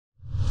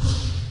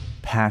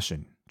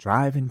passion,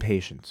 drive, and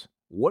patience.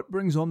 What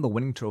brings home the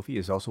winning trophy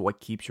is also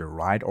what keeps your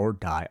ride or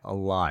die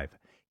alive.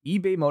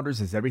 eBay Motors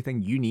has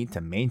everything you need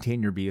to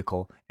maintain your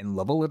vehicle and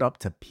level it up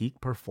to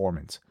peak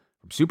performance.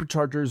 From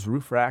superchargers,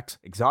 roof racks,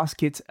 exhaust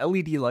kits,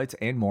 LED lights,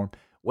 and more,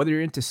 whether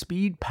you're into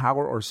speed,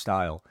 power, or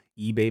style,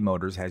 eBay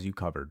Motors has you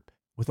covered.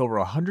 With over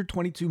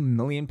 122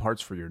 million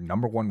parts for your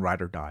number one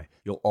ride or die,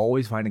 you'll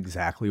always find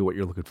exactly what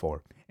you're looking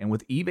for. And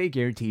with eBay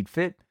Guaranteed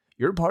Fit,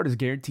 your part is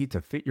guaranteed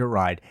to fit your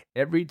ride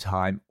every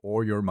time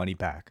or your money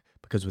back.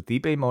 Because with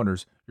eBay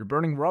Motors, you're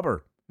burning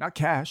rubber, not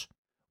cash.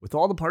 With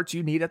all the parts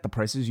you need at the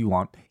prices you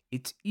want,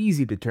 it's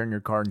easy to turn your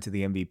car into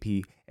the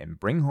MVP and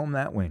bring home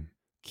that win.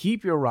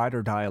 Keep your ride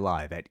or die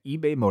alive at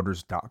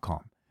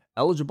ebaymotors.com.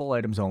 Eligible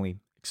items only.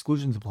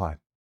 Exclusions apply.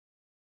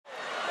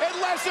 And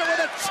Lesnar with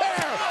a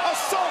chair,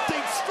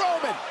 assaulting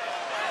Strowman.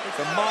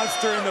 The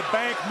monster in the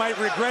bank might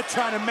regret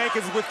trying to make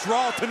his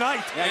withdrawal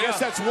tonight. Yeah, I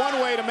guess that's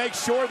one way to make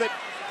sure that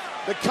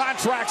the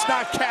contract's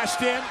not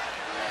cashed in.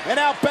 And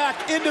out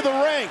back into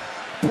the ring.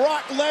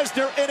 Brock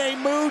Lesnar in a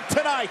mood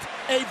tonight.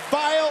 A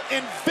vile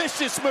and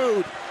vicious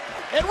mood.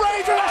 And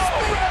Reigns with a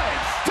spear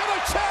to the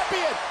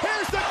champion.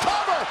 Here's the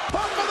cover.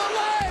 Hook of the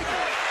leg.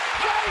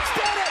 Reigns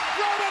did it.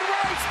 Roman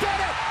Reigns did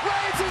it.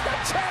 Reigns is the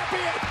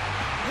champion.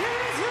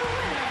 Here is your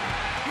winner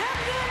and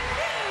the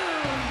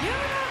new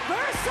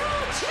Universal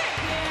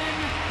Champion,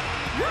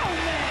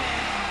 Roman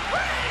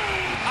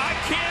Reigns. I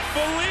can't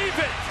believe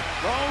it.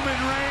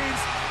 Roman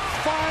Reigns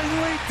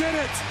finally did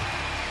it.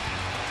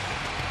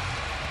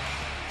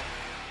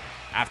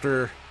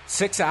 After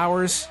 6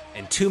 hours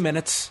and 2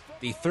 minutes,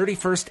 the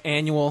 31st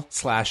annual /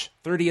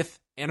 30th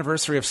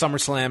anniversary of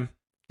SummerSlam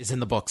is in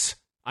the books.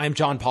 I am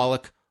John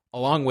Pollock,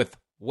 along with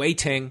Wei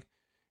Ting.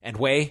 And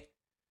Wei,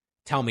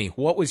 tell me,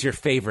 what was your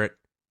favorite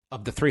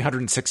of the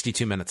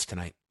 362 minutes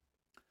tonight?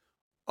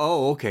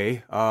 Oh,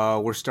 okay.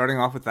 We're starting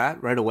off with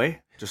that right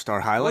away. Just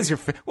our highlights.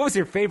 What was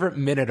your favorite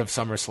minute of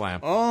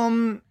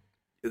SummerSlam?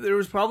 There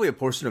was probably a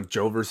portion of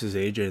Joe versus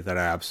AJ that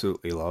I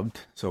absolutely loved.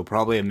 So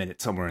probably a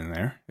minute somewhere in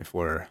there if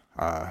we're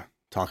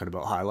talking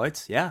about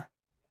highlights. Yeah.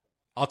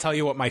 I'll tell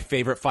you what my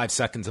favorite 5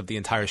 seconds of the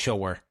entire show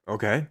were.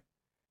 Okay.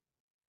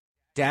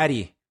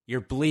 Daddy, you're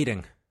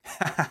bleeding.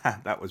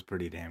 That was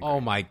pretty damn great.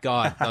 Oh my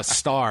God, the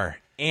star,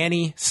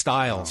 Annie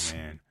Styles. Oh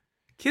man,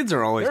 kids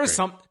are always There's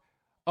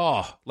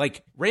great.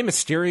 Like Rey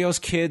Mysterio's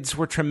kids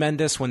were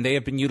tremendous when they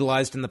have been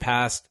utilized in the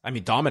past. I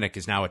mean, Dominic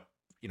is now a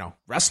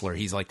wrestler.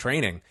 He's like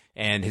training,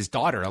 and his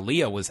daughter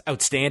Aaliyah was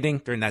outstanding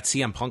during that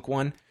CM Punk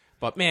one.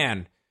 But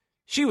man,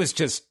 she was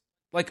just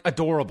like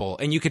adorable,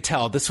 and you could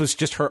tell this was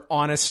just her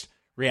honest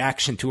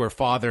reaction to her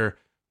father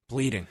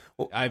bleeding.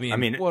 Well, I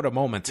mean, what a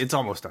moment! It's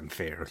almost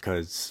unfair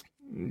because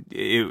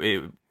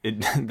they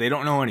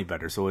don't know any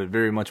better, so it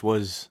very much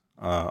was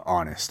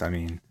honest. I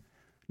mean,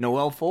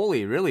 Noelle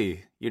Foley,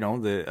 really,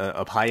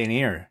 a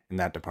pioneer in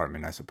that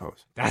department, I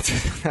suppose.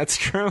 That's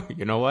true.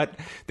 You know what?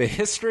 The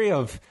history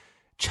of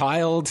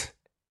child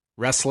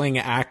wrestling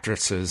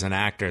actresses and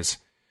actors.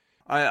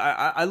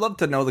 I love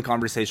to know the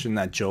conversation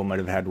that Joe might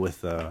have had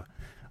with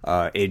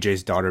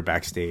AJ's daughter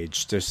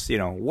backstage. Just,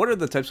 what are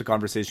the types of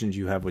conversations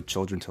you have with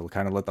children to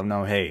kind of let them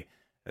know, hey,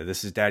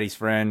 this is daddy's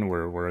friend.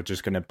 We're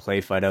just going to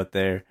play fight out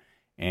there.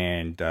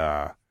 And,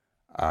 but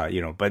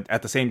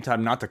at the same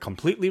time, not to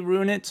completely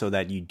ruin it so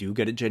that you do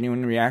get a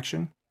genuine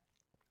reaction.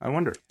 I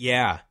wonder.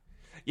 Yeah,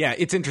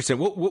 it's interesting.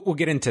 We'll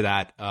get into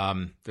that.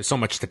 There's so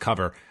much to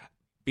cover.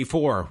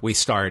 Before we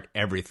start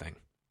everything,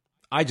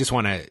 I just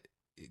want to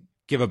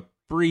give a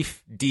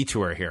brief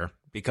detour here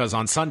because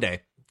on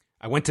Sunday,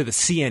 I went to the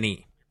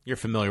CNE. You're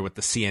familiar with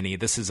the CNE.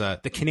 This is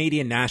the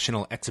Canadian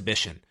National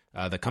Exhibition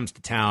that comes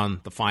to town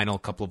the final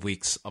couple of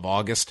weeks of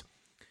August.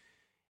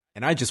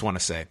 And I just want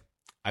to say,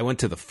 I went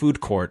to the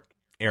food court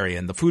area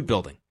in the food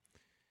building,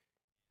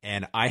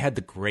 and I had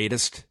the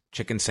greatest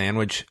chicken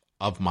sandwich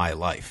of my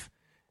life.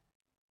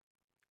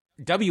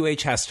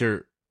 WH has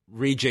to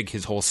rejig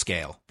his whole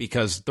scale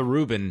because the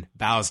Reuben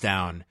bows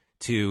down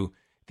to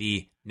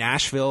the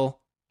Nashville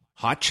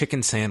hot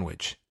chicken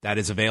sandwich that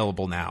is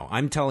available now.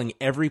 I'm telling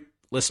every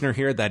listener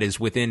here that is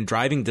within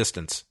driving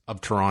distance of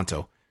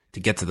Toronto to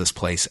get to this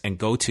place and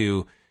go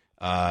to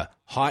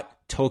Hot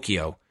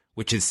Tokyo,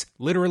 which is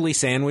literally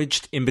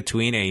sandwiched in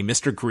between a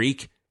Mr.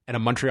 Greek and a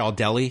Montreal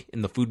Deli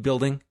in the food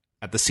building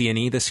at the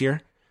CNE this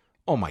year.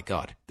 Oh my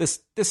God,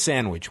 this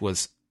sandwich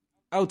was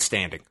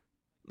outstanding.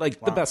 Like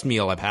the best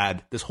meal I've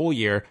had this whole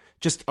year.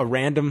 Just a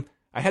random,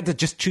 I had to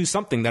just choose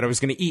something that I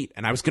was going to eat.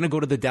 And I was going to go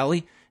to the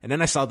deli. And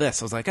then I saw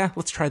this. I was like,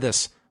 let's try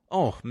this.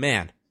 Oh,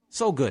 man.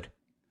 So good.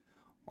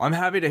 I'm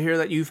happy to hear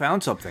that you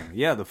found something.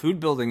 Yeah, the food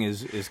building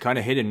is kind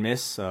of hit and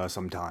miss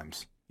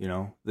sometimes.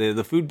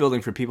 The food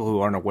building, for people who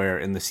aren't aware,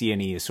 in the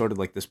CNE is sort of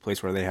like this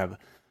place where they have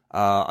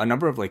a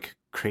number of like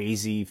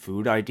crazy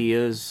food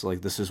ideas. Like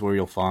this is where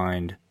you'll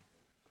find,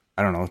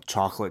 I don't know,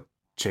 chocolate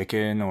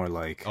chicken or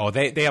like... Oh,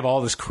 they have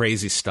all this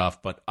crazy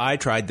stuff, but I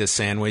tried this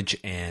sandwich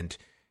and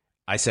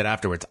I said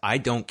afterwards, I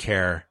don't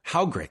care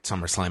how great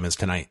SummerSlam is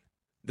tonight.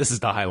 This is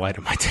the highlight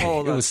of my day.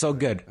 It was so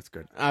good. That's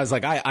good. I was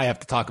like, I have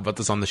to talk about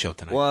this on the show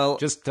tonight. Well,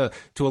 just to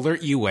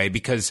alert you, Wei,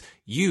 because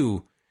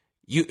you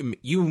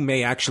you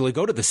may actually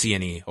go to the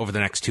CNE over the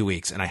next 2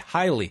 weeks, and I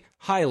highly,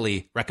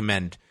 highly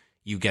recommend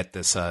you get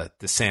this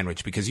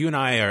sandwich, because you and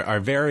I are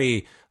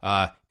very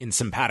in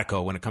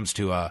simpatico when it comes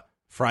to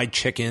fried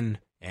chicken,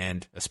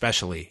 and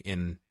especially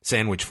in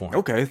sandwich form.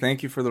 Okay,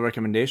 thank you for the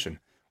recommendation.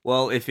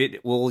 Well, if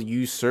it will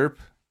usurp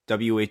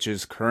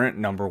WH's current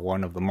number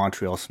one of the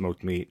Montreal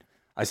smoked meat,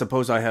 I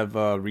suppose I have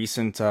a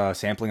recent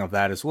sampling of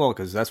that as well,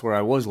 because that's where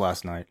I was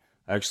last night.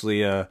 I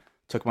actually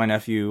took my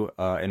nephew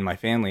and my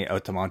family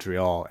out to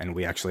Montreal, and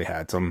we actually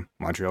had some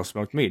Montreal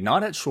smoked meat.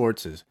 Not at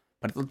Schwartz's,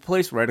 but at the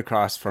place right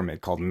across from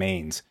it called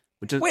Maine's.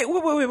 Which is...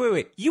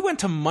 Wait. You went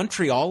to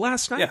Montreal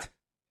last night? Yeah.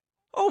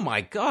 Oh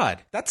my God.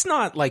 That's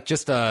not like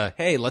just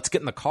hey, let's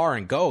get in the car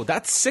and go.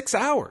 That's 6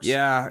 hours.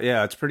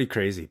 Yeah, it's pretty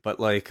crazy. But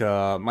like,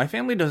 my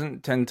family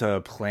doesn't tend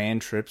to plan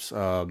trips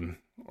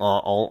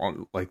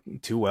all like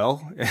too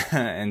well.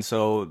 And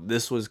so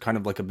this was kind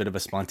of like a bit of a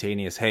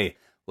spontaneous, hey,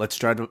 let's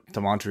drive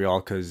to Montreal,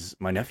 because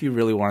my nephew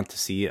really wanted to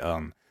see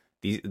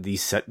the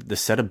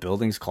set of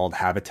buildings called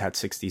Habitat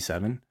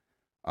 67.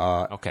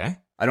 Okay.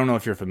 I don't know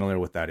if you're familiar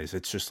with that is.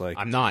 It's just like,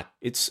 I'm not.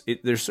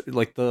 There's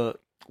like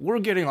we're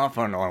getting off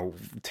on a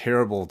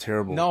terrible.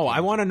 No, I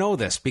want to know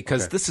this,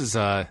 because Okay. this is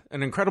an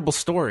incredible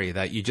story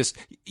that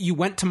you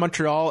went to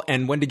Montreal,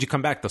 and when did you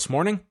come back? This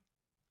morning?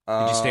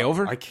 Did you stay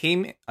over? I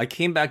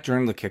came back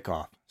during the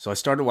kickoff, so I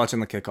started watching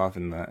the kickoff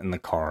in the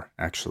car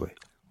actually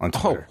on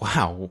Twitter. Oh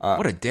wow,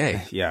 what a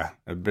day! Yeah,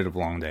 a bit of a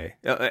long day.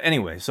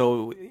 Anyway,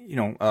 so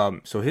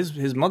so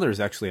his mother is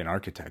actually an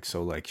architect,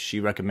 so like she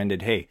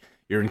recommended, hey,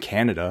 you're in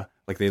Canada,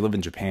 like they live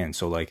in Japan,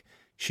 so like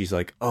she's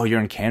like, oh, you're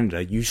in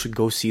Canada, you should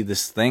go see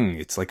this thing.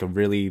 It's like a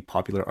really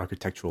popular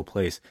architectural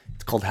place.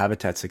 It's called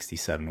Habitat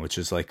 67, which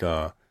is like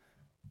are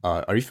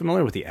you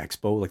familiar with the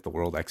Expo, like the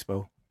World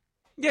Expo?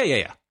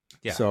 Yeah.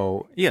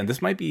 So, yeah, this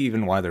might be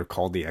even why they're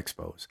called the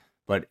Expos.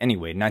 But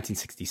anyway,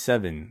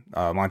 1967,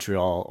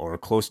 Montreal, or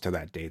close to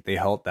that date, they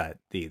held the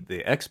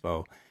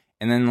Expo.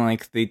 And then,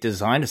 like, they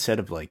designed a set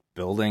of, like,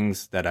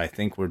 buildings that I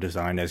think were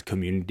designed as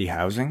community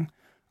housing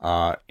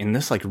in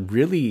this, like,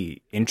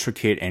 really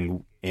intricate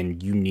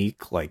and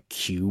unique, like,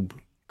 cube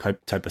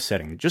type of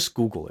setting. Just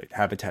Google it,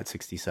 Habitat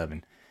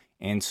 67.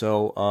 And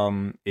so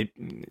it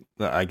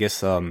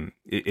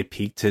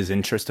piqued his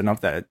interest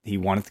enough that he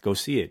wanted to go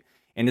see it.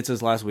 And it's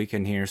his last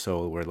weekend here,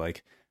 so we're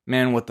like,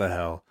 man, what the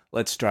hell?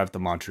 Let's drive to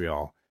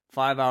Montreal.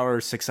 5 hour,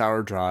 6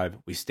 hour drive.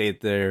 We stayed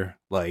there,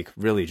 like,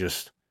 really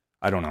just,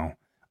 I don't know.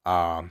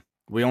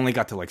 We only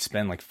got to, like,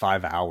 spend, like,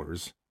 5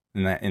 hours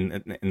in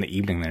the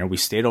evening there. We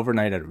stayed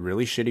overnight at a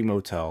really shitty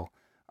motel,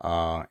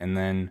 and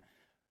then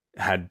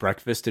had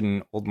breakfast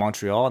in Old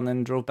Montreal, and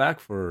then drove back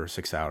for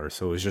 6 hours.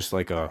 So it was just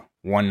like a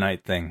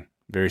one-night thing.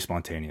 Very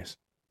spontaneous.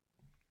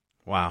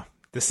 Wow.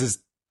 This is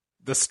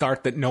the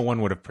start that no one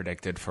would have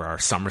predicted for our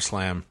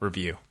SummerSlam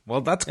review.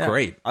 Well, that's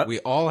great. We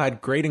all had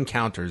great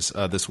encounters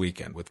this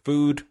weekend with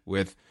food,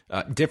 with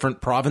different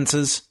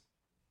provinces.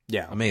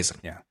 Yeah. Amazing.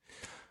 Yeah.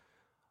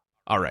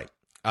 All right.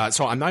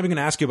 So I'm not even going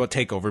to ask you about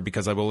TakeOver,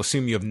 because I will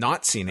assume you have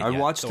not seen it yet. I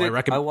watched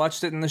it. I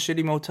watched it in the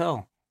shitty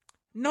motel.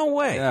 No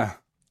way.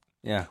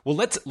 Yeah. Well,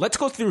 let's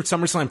go through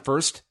SummerSlam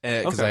first,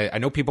 because I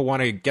know people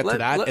want to get to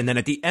that, and then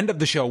at the end of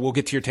the show, we'll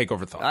get to your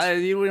TakeOver thoughts.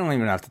 We don't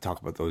even have to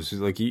talk about those.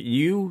 Like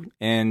you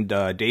and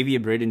Davey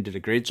and Braden did a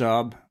great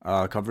job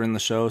covering the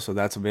show, so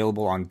that's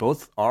available on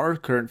both our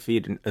current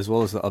feed as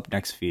well as the Up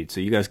Next feed. So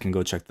you guys can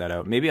go check that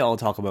out. Maybe I'll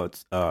talk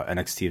about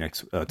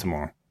NXT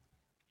tomorrow.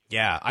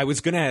 Yeah, I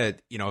was gonna,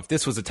 if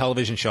this was a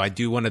television show, I'd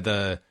do one of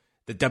the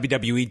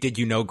WWE Did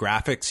You Know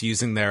graphics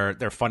using their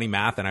funny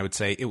math, and I would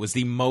say it was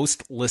the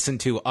most listened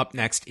to Up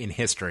Next in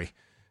history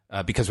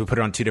because we put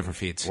it on two different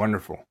feeds.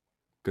 Wonderful.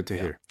 Good to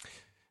hear.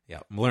 Yeah,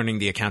 I'm learning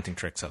the accounting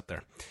tricks out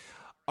there.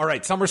 All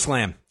right,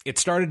 SummerSlam. It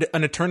started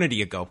an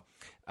eternity ago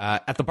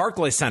at the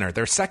Barclays Center.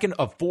 Their second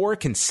of 4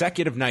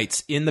 consecutive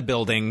nights in the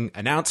building.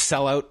 Announced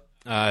sellout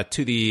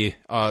to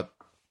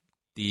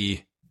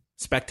the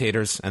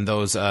spectators and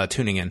those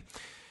tuning in.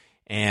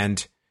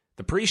 And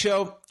the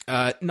pre-show,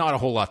 not a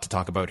whole lot to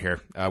talk about here.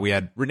 We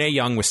had Renee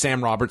Young with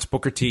Sam Roberts,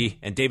 Booker T,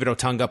 and David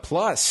Otunga.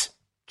 Plus,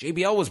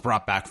 JBL was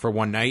brought back for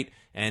one night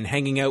and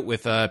hanging out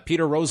with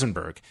Peter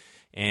Rosenberg.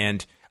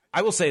 And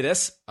I will say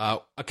this,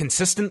 a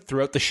consistent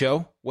throughout the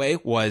show way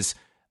was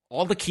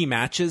all the key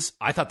matches.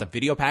 I thought the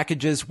video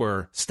packages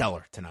were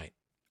stellar tonight.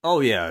 Oh,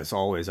 yeah, as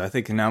always. I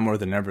think now more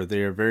than ever,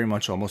 they're very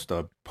much almost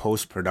a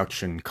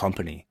post-production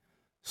company.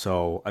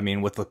 So, I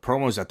mean, with the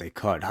promos that they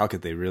cut, how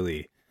could they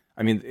really...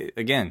 I mean,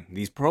 again,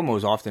 these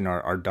promos often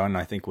are done,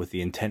 I think, with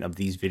the intent of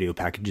these video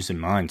packages in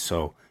mind.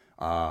 So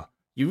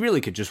you really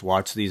could just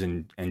watch these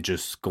and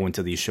just go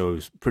into these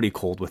shows pretty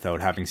cold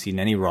without having seen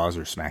any Raws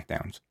or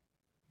SmackDowns.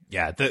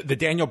 Yeah, the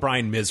Daniel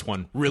Bryan Miz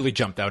one really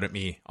jumped out at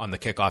me on the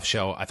kickoff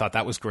show. I thought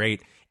that was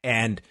great.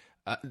 And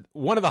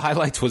one of the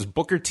highlights was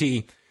Booker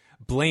T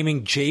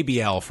blaming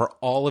JBL for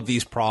all of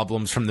these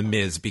problems from the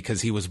Miz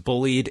because he was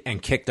bullied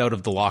and kicked out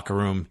of the locker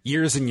room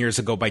years and years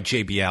ago by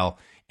JBL.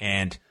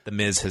 And the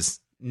Miz has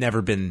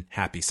never been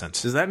happy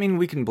since. Does that mean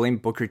we can blame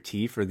Booker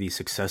T for the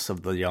success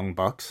of the Young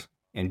Bucks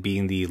and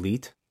being the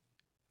elite?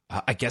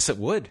 I guess it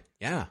would.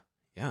 Yeah.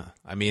 Yeah.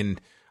 I mean,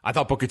 I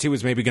thought Booker T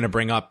was maybe going to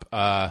bring up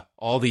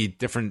all the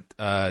different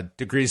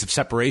degrees of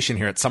separation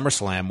here at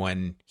SummerSlam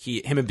when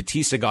him and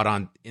Batista got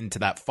on into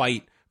that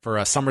fight for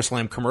a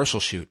SummerSlam commercial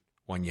shoot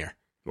one year.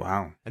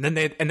 Wow. And then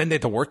they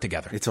had to work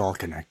together. It's all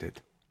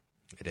connected.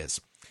 It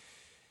is.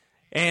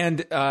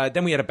 And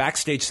then we had a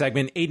backstage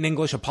segment. Aiden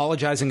English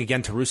apologizing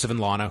again to Rusev and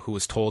Lana, who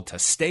was told to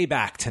stay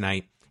back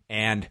tonight.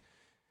 And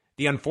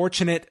the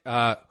unfortunate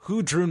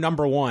who drew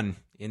number one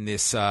in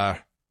this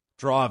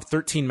draw of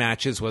 13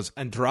 matches was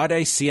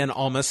Andrade Cien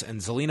Almas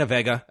and Zelina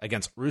Vega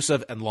against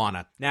Rusev and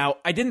Lana. Now,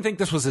 I didn't think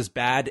this was as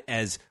bad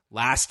as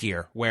last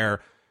year,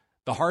 where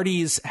the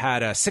Hardys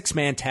had a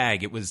 6-man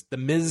tag. It was The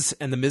Miz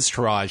and the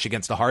Miztourage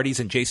against the Hardys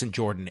and Jason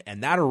Jordan,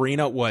 and that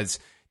arena was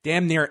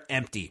damn near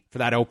empty for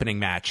that opening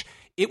match.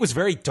 It was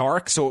very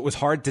dark, so it was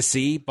hard to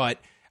see, but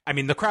I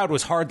mean, the crowd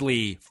was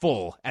hardly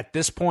full at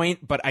this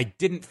point, but I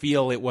didn't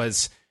feel it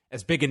was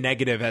as big a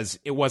negative as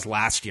it was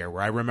last year,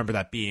 where I remember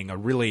that being a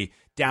really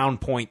down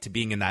point to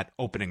being in that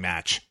opening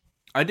match.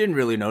 I didn't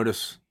really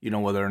notice,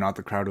 whether or not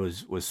the crowd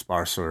was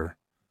sparse or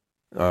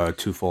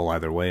too full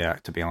either way,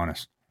 to be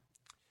honest.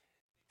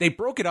 They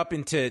broke it up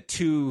into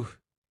two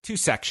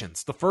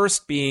sections. The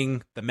first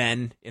being the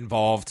men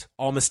involved.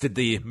 Almas did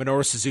the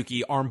Minoru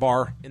Suzuki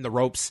armbar in the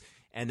ropes,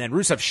 and then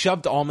Rusev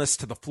shoved Almas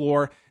to the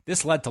floor.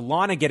 This led to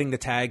Lana getting the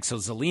tag, so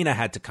Zelina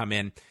had to come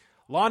in.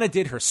 Lana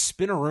did her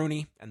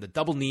spinneroonie and the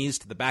double knees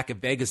to the back of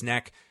Vega's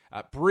neck.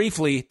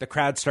 Briefly, the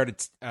crowd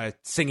started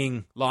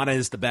singing Lana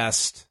is the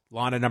best,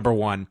 Lana number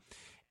one.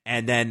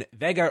 And then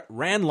Vega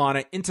ran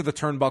Lana into the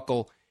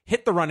turnbuckle,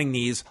 hit the running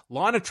knees.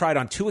 Lana tried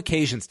on 2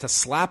 occasions to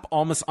slap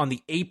Almas on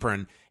the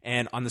apron,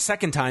 and on the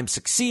second time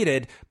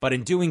succeeded, but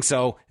in doing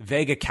so,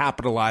 Vega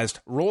capitalized,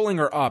 rolling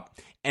her up.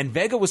 And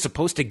Vega was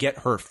supposed to get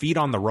her feet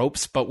on the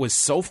ropes, but was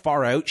so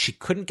far out, she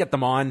couldn't get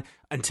them on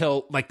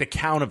until like the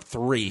count of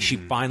 3. She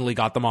finally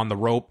got them on the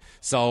rope.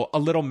 So a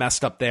little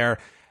messed up there.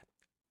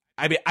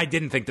 I mean, I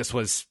didn't think this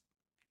was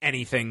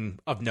anything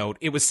of note.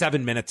 It was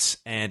 7 minutes,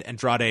 and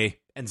Andrade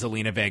and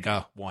Zelina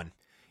Vega won.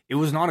 It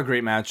was not a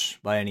great match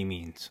by any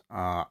means.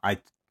 I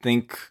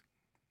think,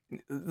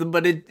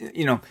 but it,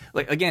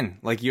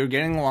 like you're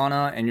getting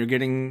Lana and you're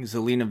getting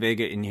Zelina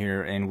Vega in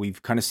here, and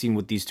we've kind of seen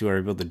what these two are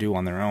able to do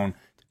on their own.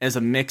 As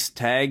a mixed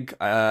tag,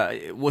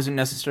 it wasn't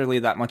necessarily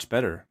that much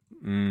better.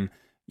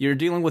 You're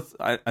dealing with,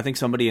 I think,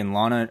 somebody in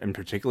Lana in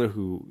particular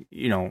who,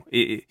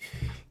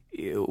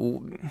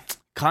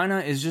 kind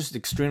of is just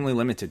extremely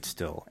limited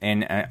still.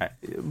 And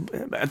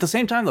at the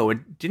same time, though,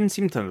 it didn't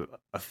seem to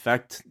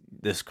affect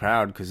this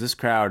crowd, because this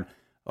crowd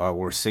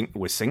was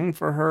singing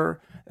for her.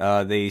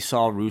 They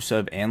saw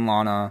Rusev and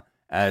Lana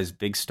as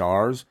big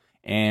stars,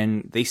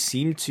 and they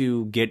seemed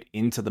to get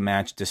into the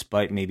match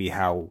despite maybe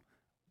how,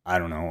 I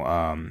don't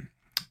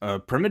know,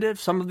 primitive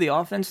some of the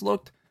offense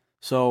looked.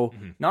 So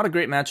not a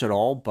great match at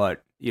all,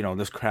 but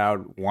this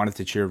crowd wanted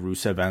to cheer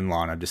Rusev and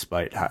Lana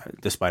despite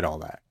all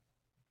that.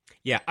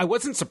 Yeah, I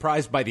wasn't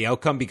surprised by the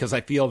outcome, because I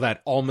feel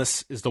that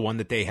Almas is the one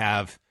that they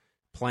have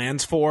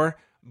plans for.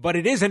 But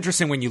it is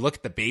interesting when you look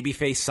at the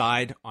babyface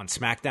side on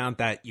SmackDown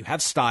that you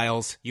have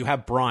Styles, you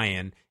have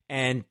Bryan,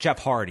 and Jeff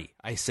Hardy.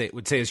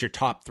 Would say is your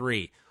top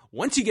 3.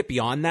 Once you get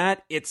beyond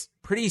that, it's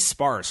pretty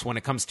sparse when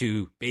it comes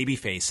to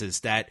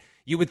babyfaces. That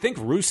you would think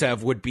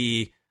Rusev would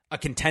be a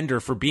contender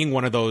for being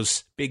one of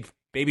those big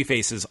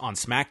babyfaces on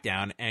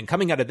SmackDown. And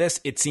coming out of this,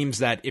 it seems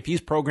that if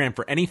he's programmed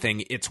for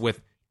anything, it's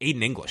with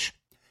Aiden English.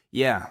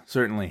 Yeah,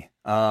 certainly.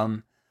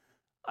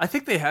 I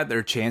think they had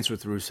their chance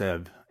with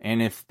Rusev,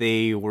 and if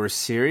they were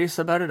serious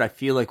about it, I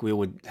feel like we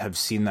would have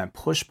seen that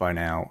push by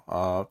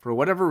now. For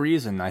whatever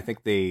reason, I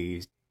think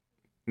they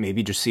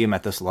maybe just see him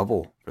at this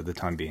level for the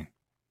time being.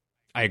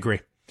 I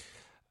agree.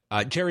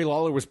 Jerry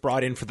Lawler was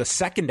brought in for the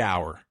second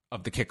hour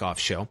of the kickoff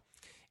show.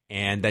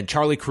 And then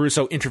Charlie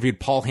Caruso interviewed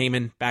Paul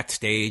Heyman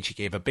backstage. He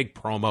gave a big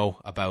promo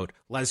about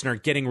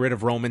Lesnar getting rid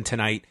of Roman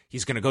tonight.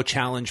 He's going to go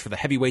challenge for the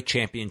heavyweight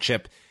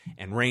championship,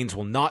 and Reigns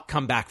will not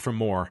come back for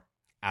more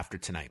after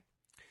tonight.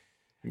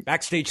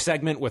 Backstage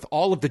segment with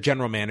all of the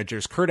general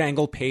managers, Kurt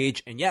Angle,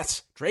 Paige, and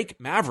yes, Drake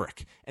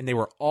Maverick. And they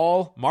were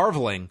all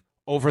marveling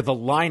over the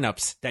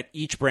lineups that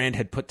each brand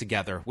had put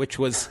together, which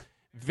was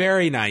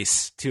very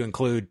nice to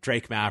include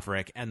Drake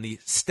Maverick and the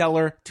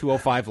stellar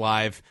 205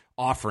 Live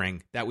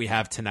offering that we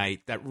have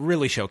tonight that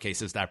really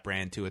showcases that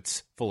brand to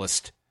its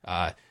fullest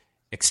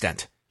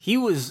extent. He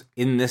was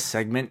in this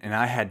segment, and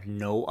I had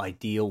no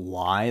idea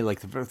why. Like,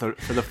 for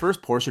the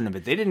first portion of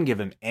it, they didn't give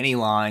him any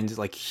lines.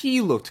 Like,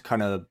 he looked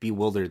kind of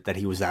bewildered that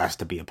he was asked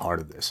to be a part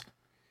of this.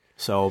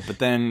 So, but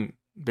then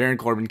Baron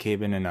Corbin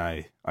came in, and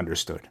I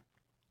understood.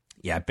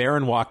 Yeah,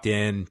 Baron walked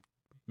in,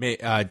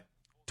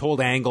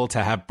 told Angle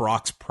to have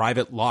Brock's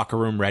private locker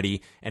room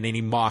ready, and then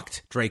he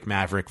mocked Drake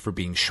Maverick for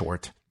being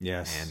short.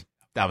 Yes. And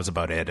that was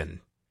about it. And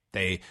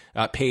they,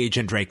 Paige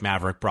and Drake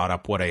Maverick brought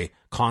up what a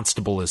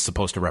constable is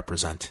supposed to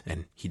represent,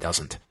 and he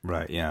doesn't.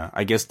 Right, yeah.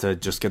 I guess to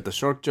just get the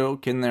short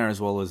joke in there as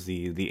well as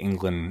the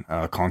England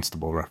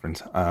constable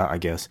reference, I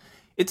guess.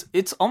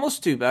 It's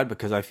almost too bad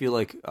because I feel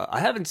like I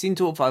haven't seen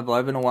 205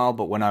 Live in a while,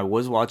 but when I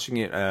was watching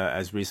it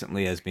as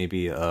recently as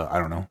maybe, I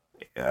don't know,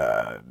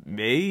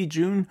 May,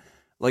 June.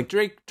 Like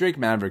Drake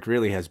Maverick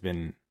really has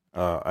been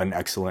an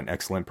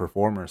excellent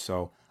performer.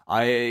 So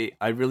I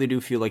really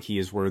do feel like he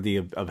is worthy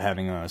of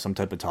having some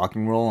type of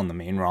talking role on the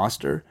main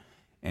roster.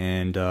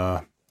 And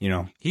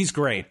he's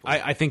great.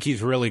 I think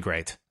he's really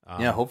great.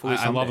 Hopefully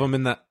I love him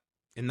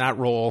in that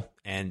role.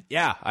 And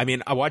yeah, I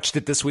mean, I watched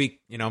it this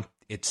week.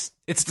 It's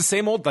the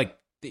same old, like,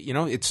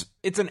 it's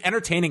an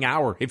entertaining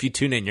hour. If you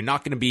tune in, you're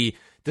not going to be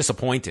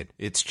disappointed.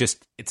 It's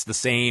the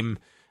same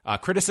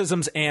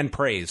criticisms and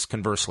praise,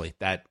 conversely,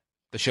 that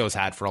the show's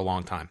had for a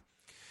long time.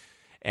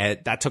 And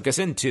that took us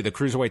into the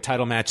Cruiserweight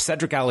title match.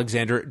 Cedric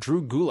Alexander,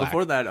 Drew Gulak.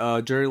 Before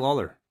that, Jerry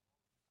Lawler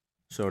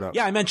showed up.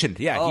 Yeah, I mentioned.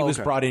 Yeah, he was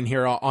brought in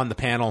here on the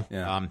panel.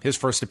 Yeah. His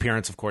first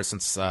appearance, of course,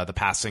 since the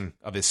passing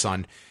of his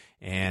son.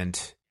 And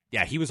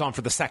yeah, he was on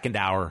for the second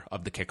hour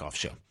of the kickoff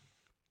show.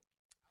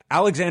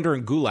 Alexander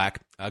and Gulak.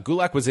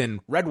 Gulak was in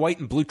red, white,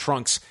 and blue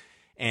trunks.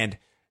 And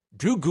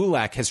Drew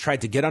Gulak has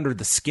tried to get under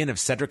the skin of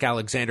Cedric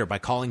Alexander by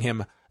calling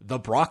him the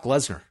Brock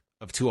Lesnar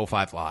of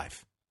 205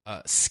 Live.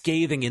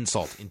 Scathing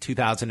insult in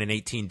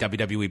 2018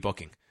 WWE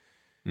booking.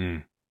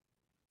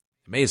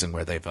 Amazing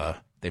where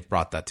they've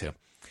brought that to.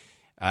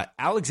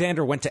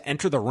 Alexander went to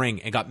enter the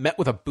ring and got met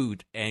with a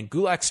boot, and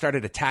Gulak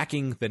started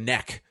attacking the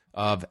neck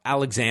of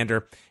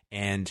Alexander,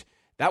 and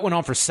that went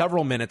on for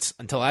several minutes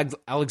until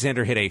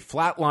Alexander hit a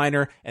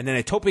flatliner and then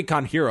a Tope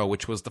Con Hero,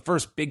 which was the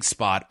first big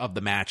spot of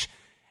the match.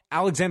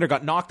 Alexander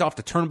got knocked off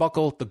the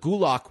turnbuckle. The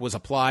Gulak was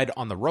applied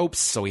on the ropes,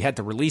 so he had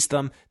to release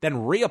them, then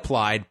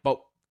reapplied, but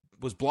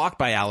was blocked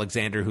by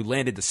Alexander, who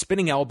landed the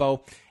spinning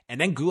elbow, and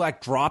then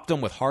Gulak dropped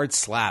him with hard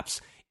slaps.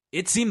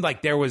 It seemed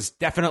like there was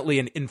definitely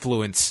an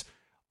influence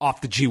off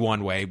the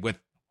G1 way with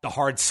the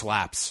hard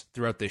slaps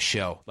throughout this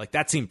show. Like,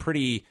 that seemed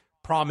pretty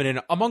prominent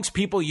amongst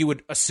people you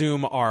would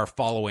assume are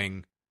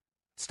following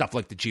stuff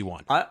like the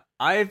G1.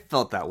 I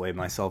felt that way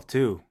myself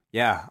too.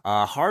 Yeah,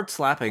 hard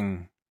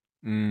slapping,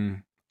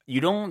 you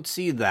don't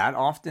see that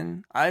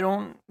often. I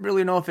don't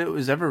really know if it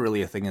was ever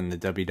really a thing in the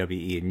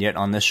WWE, and yet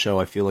on this show,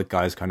 I feel like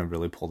guys kind of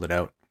really pulled it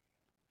out.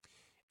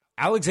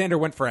 Alexander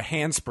went for a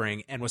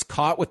handspring and was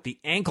caught with the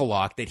ankle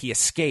lock that he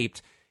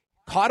escaped.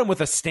 Caught him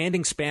with a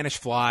standing Spanish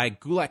fly.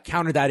 Gulak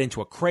countered that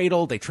into a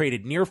cradle. They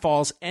traded near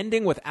falls,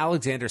 ending with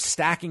Alexander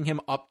stacking him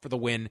up for the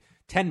win.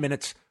 10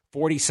 minutes,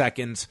 40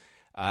 seconds.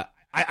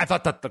 I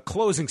thought that the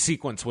closing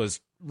sequence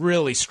was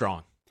really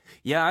strong.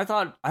 Yeah, I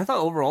thought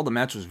overall the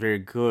match was very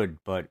good,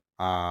 but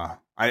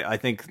I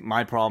think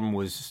my problem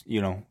was,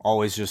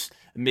 always just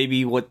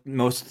maybe what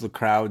most of the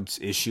crowd's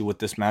issue with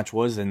this match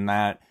was, and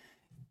that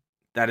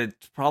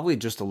it's probably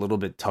just a little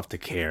bit tough to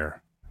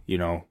care,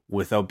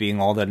 without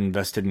being all that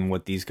invested in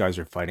what these guys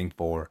are fighting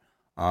for.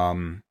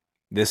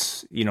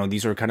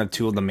 These are kind of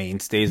two of the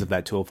mainstays of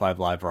that 205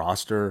 Live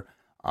roster.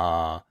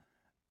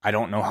 I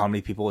don't know how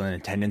many people in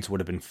attendance would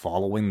have been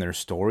following their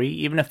story.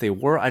 Even if they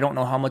were, I don't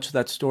know how much of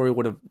that story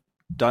would have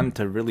done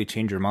to really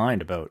change your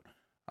mind about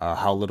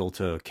how little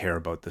to care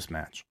about this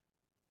match.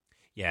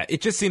 Yeah,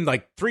 it just seemed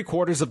like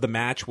 3/4 of the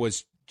match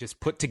was just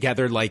put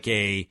together like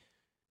a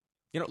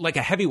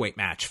heavyweight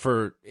match.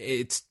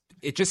 It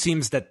just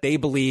seems that they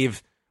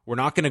believe we're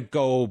not going to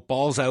go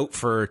balls out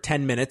for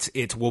 10 minutes.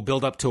 We'll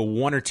build up to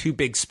one or two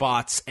big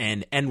spots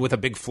and end with a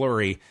big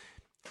flurry.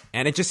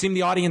 And it just seemed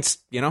the audience,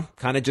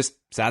 kind of just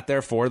sat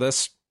there for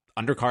this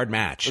undercard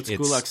match. It's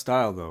Gulak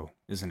style, though,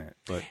 isn't it?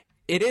 But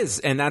it is,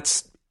 and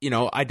that's,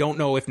 I don't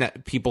know if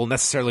people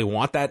necessarily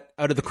want that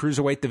out of the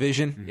cruiserweight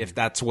division, if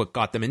that's what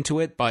got them into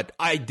it. But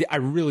I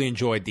really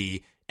enjoyed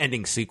the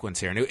ending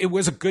sequence here, and it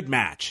was a good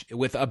match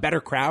with a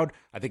better crowd.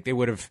 I think they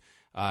would have,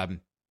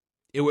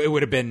 it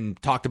would have been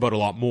talked about a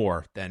lot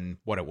more than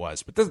what it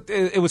was. But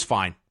it was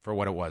fine for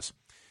what it was.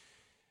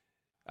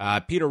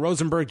 Peter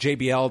Rosenberg,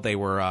 JBL, they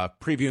were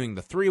previewing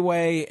the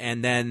three-way,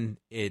 and then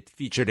it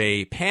featured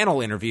a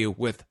panel interview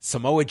with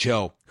Samoa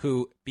Joe,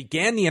 who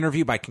began the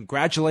interview by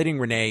congratulating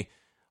Renee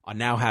on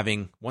now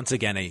having, once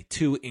again, a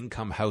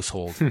 2-income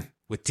household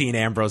with Dean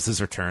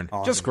Ambrose's return.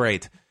 Awesome. Just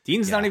great.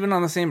 Dean's not even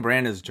on the same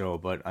brand as Joe,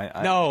 but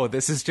No,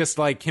 this is just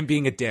like him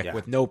being a dick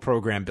with no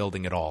program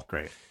building at all.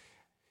 Great.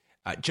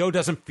 Joe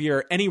doesn't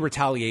fear any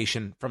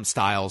retaliation from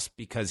Styles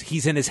because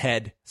he's in his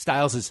head.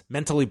 Styles is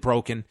mentally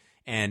broken,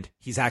 and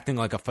he's acting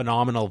like a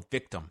phenomenal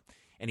victim.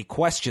 And he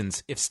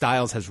questions if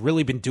Styles has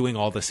really been doing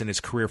all this in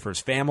his career for his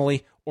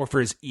family or for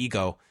his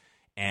ego.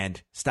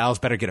 And Styles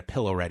better get a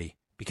pillow ready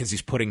because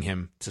he's putting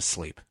him to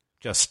sleep.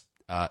 Just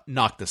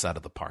knock this out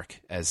of the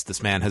park, as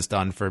this man has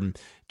done for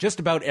just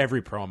about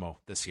every promo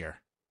this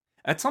year.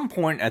 At some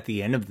point at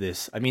the end of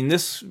this, I mean,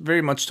 this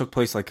very much took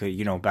place like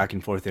a, back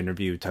and forth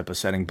interview type of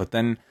setting. But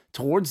then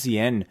towards the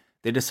end,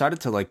 they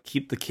decided to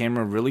keep the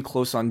camera really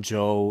close on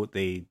Joe.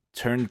 They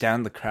turned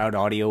down the crowd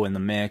audio in the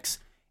mix.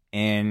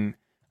 And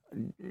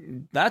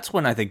that's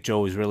when I think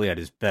Joe is really at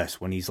his best,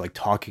 when he's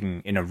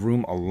talking in a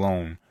room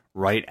alone,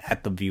 right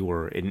at the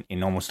viewer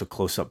in almost a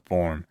close-up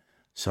form.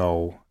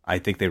 So I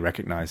think they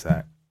recognize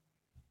that.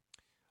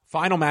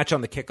 Final match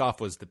on the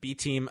kickoff was the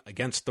B-Team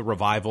against the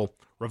Revival.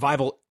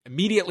 Revival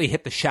immediately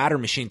hit the shatter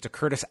machine to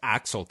Curtis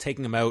Axel,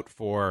 taking him out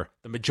for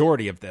the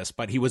majority of this,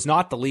 but he was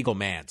not the legal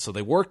man. So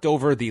they worked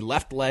over the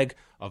left leg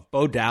of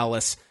Bo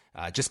Dallas,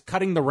 just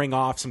cutting the ring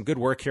off. Some good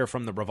work here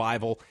from the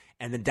Revival.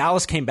 And then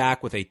Dallas came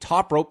back with a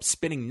top rope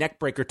spinning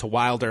neckbreaker to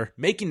Wilder,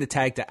 making the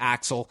tag to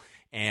Axel.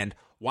 And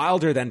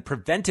Wilder then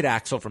prevented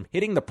Axel from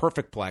hitting the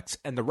perfect plex,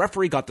 and the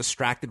referee got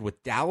distracted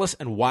with Dallas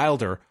and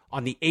Wilder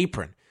on the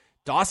apron.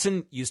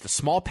 Dawson used a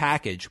small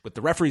package. With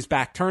the referee's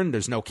back turned,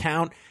 there's no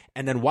count,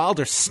 and then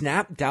Wilder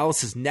snapped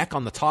Dallas's neck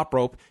on the top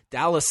rope.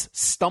 Dallas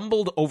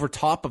stumbled over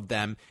top of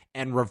them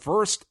and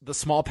reversed the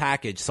small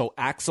package, so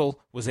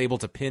Axel was able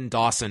to pin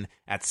Dawson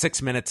at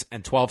 6 minutes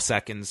and 12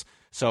 seconds.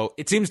 So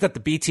it seems that the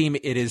B team,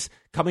 it is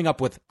coming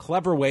up with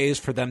clever ways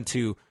for them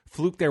to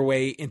fluke their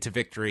way into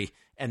victory,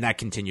 and that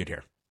continued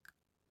here.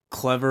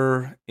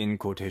 Clever in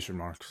quotation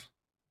marks.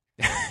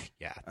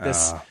 Yeah,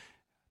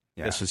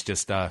 this was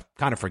just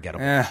kind of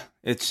forgettable. Yeah,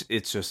 it's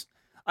just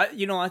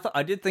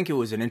I did think it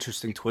was an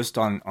interesting twist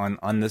on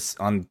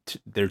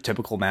their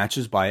typical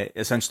matches by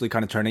essentially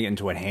kind of turning it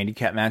into a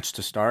handicap match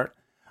to start.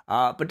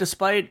 But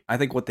despite I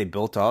think what they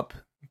built up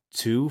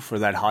to for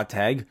that hot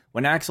tag,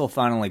 when Axel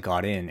finally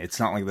got in, it's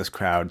not like this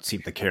crowd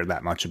seemed to care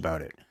that much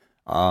about it.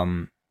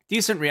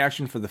 Decent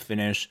reaction for the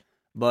finish,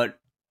 but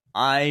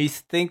I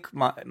think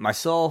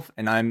myself,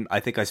 and I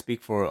think I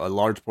speak for a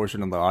large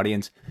portion of the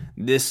audience,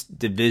 this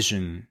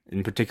division,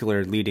 in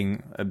particular,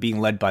 being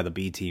led by the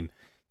B team,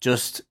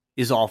 just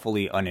is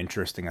awfully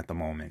uninteresting at the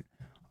moment.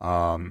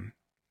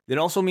 It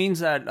also means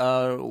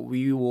that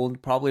we will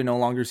probably no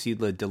longer see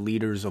the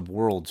Deleters of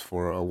Worlds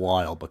for a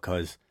while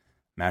because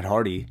Matt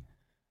Hardy.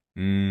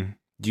 Do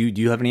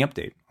you have any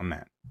update on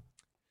Matt?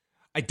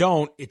 I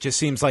don't. It just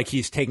seems like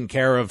he's taking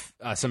care of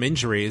some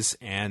injuries,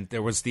 and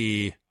there was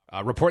the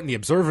report in the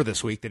Observer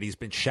this week that he's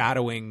been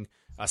shadowing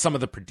some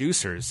of the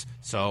producers.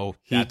 So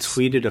he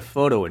tweeted a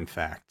photo, in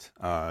fact,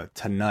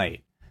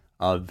 tonight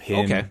of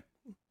him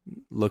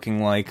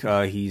looking like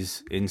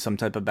he's in some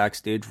type of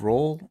backstage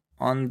role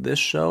on this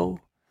show.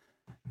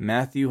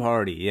 Matthew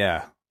Hardy,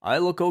 yeah. I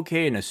look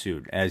okay in a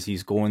suit as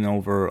he's going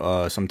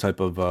over some type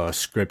of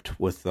script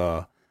with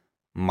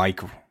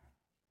Mike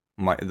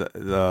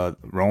the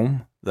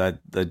Rome,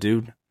 the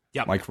dude.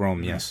 Yep. Mike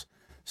Rome, yes.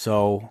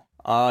 So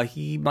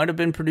he might have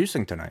been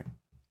producing tonight.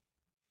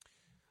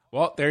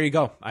 Well, there you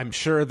go. I'm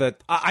sure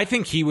that I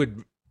think he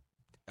would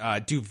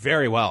do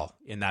very well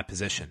in that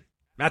position.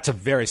 Matt's a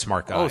very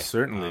smart guy. Oh,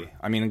 certainly.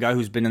 I mean, a guy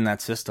who's been in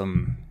that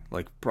system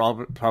like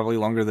probably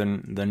longer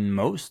than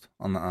most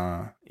on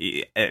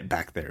the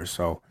back there.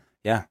 So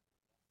yeah.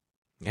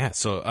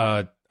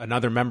 So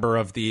another member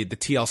of the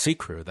TLC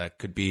crew that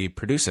could be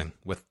producing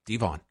with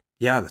Devon.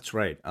 Yeah, that's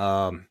right.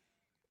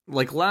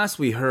 Like last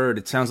we heard,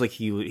 it sounds like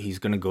he's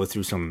going to go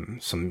through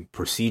some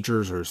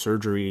procedures or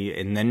surgery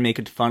and then make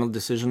a final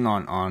decision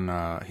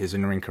on his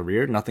in-ring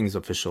career. Nothing's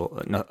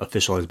official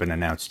has been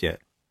announced yet.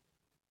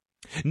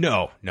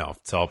 No.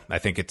 So I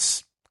think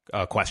it's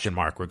a question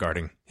mark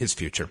regarding his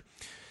future.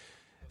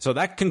 So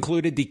that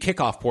concluded the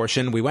kickoff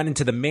portion. We went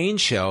into the main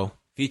show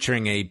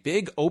featuring a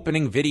big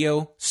opening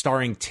video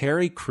starring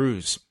Terry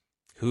Crews,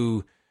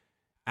 who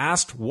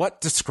asked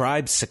what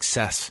describes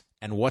success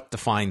and what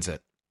defines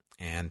it.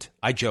 And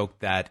I joked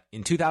that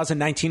in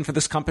 2019 for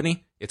this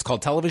company, it's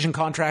called television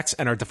contracts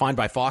and are defined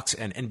by Fox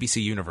and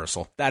NBC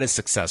Universal. That is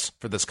success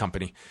for this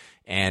company.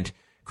 And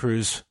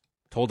Crews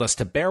told us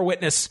to bear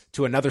witness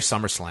to another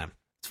SummerSlam.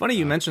 It's funny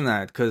you mentioned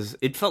that because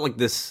it felt like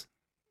this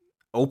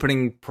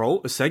opening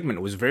pro segment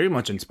was very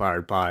much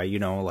inspired by,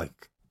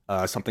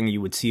 something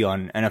you would see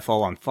on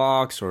NFL on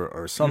Fox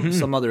or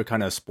some other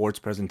kind of sports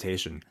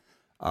presentation.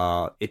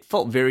 It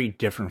felt very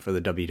different for the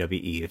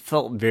WWE. It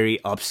felt very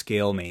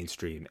upscale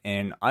mainstream,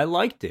 and I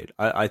liked it.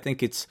 I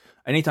think it's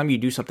anytime you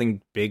do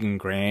something big and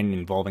grand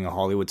involving a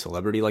Hollywood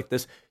celebrity like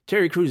this.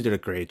 Terry Crews did a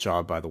great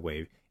job, by the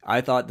way.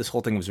 I thought this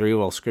whole thing was very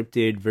well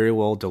scripted, very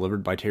well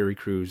delivered by Terry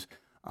Crews.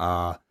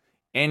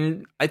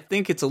 And I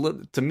think it's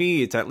to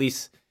me, it's at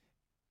least,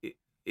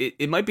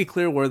 it might be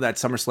clear where that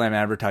SummerSlam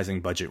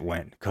advertising budget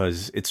went,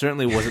 because it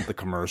certainly wasn't the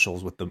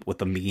commercials with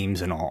the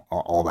memes and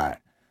all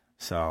that.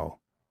 So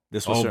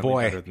this was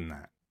certainly better than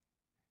that.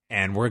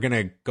 And we're going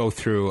to go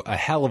through a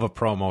hell of a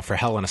promo for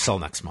Hell in a Cell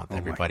next month,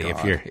 everybody.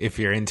 If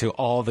you're into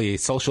all the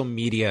social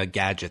media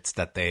gadgets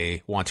that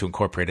they want to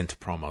incorporate into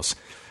promos.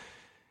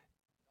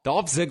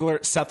 Dolph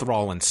Ziggler, Seth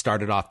Rollins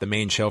started off the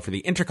main show for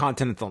the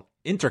Intercontinental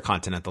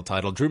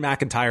title. Drew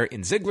McIntyre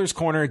in Ziggler's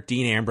corner,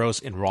 Dean Ambrose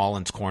in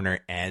Rollins' corner,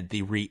 and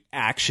the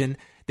reaction.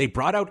 They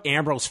brought out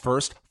Ambrose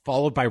first,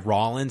 followed by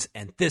Rollins,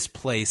 and this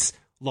place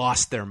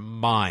lost their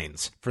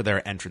minds for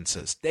their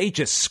entrances. They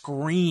just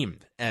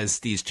screamed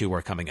as these two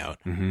were coming out.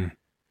 Mm-hmm.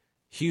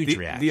 Huge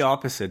reaction. The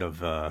opposite of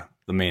the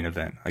main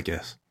event, I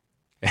guess.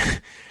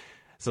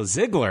 So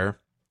Ziggler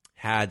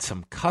had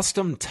some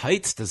custom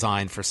tights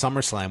designed for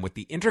SummerSlam with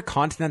the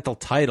Intercontinental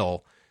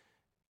title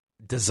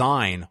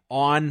design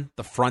on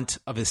the front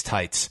of his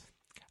tights.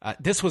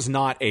 This was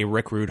not a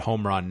Rick Rude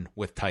home run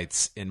with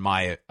tights, in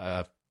my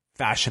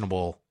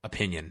fashionable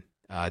opinion.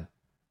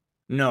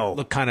 No.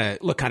 look kind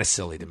of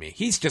silly to me.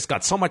 He's just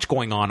got so much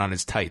going on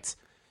his tights.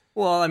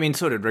 Well, I mean,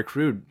 so did Rick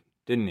Rude,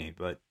 didn't he?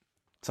 But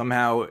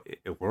somehow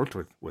it worked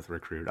with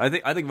Rick Rude. I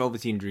think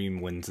Velveteen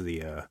Dream wins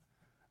the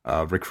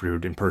Rick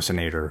Rude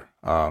impersonator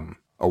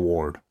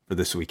award for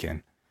this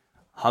weekend.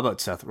 How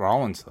about Seth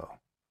Rollins though?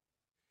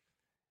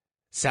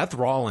 Seth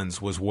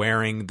Rollins was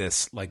wearing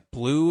this like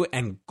blue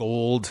and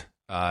gold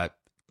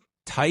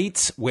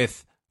tights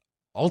with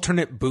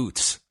alternate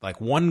boots. Like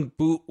one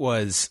boot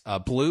was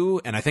blue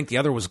and I think the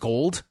other was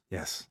gold.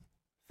 Yes.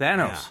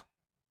 Thanos.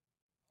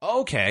 Yeah.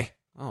 Okay.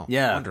 Oh,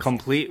 yeah, wonderful.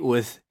 complete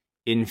with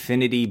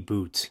infinity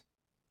boots.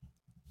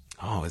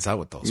 Oh, is that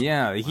what those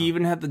Yeah, were? he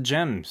even had the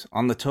gems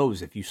on the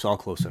toes if you saw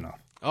close enough.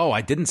 Oh,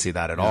 I didn't see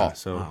that at all.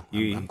 So wow.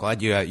 I'm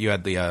glad you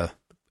had the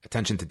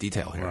attention to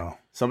detail here. Well,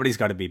 somebody's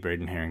got to be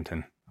Braden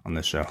Harrington on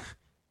this show.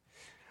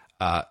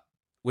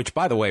 Which,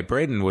 by the way,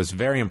 Braden was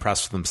very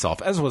impressed with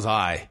himself, as was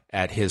I,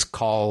 at his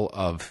call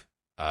of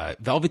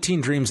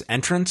Velveteen Dream's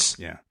entrance.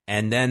 Yeah.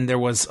 And then there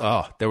was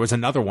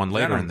another one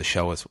later Venom. in the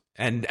show,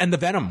 and the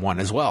Venom one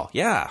as well.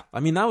 Yeah. I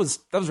mean, that was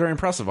very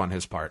impressive on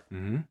his part.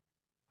 Mm-hmm.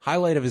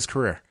 Highlight of his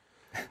career.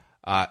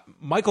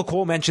 Michael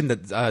Cole mentioned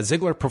that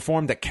Ziggler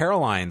performed at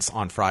Caroline's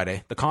on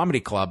Friday, the comedy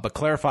club, but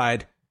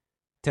clarified,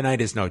 tonight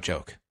is no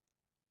joke.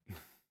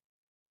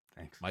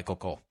 Thanks. Michael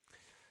Cole.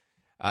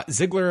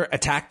 Ziggler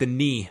attacked the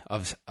knee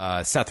of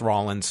Seth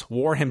Rollins,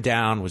 wore him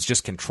down, was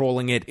just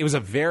controlling it. It was a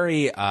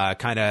very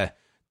kind of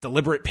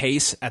deliberate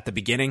pace at the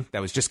beginning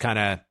that was just kind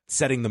of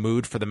setting the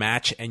mood for the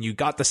match, and you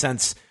got the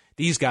sense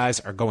these guys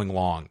are going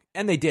long,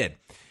 and they did.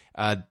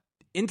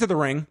 Into the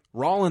ring,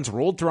 Rollins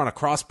rolled through on a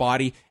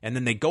crossbody, and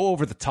then they go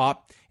over the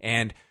top,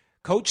 and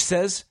Coach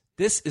says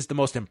this is the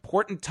most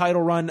important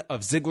title run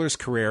of Ziggler's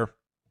career,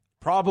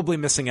 probably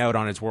missing out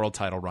on his world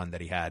title run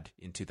that he had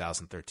in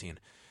 2013.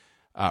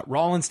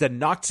 Rollins then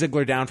knocked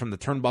Ziggler down from the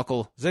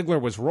turnbuckle.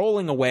 Ziggler was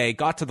rolling away,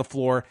 got to the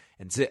floor,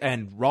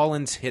 and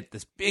Rollins hit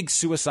this big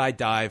suicide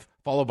dive,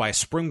 followed by a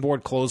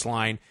springboard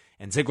clothesline,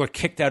 and Ziggler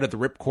kicked out of the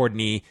ripcord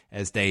knee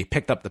as they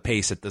picked up the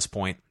pace at this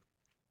point.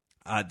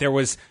 There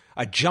was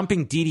a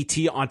jumping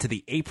DDT onto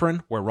the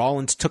apron where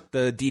Rollins took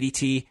the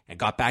DDT and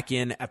got back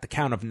in at the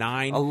count of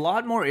 9. A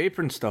lot more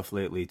apron stuff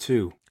lately,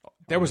 too.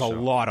 There was a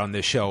lot on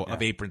this show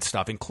of apron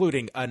stuff,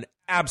 including an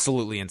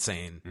absolutely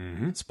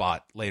insane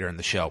spot later in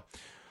the show.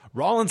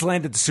 Rollins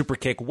landed the super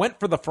kick, went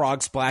for the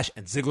frog splash,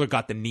 and Ziggler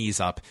got the knees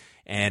up.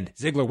 And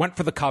Ziggler went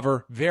for the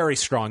cover, very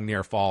strong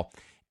near fall.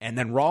 And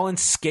then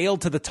Rollins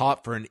scaled to the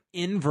top for an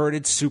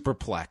inverted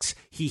superplex.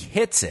 He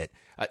hits it.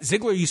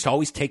 Ziggler used to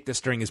always take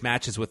this during his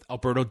matches with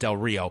Alberto Del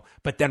Rio,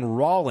 but then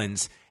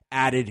Rollins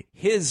added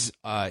his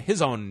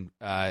own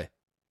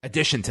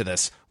addition to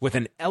this with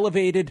an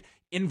elevated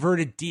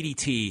inverted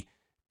DDT.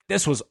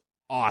 This was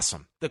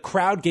awesome. The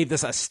crowd gave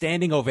this a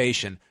standing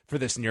ovation for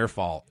this near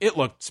fall. It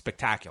looked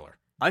spectacular.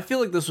 I feel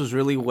like this was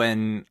really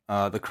when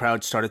the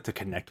crowd started to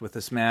connect with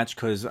this match,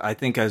 because I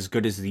think as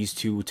good as these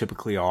two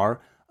typically are,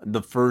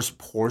 the first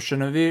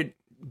portion of it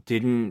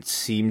didn't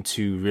seem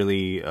to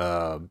really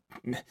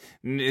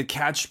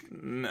catch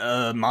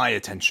my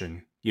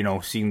attention,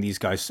 seeing these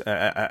guys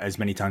as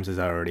many times as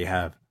I already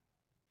have.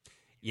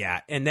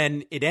 Yeah, and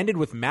then it ended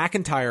with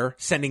McIntyre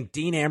sending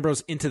Dean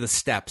Ambrose into the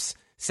steps,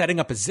 setting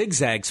up a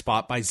zigzag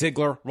spot by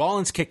Ziggler.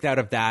 Rollins kicked out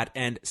of that,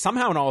 and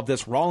somehow in all of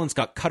this, Rollins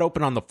got cut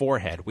open on the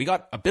forehead. We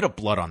got a bit of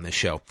blood on this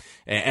show,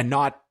 and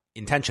not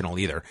intentional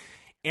either.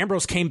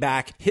 Ambrose came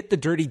back, hit the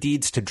dirty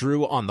deeds to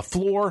Drew on the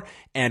floor,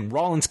 and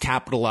Rollins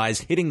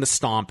capitalized, hitting the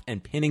stomp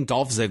and pinning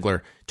Dolph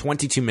Ziggler.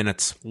 22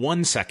 minutes,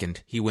 1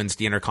 second, he wins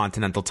the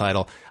Intercontinental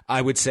title.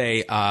 I would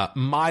say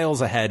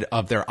miles ahead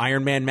of their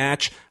Iron Man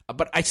match,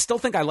 but I still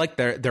think I like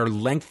their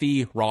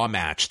lengthy Raw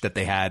match that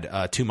they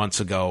had 2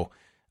 months ago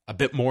a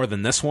bit more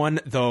than this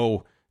one,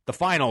 though the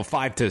final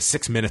 5 to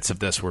 6 minutes of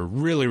this were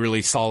really,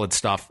 really solid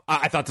stuff.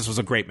 I thought this was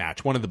a great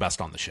match, one of the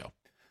best on the show.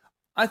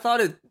 I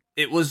thought it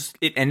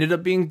ended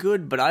up being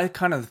good, but I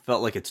kind of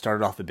felt like it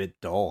started off a bit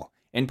dull.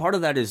 And part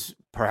of that is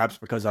perhaps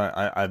because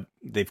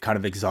they've kind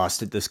of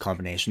exhausted this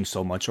combination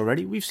so much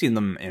already. We've seen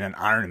them in an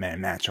Iron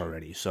Man match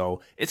already.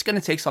 So it's going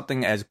to take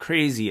something as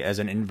crazy as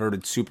an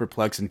inverted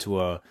superplex into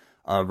a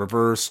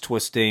reverse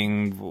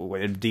twisting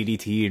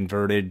DDT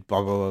inverted,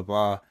 blah, blah, blah,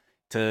 blah,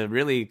 to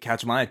really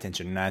catch my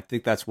attention. And I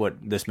think that's what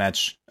this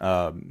match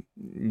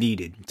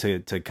needed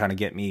to kind of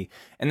get me.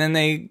 And then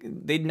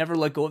they never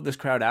let go of this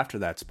crowd after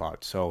that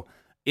spot. So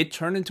it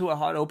turned into a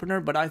hot opener,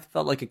 but I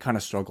felt like it kind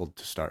of struggled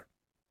to start.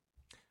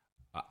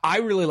 I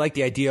really like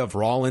the idea of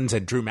Rollins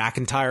and Drew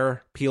McIntyre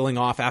peeling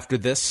off after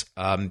this.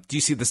 Do you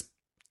see this,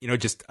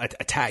 just a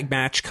tag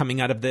match coming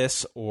out of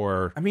this?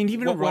 Or I mean,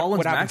 even what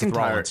McIntyre,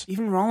 Rollins?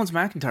 Even Rollins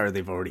McIntyre,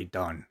 they've already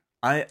done.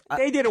 They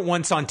did it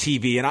once on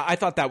TV, and I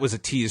thought that was a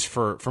tease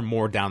for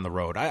more down the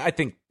road. I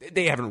think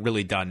they haven't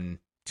really done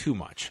too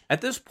much.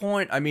 At this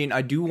point, I mean,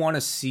 I do want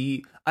to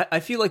see...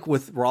 I feel like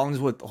with Rollins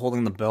with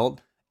holding the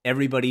belt,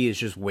 everybody is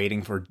just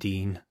waiting for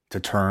Dean to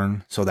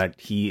turn so that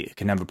he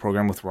can have a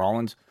program with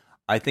Rollins.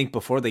 I think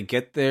before they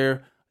get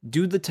there,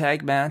 do the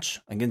tag match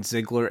against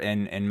Ziggler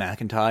and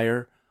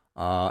McIntyre,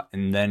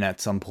 and then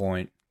at some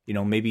point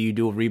maybe you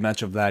do a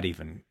rematch of that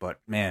even. But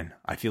man,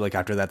 I feel like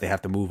after that they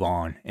have to move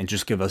on and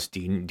just give us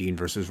Dean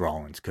versus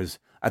Rollins, because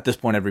at this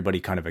point everybody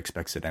kind of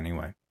expects it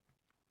anyway.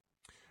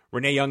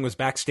 Renee Young was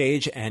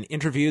backstage and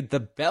interviewed the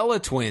Bella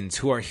Twins,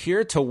 who are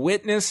here to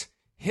witness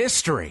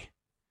history.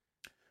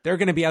 They're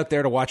going to be out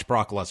there to watch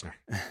Brock Lesnar.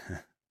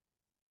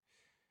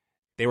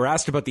 They were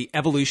asked about the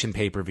Evolution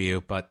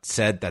pay-per-view, but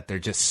said that they're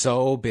just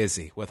so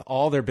busy with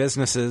all their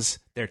businesses,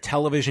 their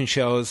television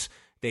shows.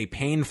 They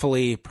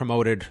painfully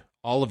promoted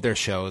all of their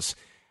shows.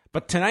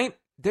 But tonight,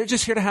 they're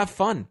just here to have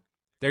fun.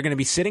 They're going to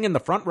be sitting in the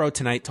front row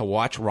tonight to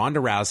watch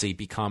Ronda Rousey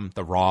become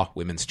the Raw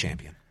Women's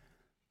Champion.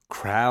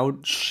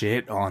 Crowd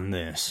shit on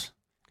this.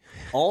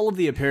 All of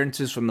the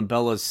appearances from the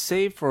Bellas,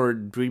 save for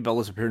Brie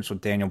Bella's appearance with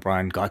Daniel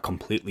Bryan, got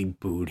completely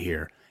booed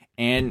here.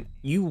 And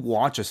you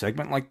watch a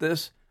segment like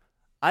this,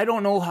 I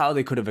don't know how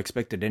they could have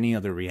expected any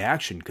other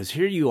reaction, because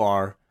here you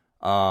are,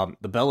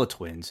 the Bella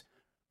Twins,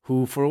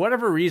 who for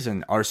whatever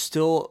reason are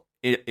still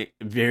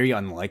very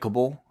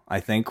unlikable, I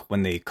think,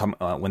 when they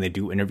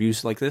do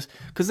interviews like this,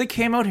 because they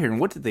came out here and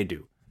what did they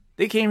do?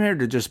 They came here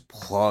to just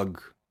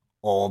plug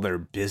all their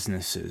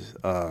businesses,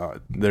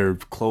 their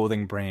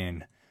clothing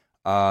brand,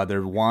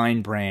 their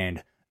wine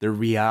brand, their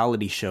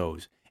reality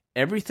shows,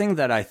 everything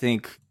that I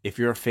think, if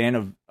you're a fan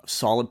of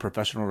solid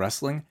professional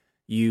wrestling,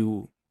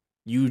 you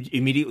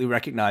immediately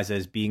recognize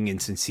as being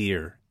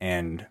insincere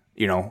and,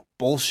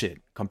 bullshit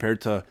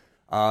compared to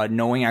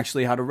knowing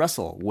actually how to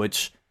wrestle,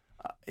 which,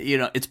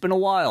 it's been a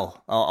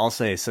while, I'll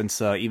say,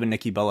 since even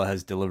Nikki Bella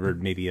has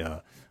delivered maybe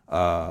a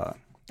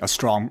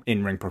strong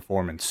in-ring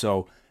performance.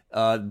 So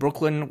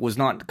Brooklyn was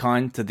not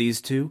kind to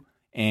these two,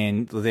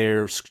 and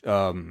their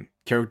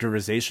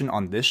characterization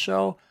on this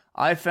show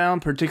I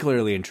found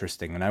particularly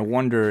interesting, and I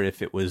wonder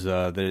if it was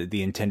the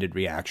intended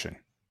reaction.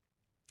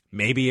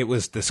 Maybe it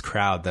was this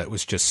crowd that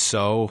was just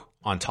so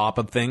on top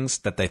of things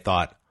that they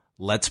thought,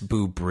 let's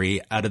boo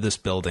Brie out of this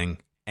building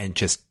and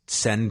just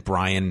send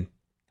Brian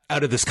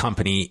out of this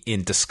company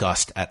in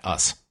disgust at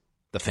us,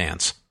 the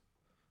fans.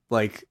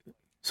 Like,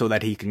 so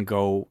that he can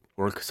go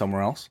work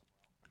somewhere else?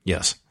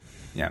 Yes.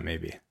 Yeah,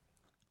 maybe.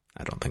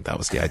 I don't think that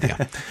was the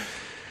idea.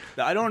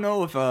 I don't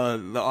know if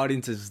the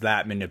audience is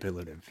that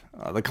manipulative.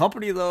 The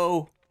company,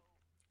 though,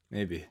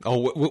 maybe.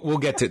 Oh, we'll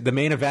get to the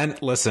main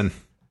event. Listen,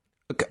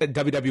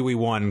 WWE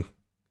 1,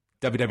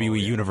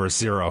 WWE Universe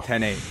 0.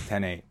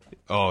 10-8.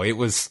 Oh, it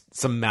was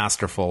some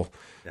masterful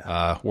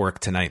work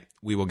tonight.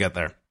 We will get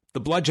there.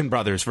 The Bludgeon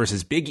Brothers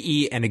versus Big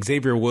E and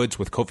Xavier Woods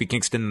with Kofi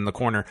Kingston in the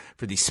corner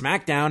for the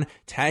SmackDown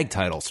tag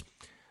titles.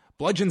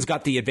 Bludgeon's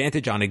got the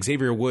advantage on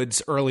Xavier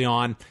Woods early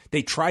on.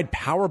 They tried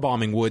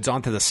powerbombing Woods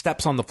onto the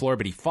steps on the floor,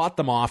 but he fought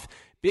them off.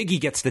 Big E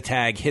gets the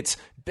tag, hits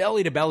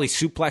belly-to-belly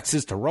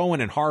suplexes to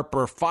Rowan and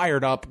Harper,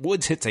 fired up.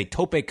 Woods hits a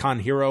Tope Con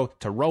Hero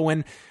to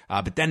Rowan,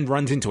 but then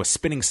runs into a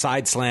spinning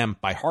side slam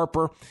by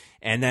Harper.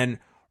 And then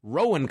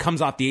Rowan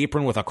comes off the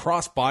apron with a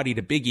crossbody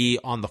to Big E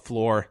on the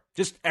floor.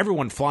 Just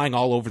everyone flying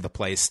all over the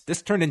place.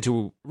 This turned into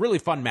a really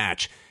fun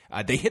match.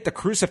 They hit the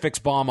crucifix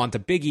bomb onto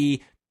Big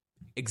E.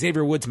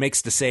 Xavier Woods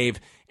makes the save,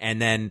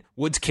 and then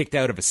Woods kicked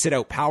out of a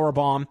sit-out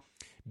powerbomb.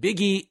 Big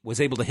E was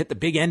able to hit the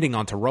big ending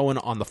onto Rowan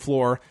on the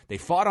floor. They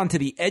fought onto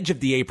the edge of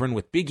the apron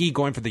with Big E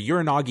going for the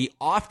Uranagi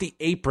off the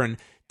apron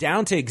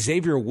down to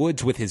Xavier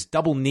Woods with his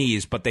double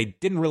knees, but they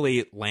didn't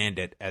really land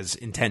it as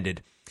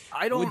intended.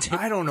 I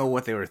don't know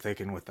what they were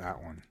thinking with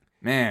that one.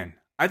 Man,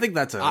 I think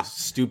that's a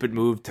stupid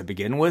move to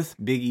begin with.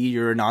 Big E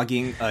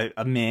Uranagiing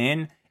a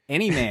man,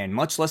 any man,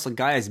 much less a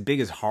guy as big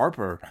as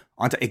Harper,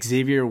 onto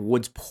Xavier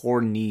Woods'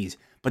 poor knees.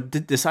 But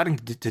deciding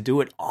to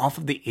do it off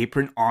of the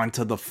apron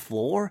onto the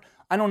floor,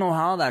 I don't know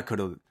how that could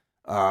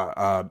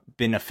have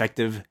been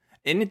effective.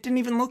 And it didn't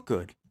even look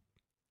good.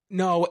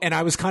 No, and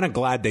I was kind of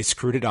glad they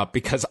screwed it up,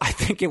 because I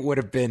think it would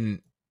have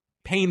been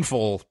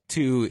painful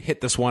to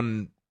hit this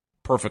one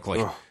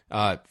perfectly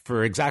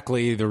for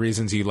exactly the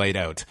reasons you laid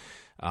out.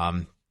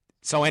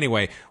 So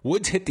anyway,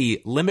 Woods hit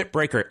the limit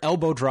breaker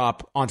elbow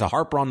drop onto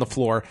Harper on the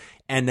floor,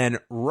 and then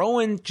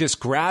Rowan just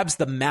grabs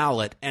the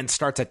mallet and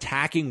starts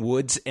attacking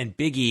Woods and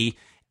Big E,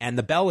 and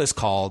the bell is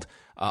called.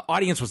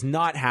 Audience was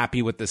not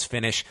happy with this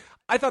finish.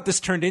 I thought this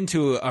turned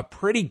into a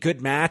pretty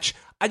good match.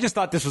 I just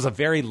thought this was a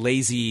very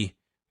lazy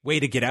way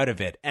to get out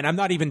of it. And I'm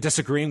not even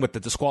disagreeing with the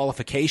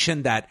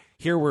disqualification that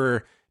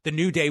here the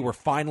New Day were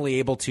finally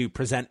able to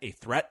present a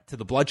threat to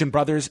the Bludgeon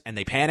Brothers, and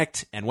they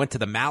panicked and went to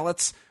the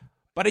mallets.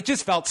 But it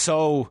just felt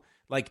so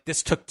like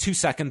this took 2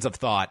 seconds of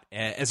thought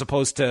as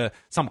opposed to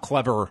some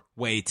clever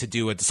way to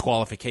do a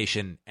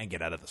disqualification and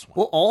get out of this one.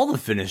 Well, all the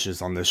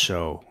finishes on this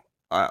show,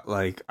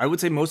 I would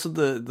say most of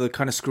the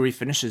kind of screwy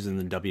finishes in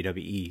the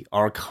WWE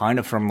are kind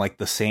of from like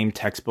the same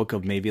textbook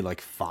of maybe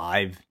like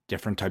 5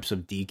 different types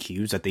of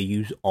DQs that they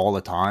use all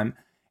the time.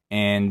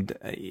 And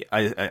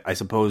I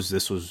suppose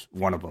this was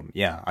one of them.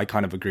 Yeah, I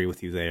kind of agree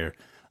with you there.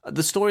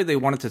 The story they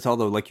wanted to tell,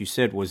 though, like you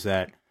said, was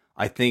that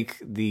I think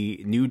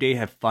the New Day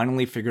have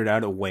finally figured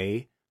out a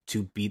way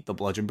to beat the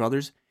Bludgeon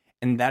Brothers,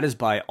 and that is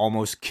by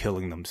almost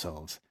killing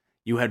themselves.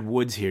 You had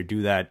Woods here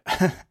do that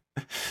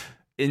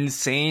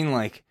insane,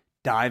 like,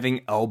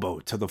 diving elbow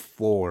to the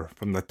floor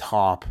from the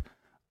top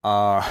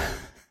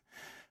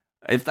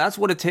If that's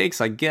what it takes,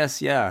 I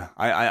guess, yeah.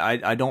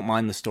 I don't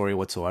mind the story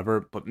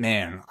whatsoever. But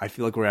man, I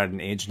feel like we're at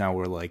an age now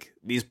where like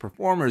these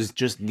performers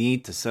just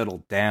need to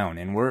settle down.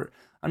 And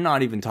I'm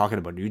not even talking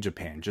about New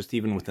Japan, just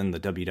even within the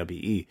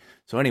WWE.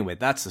 So anyway,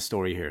 that's the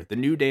story here. The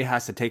New Day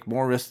has to take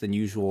more risks than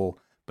usual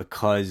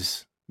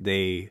because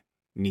they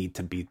need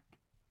to beat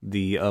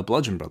the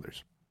Bludgeon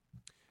Brothers.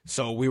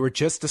 So we were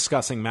just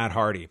discussing Matt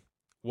Hardy.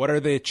 What are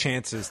the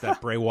chances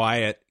that Bray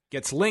Wyatt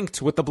gets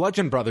linked with the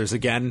Bludgeon Brothers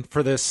again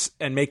for this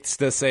and makes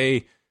this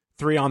a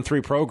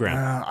 3-on-3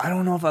 program? I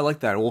don't know if I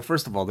like that. Well,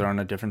 first of all, they're on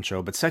a different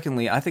show. But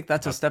secondly, I think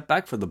that's a step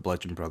back for the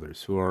Bludgeon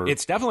Brothers, who are...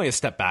 It's definitely a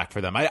step back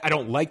for them. I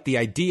don't like the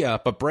idea,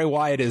 but Bray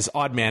Wyatt is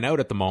odd man out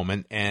at the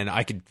moment, and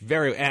I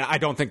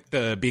don't think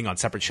the being on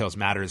separate shows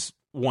matters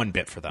one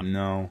bit for them.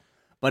 No.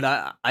 But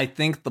I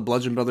think the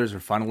Bludgeon Brothers are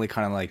finally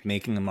kind of like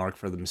making a mark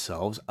for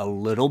themselves a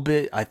little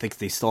bit. I think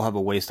they still have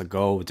a ways to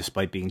go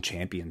despite being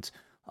champions.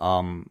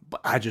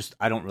 But I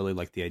don't really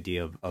like the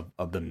idea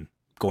of them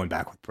going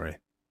back with Bray.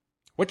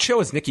 What show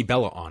is Nikki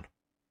Bella on?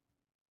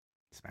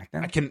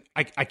 SmackDown?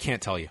 I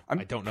can't tell you. I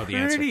don't know the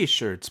answer. I'm pretty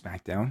sure it's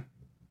SmackDown.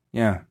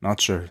 Yeah,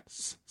 not sure.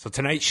 So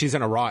tonight she's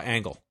in a Raw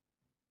angle.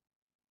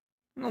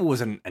 It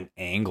wasn't an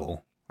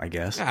angle, I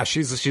guess. Yeah,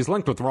 she's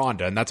linked with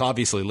Ronda, and that's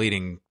obviously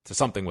leading to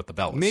something with the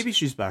Bellas. Maybe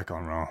she's back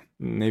on Raw.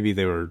 Maybe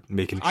they were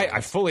making...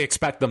 I fully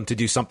expect them to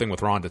do something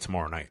with Ronda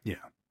tomorrow night. Yeah.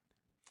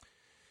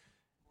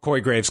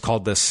 Corey Graves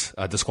called this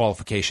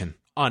disqualification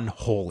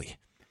unholy.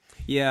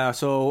 Yeah,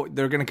 so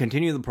they're going to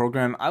continue the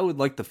program. I would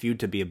like the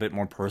feud to be a bit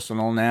more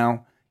personal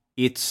now.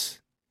 It's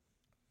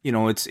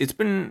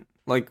been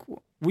like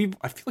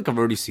I feel like I've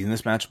already seen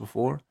this match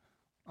before.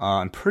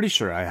 I'm pretty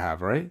sure I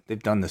have, right?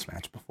 They've done this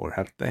match before,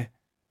 haven't they?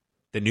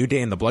 The New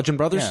Day and the Bludgeon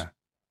Brothers? Yeah.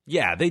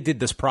 Yeah, they did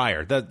this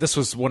prior. This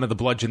was one of the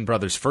Bludgeon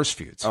Brothers' first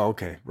feuds. Oh,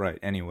 okay, right.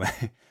 Anyway,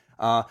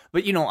 but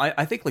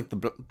I think like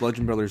the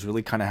Bludgeon Brothers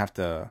really kind of have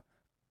to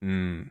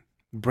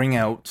bring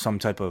out some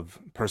type of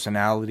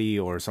personality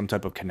or some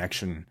type of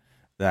connection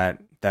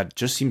that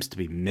just seems to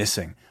be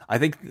missing. I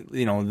think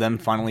them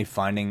finally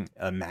finding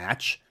a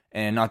match,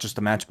 and not just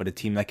a match, but a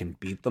team that can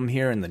beat them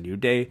here in the New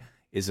Day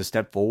is a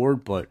step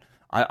forward. But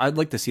I'd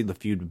like to see the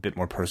feud a bit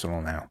more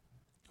personal now.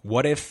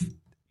 What if,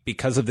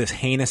 because of this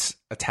heinous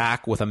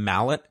attack with a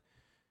mallet,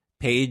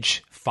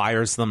 Paige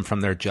fires them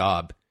from their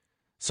job?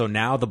 So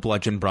now the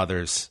Bludgeon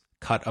Brothers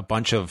cut a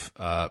bunch of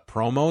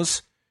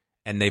promos,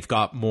 and they've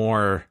got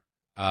more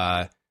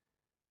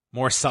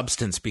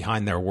substance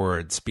behind their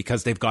words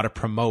because they've got to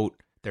promote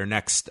their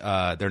next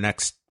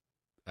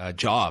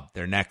job,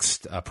 their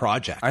next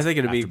project. I think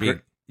it'd be great.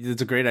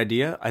 It's a great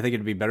idea. I think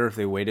it'd be better if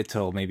they waited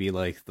till maybe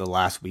like the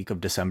last week of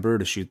December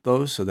to shoot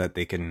those so that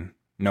they can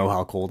know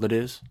how cold it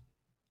is.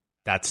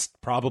 That's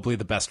probably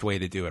the best way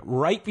to do it.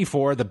 Right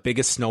before the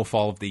biggest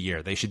snowfall of the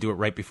year. They should do it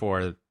right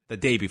before, the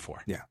day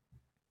before. Yeah.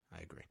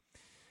 I agree.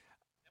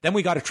 Then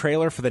we got a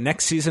trailer for the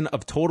next season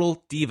of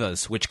Total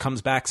Divas, which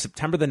comes back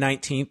September the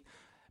 19th.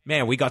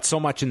 Man, we got so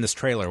much in this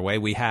trailer.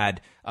 We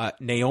had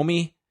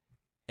Naomi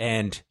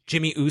and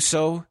Jimmy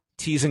Uso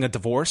teasing a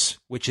divorce,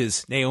 which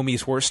is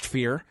Naomi's worst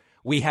fear.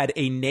 We had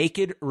a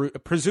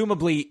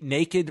presumably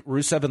naked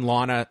Rusev and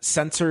Lana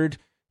censored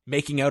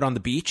making out on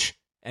the beach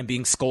and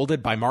being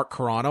scolded by Mark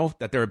Carrano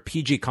that they're a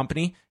PG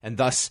company and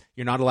thus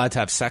you're not allowed to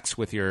have sex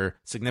with your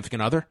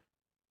significant other.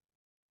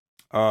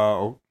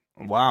 Wow.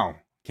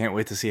 Can't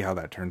wait to see how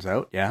that turns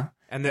out. Yeah.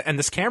 And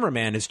this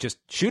cameraman is just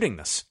shooting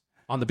this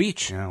on the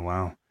beach. Yeah,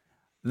 wow.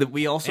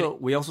 We also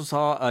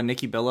saw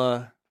Nikki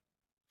Bella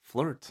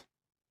flirt.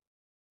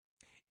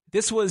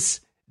 This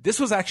was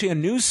actually a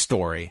news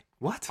story.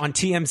 What? On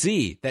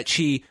TMZ, that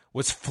she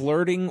was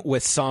flirting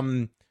with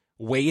some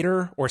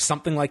waiter or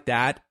something like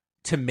that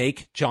to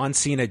make John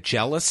Cena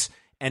jealous.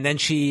 And then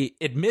she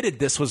admitted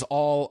this was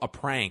all a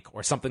prank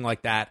or something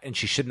like that, and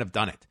she shouldn't have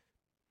done it.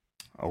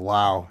 Oh,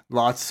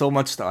 wow. So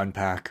much to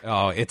unpack.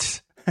 Oh,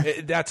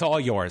 that's all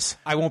yours.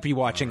 I won't be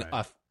watching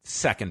a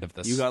second of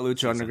this. You got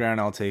Lucha Underground,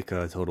 I'll take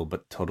Total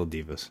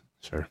Divas.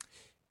 Sure.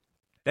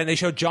 Then they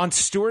showed Jon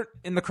Stewart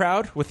in the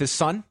crowd with his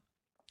son.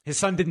 His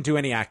son didn't do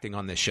any acting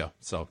on this show,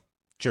 so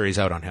jury's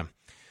out on him.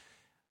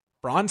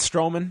 Braun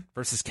Strowman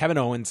versus Kevin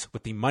Owens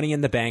with the Money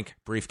in the Bank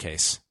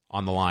briefcase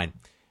on the line.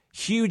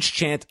 Huge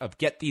chant of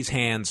 "Get these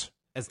hands"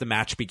 as the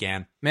match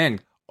began.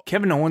 Man,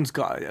 Kevin Owens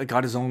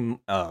got his own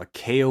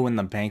KO in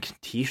the Bank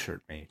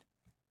t-shirt made.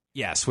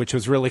 Yes, which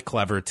was really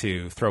clever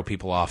to throw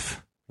people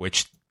off,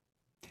 which,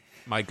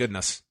 my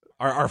goodness,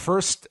 our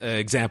first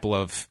example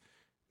of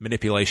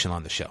manipulation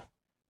on the show.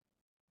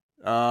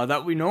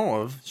 That we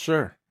know of,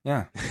 sure.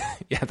 Yeah.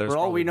 Yeah. For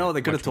all we know,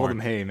 they could have told him,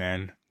 hey,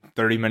 man,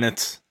 30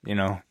 minutes,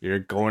 you're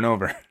going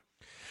over.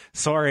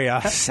 Sorry,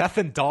 Seth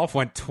and Dolph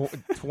went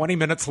 20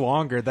 minutes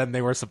longer than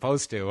they were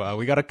supposed to.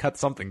 We got to cut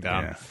something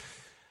down. Yeah.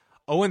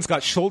 Owens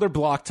got shoulder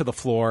blocked to the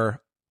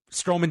floor.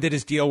 Strowman did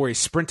his deal where he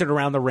sprinted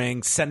around the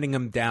ring, sending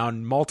him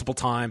down multiple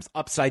times,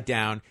 upside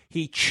down.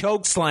 He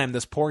choke slammed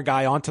this poor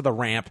guy onto the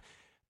ramp.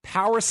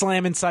 power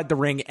slam inside the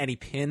ring, and he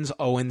pins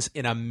Owens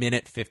in a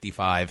minute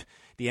 55.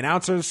 The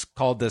announcers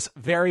called this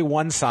very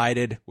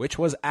one-sided, which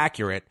was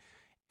accurate.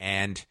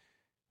 And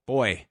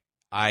boy,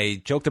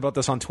 I joked about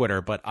this on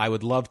Twitter, but I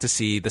would love to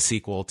see the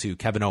sequel to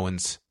Kevin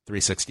Owens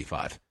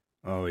 365.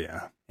 Oh,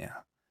 yeah.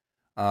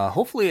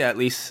 Hopefully, at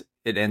least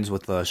it ends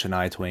with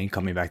Shania Twain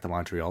coming back to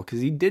Montreal,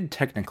 because he did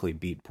technically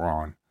beat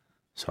Braun.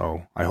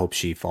 So I hope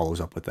she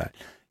follows up with that.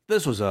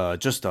 This was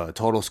just a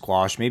total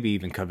squash, maybe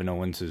even Kevin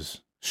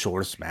Owens'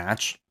 shortest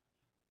match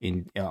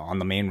on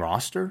the main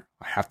roster,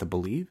 I have to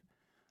believe.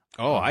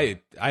 Oh,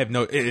 I have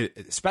no,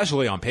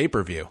 especially on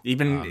pay-per-view,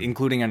 even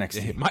including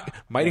NXT. It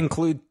might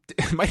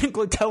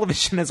include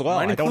television as well.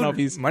 I don't know if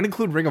he's might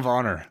include Ring of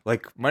Honor,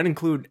 might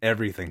include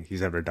everything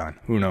he's ever done.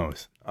 Who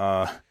knows?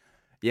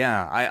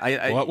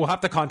 Yeah, we'll have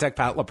to contact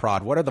Pat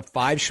LaPrade. What are the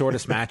 5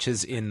 shortest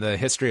matches in the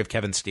history of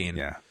Kevin Steen?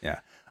 Yeah.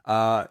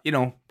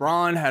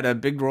 Braun had a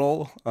big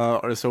role,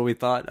 or so we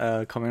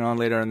thought, coming on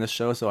later in this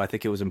show. So I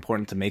think it was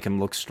important to make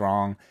him look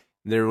strong.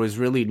 There was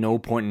really no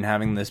point in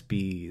having this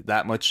be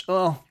that much.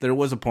 Well, there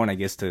was a point, I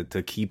guess, to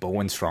keep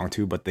Owen strong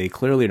too, but they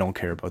clearly don't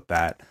care about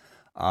that.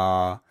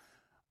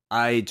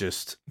 I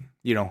just,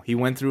 he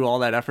went through all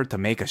that effort to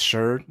make a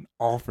shirt,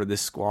 all for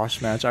this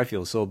squash match. I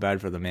feel so bad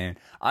for the man.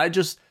 I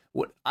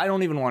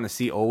don't even want to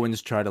see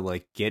Owens try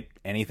to get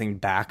anything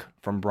back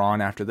from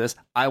Braun after this.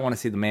 I want to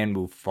see the man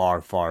move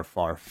far, far,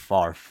 far,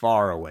 far,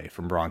 far away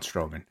from Braun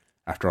Strowman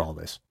after all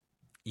this.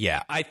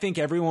 Yeah, I think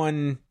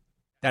everyone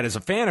that is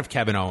a fan of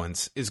Kevin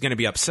Owens is going to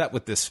be upset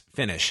with this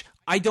finish.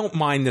 I don't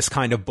mind this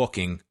kind of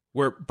booking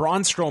where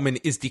Braun Strowman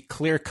is the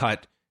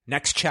clear-cut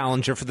next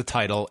challenger for the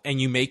title, and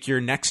you make your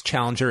next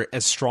challenger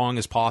as strong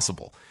as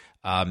possible.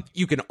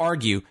 You can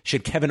argue,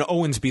 should Kevin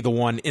Owens be the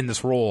one in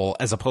this role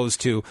as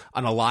opposed to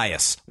an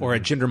Elias or a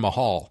Jinder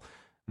Mahal?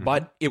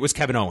 But it was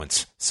Kevin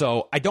Owens.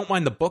 So I don't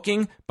mind the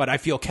booking, but I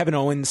feel Kevin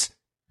Owens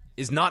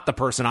is not the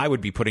person I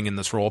would be putting in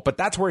this role, but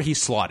that's where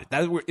he's slotted.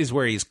 That is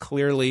where he's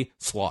clearly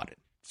slotted.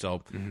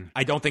 So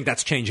I don't think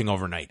that's changing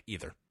overnight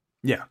either.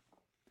 Yeah.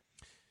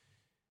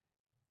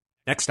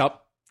 Next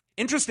up,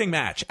 interesting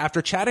match.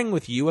 After chatting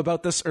with you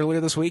about this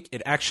earlier this week,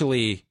 it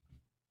actually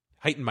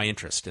heightened my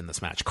interest in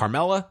this match.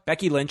 Carmella,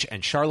 Becky Lynch,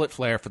 and Charlotte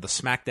Flair for the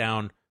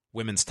SmackDown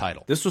Women's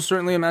title. This was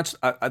certainly a match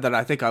that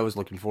I think I was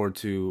looking forward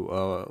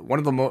to. One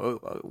of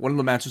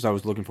the matches I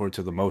was looking forward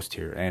to the most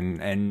here,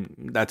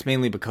 and that's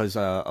mainly because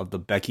of the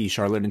Becky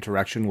Charlotte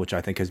interaction, which I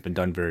think has been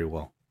done very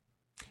well.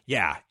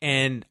 Yeah,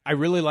 and I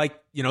really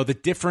like the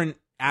different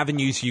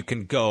avenues you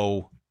can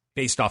go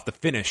based off the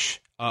finish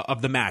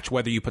of the match,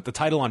 whether you put the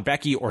title on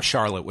Becky or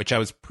Charlotte, which I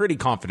was pretty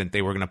confident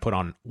they were going to put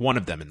on one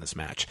of them in this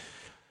match.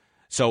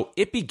 So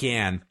it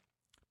began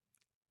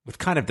with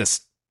kind of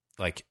this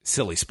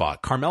silly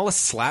spot. Carmella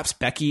slaps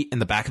Becky in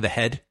the back of the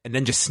head and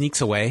then just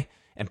sneaks away,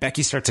 and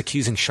Becky starts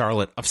accusing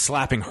Charlotte of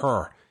slapping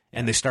her,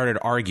 and they started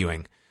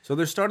arguing. So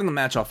they're starting the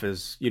match off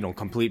as,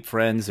 complete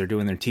friends. They're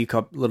doing their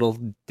teacup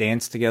little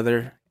dance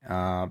together.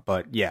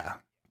 But yeah,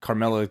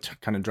 Carmella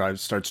kind of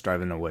starts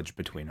driving a wedge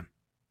between them.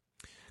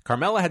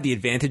 Carmella had the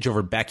advantage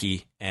over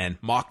Becky and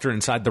mocked her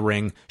inside the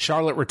ring.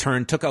 Charlotte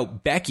returned, took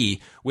out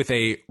Becky with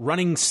a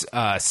running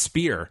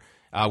spear,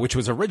 which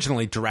was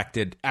originally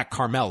directed at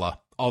Carmella,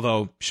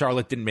 although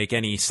Charlotte didn't make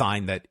any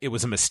sign that it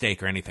was a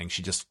mistake or anything.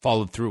 She just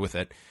followed through with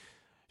it.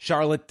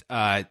 Charlotte,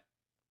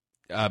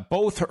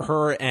 both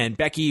her and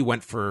Becky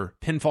went for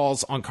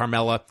pinfalls on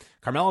Carmella.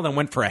 Carmella then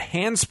went for a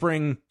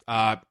handspring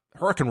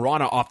Hurricane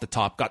Rana off the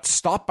top, got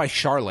stopped by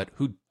Charlotte,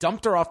 who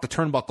dumped her off the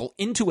turnbuckle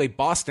into a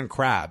Boston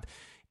Crab,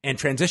 and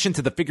transitioned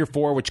to the figure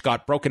 4, which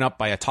got broken up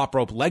by a top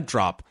rope leg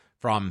drop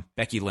from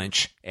Becky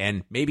Lynch.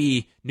 And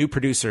maybe new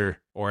producer,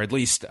 or at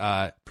least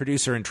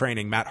producer in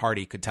training, Matt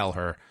Hardy, could tell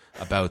her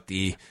about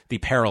the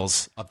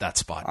perils of that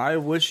spot. I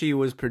wish he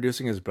was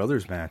producing his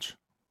brother's match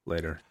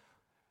later.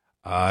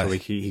 So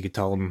he could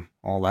tell him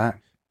all that.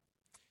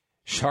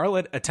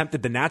 Charlotte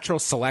attempted the natural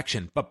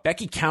selection, but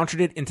Becky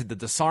countered it into the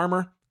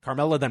disarmer.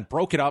 Carmella then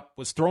broke it up,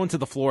 was thrown to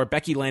the floor.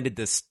 Becky landed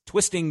this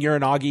twisting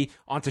Uranagi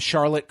onto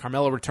Charlotte.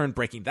 Carmella returned,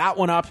 breaking that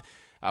one up.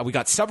 We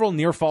got several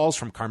near falls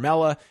from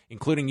Carmella,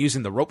 including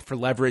using the rope for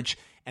leverage.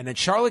 And then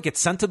Charlotte gets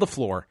sent to the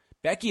floor.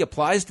 Becky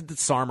applies the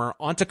disarmer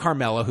onto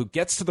Carmella, who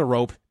gets to the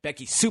rope.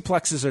 Becky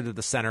suplexes her to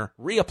the center,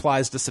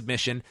 reapplies the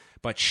submission,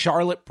 but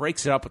Charlotte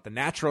breaks it up with the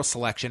natural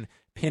selection,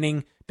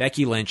 pinning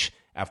Becky Lynch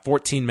at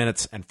 14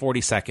 minutes and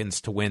 40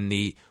 seconds to win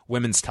the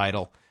women's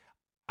title.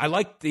 I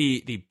like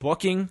the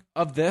booking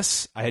of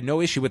this. I had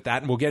no issue with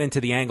that, and we'll get into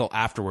the angle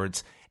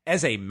afterwards.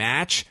 As a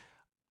match,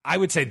 I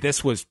would say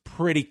this was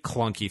pretty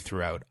clunky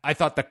throughout. I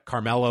thought that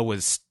Carmella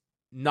was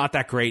not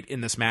that great in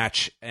this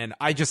match, and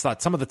I just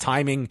thought some of the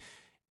timing,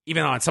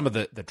 even on some of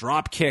the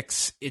drop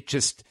kicks, it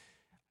just,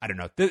 I don't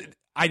know.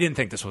 I didn't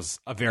think this was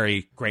a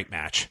very great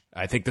match.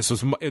 I think this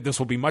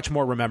will be much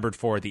more remembered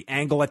for the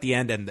angle at the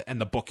end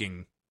and the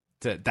booking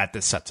that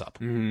this sets up.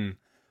 Mm-hmm.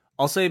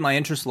 I'll say my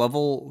interest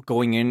level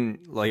going in,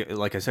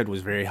 like I said,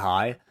 was very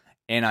high,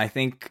 and I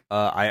think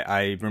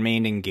I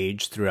remained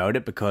engaged throughout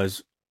it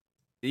because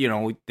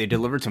they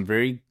delivered some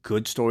very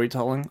good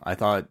storytelling. I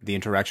thought the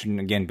interaction,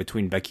 again,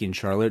 between Becky and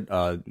Charlotte,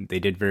 they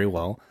did very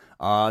well.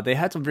 They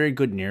had some very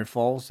good near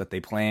falls that they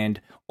planned.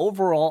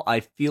 Overall,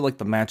 I feel like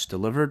the match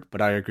delivered,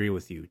 but I agree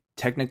with you.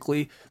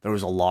 Technically, there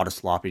was a lot of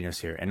sloppiness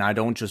here, and I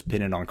don't just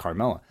pin it on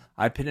Carmella.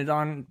 I pin it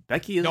on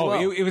Becky as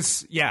well. No, it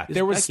was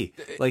there was Becky.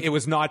 Like, it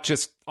was not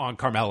just on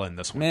Carmella in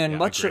this one. Man,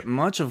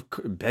 much of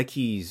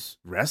Becky's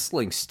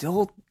wrestling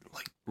still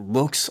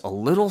looks a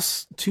little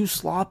too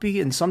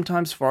sloppy and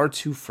sometimes far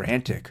too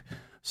frantic.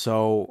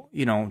 So,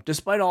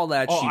 despite all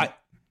that,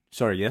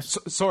 sorry, yes?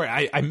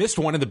 Sorry, I missed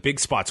one of the big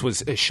spots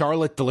was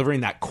Charlotte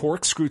delivering that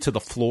corkscrew to the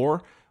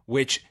floor,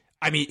 which,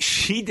 I mean,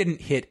 she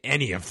didn't hit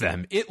any of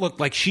them. It looked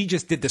like she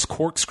just did this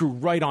corkscrew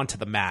right onto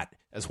the mat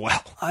as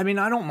well. I mean,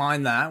 I don't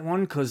mind that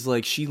one because,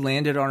 she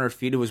landed on her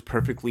feet. It was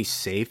perfectly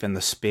safe, and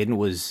the spin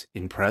was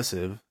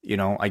impressive.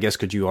 I guess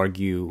could you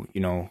argue,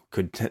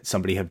 could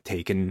somebody have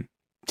taken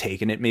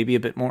it maybe a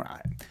bit more?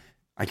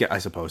 I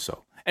suppose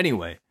so.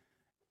 Anyway,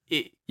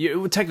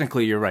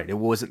 technically you're right. It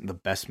wasn't the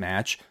best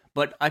match,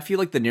 but I feel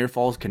like the near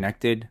falls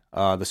connected,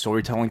 the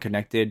storytelling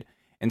connected,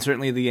 and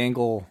certainly the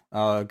angle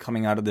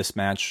coming out of this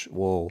match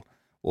will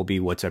be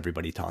what's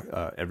everybody's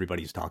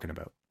talking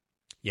about.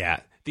 Yeah,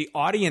 the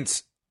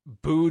audience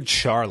booed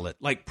Charlotte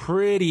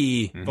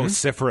pretty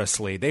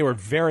vociferously. They were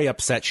very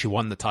upset she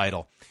won the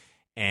title,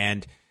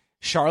 and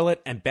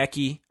Charlotte and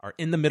Becky are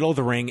in the middle of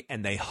the ring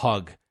and they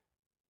hug.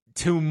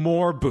 To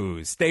more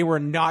boos. They were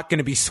not going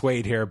to be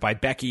swayed here by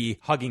Becky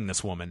hugging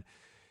this woman.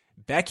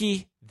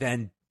 Becky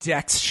then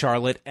decks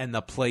Charlotte and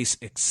the place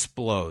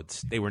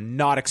explodes. They were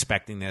not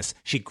expecting this.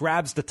 She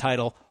grabs the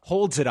title,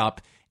 holds it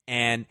up,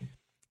 and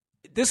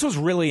this was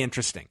really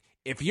interesting.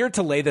 If you're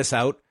to lay this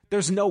out,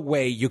 there's no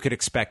way you could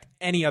expect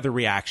any other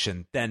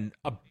reaction than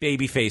a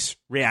babyface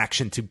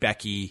reaction to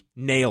Becky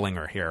nailing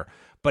her here.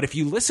 But if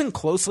you listen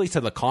closely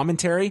to the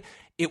commentary,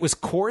 it was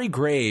Corey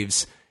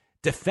Graves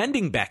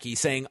defending Becky,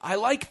 saying, I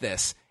like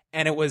this.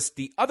 And it was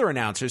the other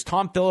announcers,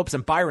 Tom Phillips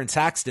and Byron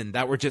Saxton,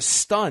 that were just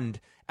stunned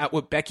at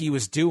what Becky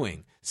was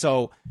doing.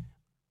 So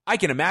I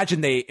can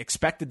imagine they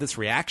expected this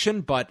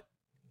reaction, but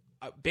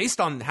based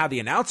on how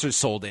the announcers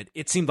sold it,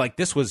 it seemed like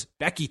this was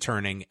Becky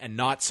turning and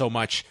not so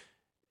much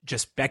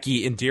just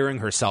Becky endearing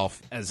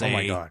herself as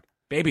babyface.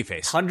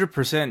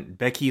 100%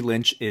 Becky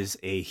Lynch is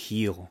a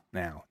heel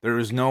now. There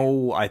is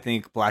no, I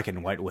think, black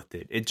and white with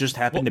it. It just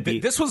happened to be.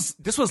 This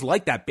was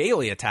like that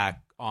Bayley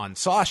attack on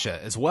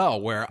Sasha as well,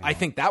 where I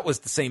think that was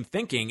the same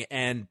thinking,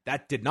 and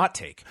that did not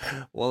take.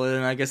 Well,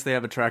 then I guess they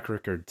have a track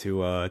record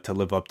to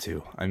live up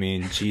to. I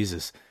mean,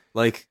 Jesus.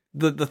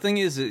 The thing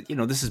is,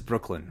 this is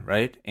Brooklyn,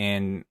 right?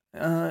 And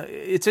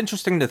it's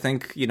interesting to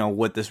think,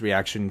 what this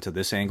reaction to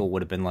this angle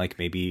would have been like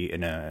maybe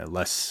in a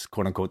less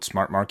quote-unquote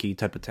smart marquee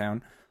type of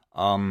town.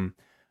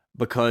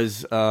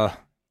 Because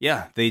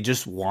they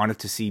just wanted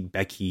to see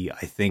Becky,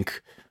 I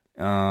think,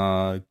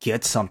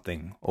 get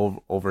something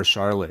over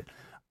Charlotte.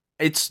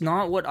 It's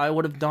not what I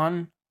would have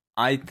done.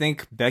 I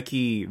think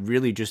Becky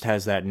really just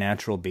has that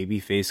natural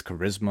babyface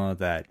charisma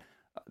that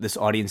this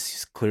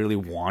audience clearly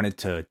wanted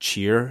to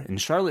cheer,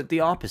 and Charlotte the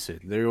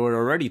opposite. They were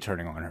already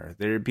turning on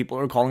her. People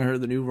are calling her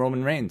the new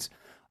Roman Reigns.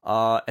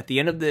 At the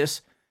end of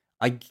this,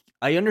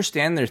 I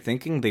understand their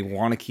thinking. They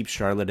want to keep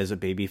Charlotte as a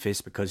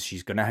babyface because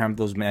she's going to have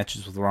those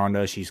matches with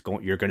Ronda.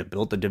 You're going to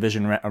build the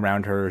division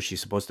around her.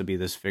 She's supposed to be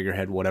this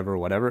figurehead,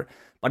 whatever.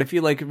 But I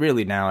feel like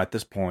really now at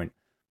this point,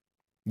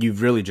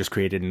 you've really just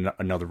created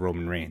another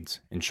Roman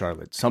Reigns in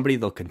Charlotte. Somebody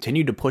they'll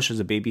continue to push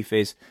as a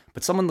babyface,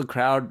 but someone the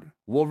crowd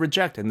will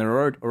reject, and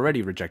they're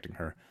already rejecting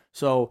her.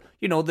 So,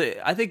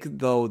 I think,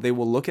 though, they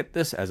will look at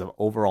this as an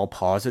overall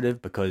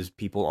positive because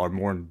people are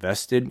more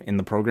invested in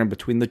the program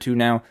between the two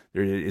now.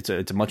 It's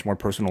a much more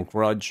personal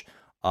grudge.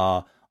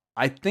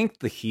 I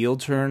think the heel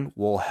turn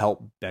will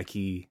help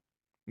Becky.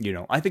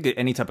 I think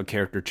any type of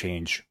character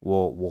change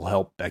will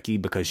help Becky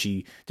because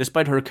she,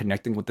 despite her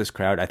connecting with this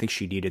crowd, I think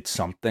she needed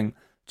something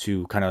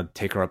to kind of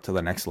take her up to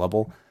the next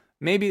level.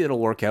 Maybe it'll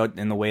work out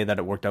in the way that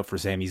it worked out for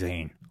Sami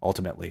Zayn,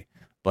 ultimately.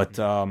 But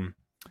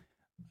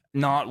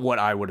not what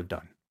I would have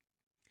done.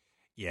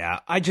 Yeah,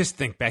 I just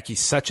think Becky's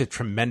such a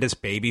tremendous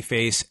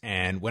babyface,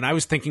 and when I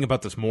was thinking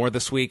about this more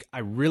this week, I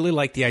really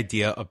like the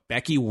idea of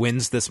Becky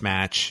wins this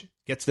match,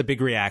 gets the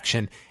big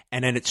reaction,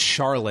 and then it's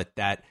Charlotte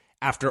that,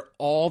 after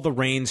all the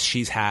reigns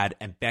she's had,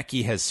 and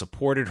Becky has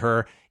supported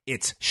her,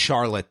 it's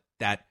Charlotte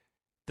that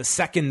the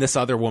second this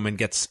other woman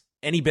gets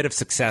any bit of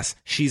success,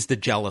 she's the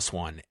jealous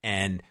one,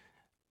 and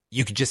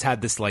you could just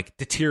have this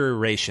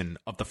deterioration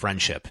of the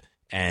friendship,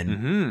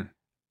 and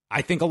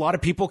I think a lot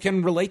of people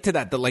can relate to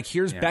that. That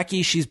here's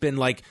Becky, she's been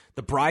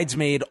the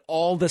bridesmaid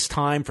all this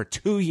time for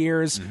 2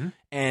 years,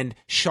 and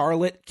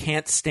Charlotte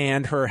can't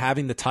stand her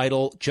having the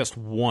title just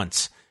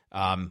once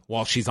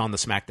while she's on the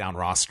SmackDown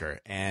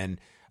roster, and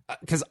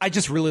because I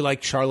just really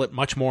like Charlotte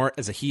much more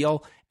as a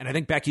heel, and I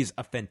think Becky's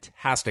a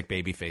fantastic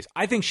babyface.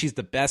 I think she's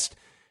the best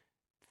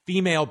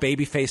female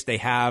babyface they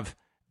have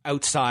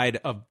outside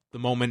of the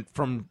moment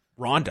from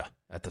Ronda.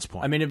 at this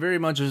point. I mean, it very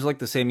much is like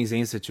the Sami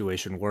Zayn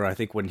situation where I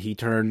think when he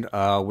turned,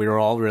 we were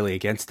all really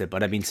against it.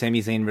 But I mean,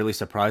 Sami Zayn really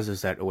surprised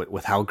us that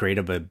with how great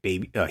of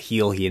a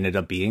heel he ended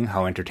up being,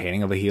 how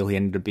entertaining of a heel he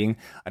ended up being.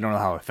 I don't know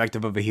how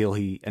effective of a heel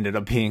he ended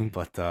up being,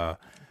 but I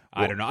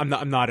don't know.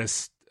 I'm not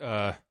as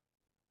I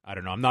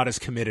don't know. I'm not as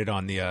committed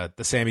on the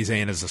Sami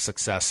Zayn as a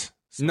success.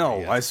 So, no,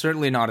 yes. I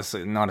certainly not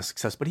a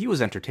success. But he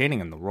was entertaining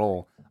in the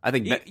role. I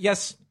think.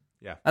 Yes.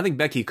 Yeah. I think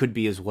Becky could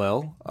be as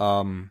well.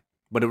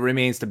 But it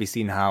remains to be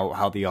seen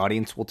how the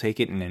audience will take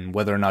it and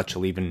whether or not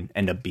she'll even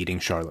end up beating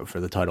Charlotte for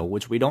the title,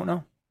 which we don't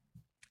know.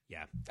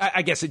 Yeah,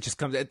 I guess it just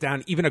comes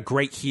down, even a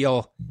great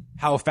heel,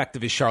 how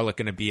effective is Charlotte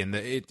going to be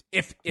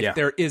if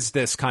there is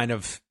this kind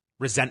of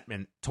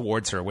resentment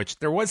towards her, which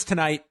there was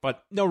tonight,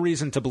 but no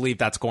reason to believe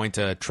that's going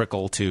to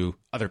trickle to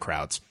other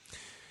crowds.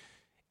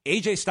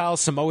 AJ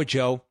Styles, Samoa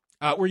Joe,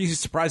 were you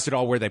surprised at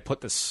all where they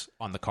put this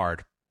on the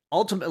card?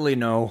 Ultimately,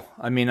 no.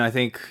 I mean, I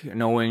think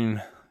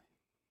knowing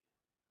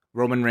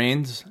Roman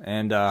Reigns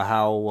and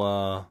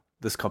how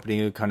this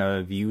company kind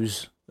of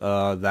views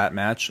that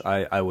match,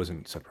 I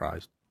wasn't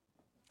surprised.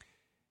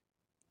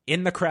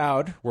 In the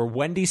crowd were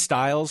Wendy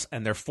Styles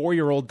and their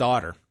 4-year-old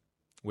daughter,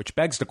 which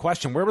begs the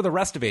question, where were the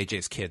rest of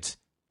AJ's kids?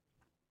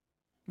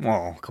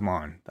 Oh, come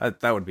on.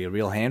 That would be a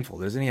real handful.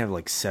 Doesn't he have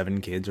like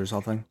 7 kids or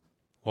something?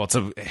 Well, it's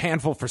a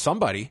handful for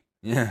somebody.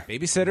 Yeah.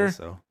 Babysitter?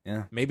 So,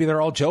 yeah. Maybe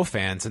they're all Joe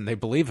fans and they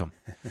believe him.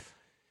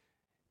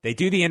 They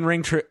do the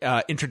in-ring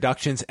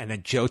introductions, and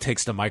then Joe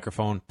takes the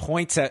microphone,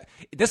 points at...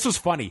 This was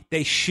funny.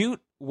 They shoot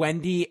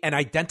Wendy and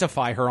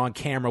identify her on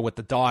camera with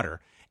the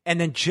daughter. And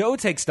then Joe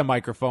takes the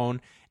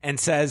microphone and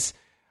says,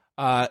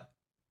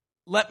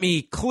 let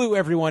me clue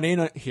everyone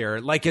in here,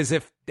 like as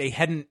if they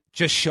hadn't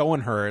just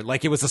shown her,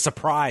 like it was a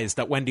surprise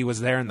that Wendy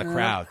was there in the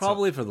crowd.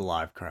 Probably for the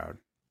live crowd,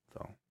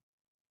 though.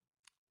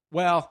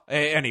 Well,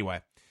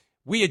 anyway,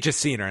 we had just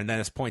seen her, and then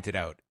it's pointed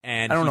out.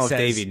 And I don't know if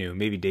Davey knew.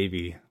 Maybe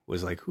Davey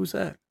was like, who's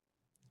that?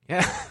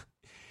 Yeah.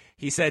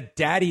 He said,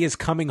 Daddy is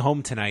coming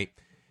home tonight.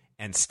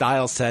 And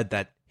Styles said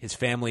that his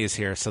family is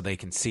here so they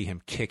can see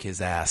him kick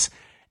his ass.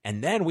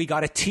 And then we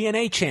got a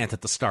TNA chant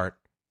at the start.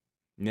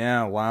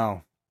 Yeah,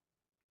 wow.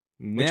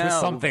 Which was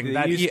something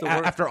that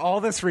after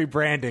all this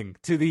rebranding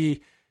to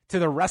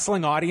the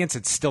wrestling audience,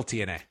 it's still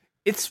TNA.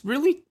 It's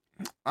really,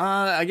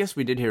 I guess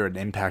we did hear an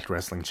Impact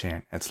Wrestling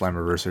chant at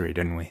Slammiversary,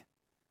 didn't we?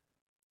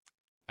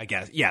 I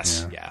guess,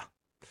 yes, yeah.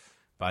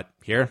 But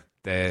here,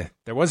 there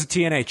was a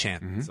TNA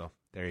chant, so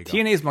there you go.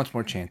 TNA is much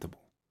more chantable.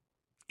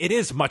 It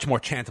is much more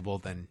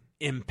chantable than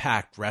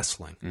Impact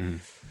Wrestling.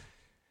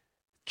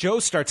 Joe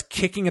starts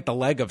kicking at the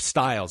leg of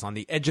Styles on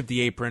the edge of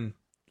the apron,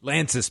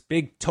 lands this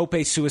big tope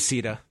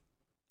suicida,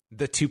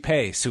 the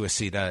toupee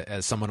suicida,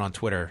 as someone on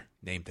Twitter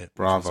named it.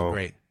 Bravo.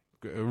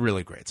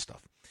 Really great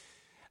stuff.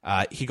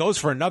 He goes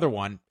for another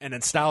one, and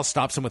then Styles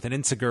stops him with an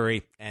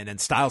enziguri, and then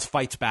Styles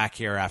fights back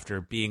here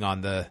after being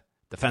on the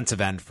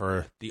defensive end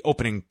for the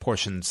opening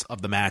portions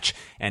of the match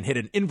and hit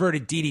an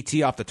inverted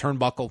DDT off the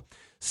turnbuckle.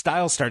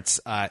 Styles starts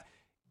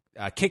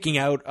kicking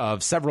out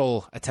of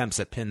several attempts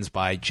at pins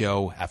by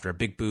Joe after a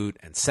big boot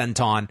and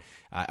senton.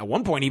 At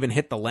one point, even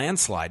hit the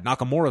landslide,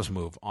 Nakamura's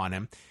move, on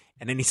him.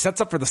 And then he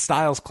sets up for the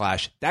Styles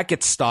clash. That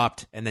gets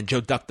stopped, and then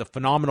Joe ducked a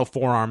phenomenal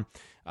forearm.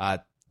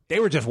 They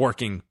were just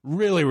working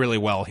really, really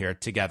well here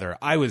together.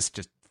 I was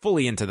just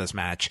fully into this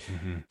match.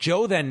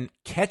 Joe then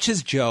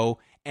catches Joe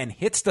and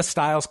hits the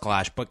Styles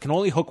clash, but can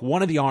only hook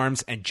one of the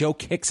arms, and Joe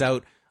kicks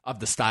out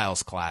of the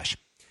Styles clash.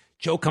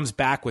 Joe comes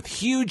back with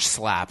huge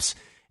slaps,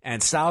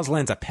 and Styles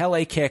lands a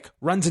Pele kick,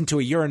 runs into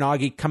a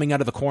Uranagi coming out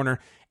of the corner,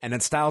 and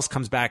then Styles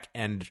comes back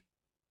and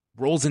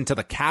rolls into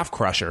the calf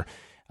crusher.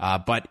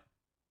 But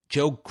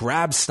Joe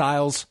grabs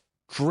Styles,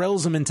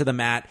 drills him into the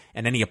mat,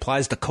 and then he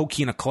applies the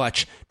coquina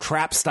clutch,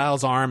 traps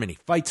Styles' arm, and he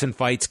fights and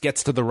fights,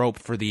 gets to the rope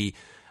for the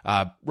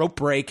rope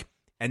break,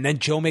 and then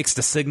Joe makes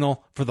the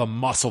signal for the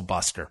Muscle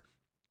Buster,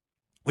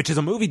 which is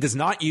a move he does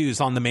not use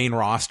on the main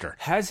roster.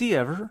 Has he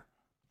ever?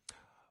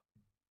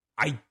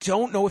 I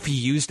don't know if he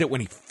used it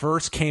when he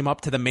first came up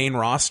to the main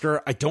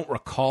roster. I don't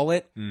recall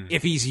it.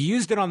 If he's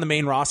used it on the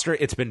main roster,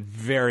 it's been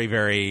very,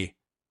 very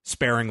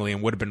sparingly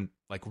and would have been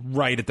like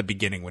right at the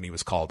beginning when he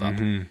was called up.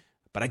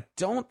 But I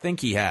don't think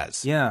he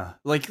has. Yeah.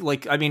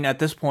 Like I mean, at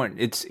this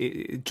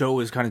point, Joe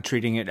is kind of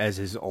treating it as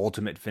his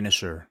ultimate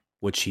finisher,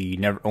 which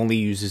he only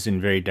uses in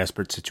very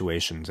desperate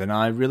situations. And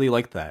I really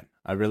like that.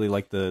 I really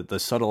like the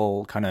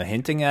subtle kind of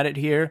hinting at it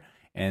here,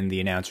 and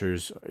the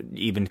announcers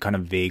even kind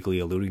of vaguely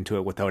alluding to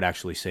it without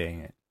actually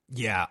saying it.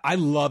 Yeah, I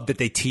love that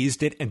they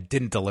teased it and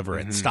didn't deliver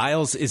it.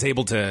 Styles is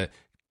able to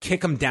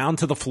kick him down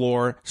to the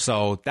floor,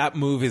 so that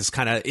move is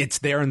kind of, it's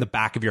there in the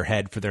back of your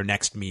head for their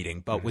next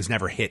meeting, but was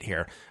never hit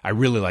here. I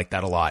really like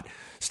that a lot.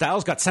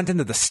 Styles got sent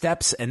into the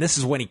steps, and this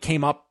is when he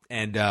came up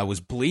and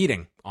was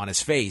bleeding on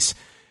his face.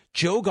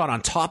 Joe got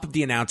on top of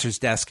the announcer's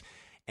desk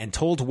and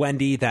told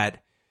Wendy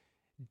that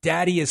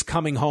Daddy is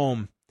coming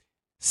home.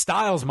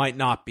 Styles might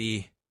not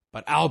be,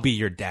 but I'll be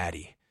your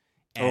daddy.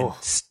 And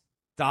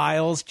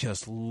Styles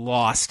just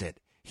lost it.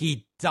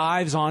 He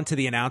dives onto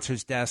the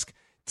announcer's desk,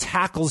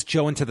 tackles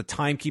Joe into the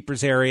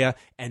timekeeper's area,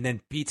 and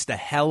then beats the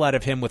hell out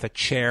of him with a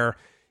chair.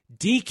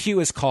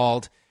 DQ is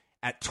called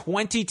at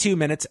 22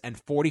 minutes and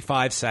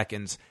 45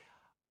 seconds.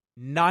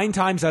 9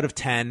 times out of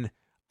 10,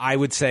 I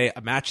would say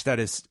a match that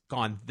has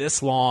gone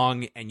this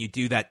long and you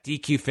do that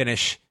DQ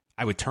finish,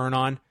 I would turn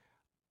on.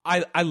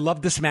 I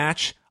love this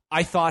match.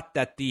 I thought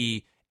that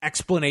the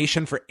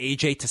explanation for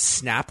AJ to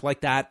snap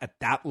like that at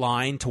that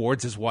line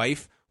towards his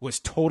wife was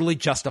totally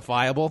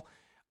justifiable.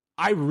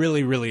 I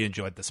really, really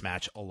enjoyed this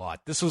match a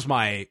lot. This was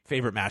my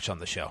favorite match on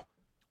the show.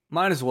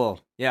 Mine as well,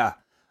 yeah.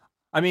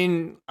 I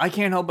mean, I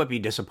can't help but be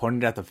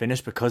disappointed at the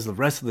finish because the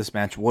rest of this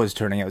match was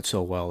turning out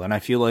so well. And I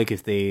feel like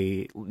if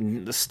they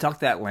stuck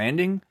that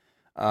landing,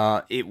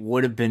 it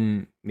would have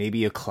been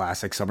maybe a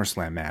classic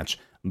SummerSlam match.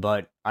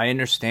 But I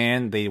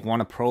understand they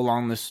want to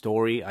prolong the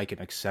story. I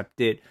can accept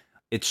it.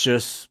 It's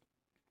just,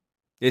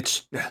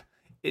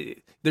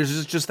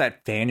 there's just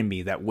that fan in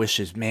me that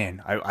wishes,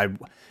 man, I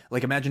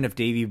like imagine if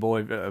Davey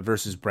Boy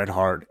versus Bret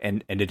Hart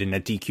ended in a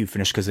DQ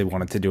finish because they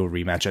wanted to do a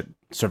rematch at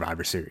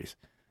Survivor Series.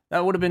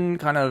 That would have been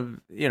kind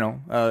of,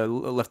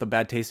 left a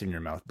bad taste in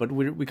your mouth. But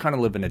we kind of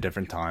live in a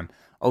different time.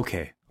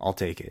 Okay, I'll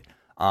take it.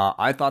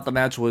 I thought the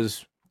match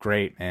was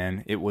great,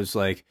 man. It was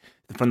like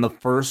from the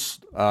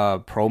first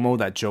promo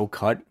that Joe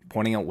cut,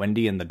 pointing at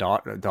Wendy and the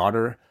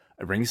daughter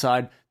at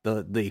ringside,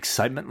 the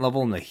excitement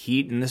level and the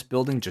heat in this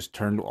building just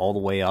turned all the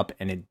way up,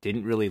 and it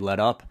didn't really let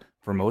up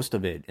for most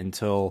of it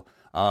until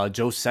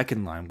Joe's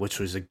second line, which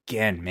was,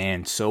 again,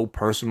 man, so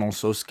personal,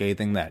 so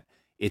scathing that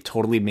it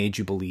totally made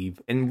you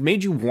believe and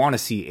made you want to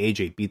see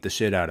AJ beat the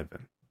shit out of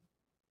him.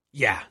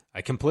 Yeah,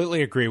 I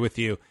completely agree with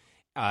you.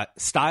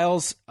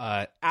 Styles,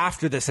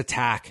 after this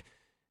attack,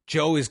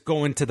 Joe is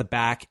going to the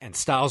back, and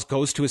Styles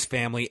goes to his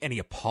family, and he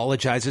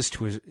apologizes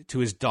to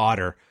his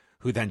daughter,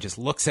 who then just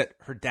looks at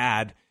her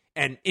dad.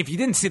 And if you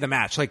didn't see the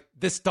match, like,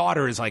 this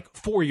daughter is like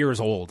 4 years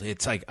old.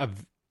 It's like a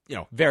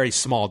very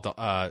small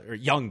or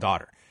young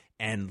daughter,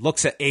 and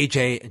looks at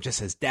AJ and just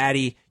says,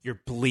 "Daddy,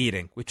 you're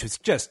bleeding," which was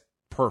just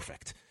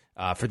perfect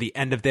for the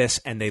end of this.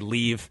 And they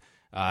leave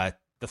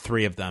the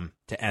three of them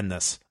to end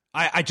this.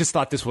 I just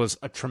thought this was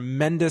a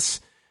tremendous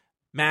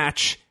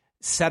match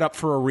set up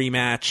for a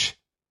rematch.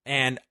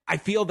 And I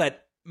feel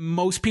that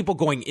most people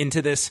going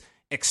into this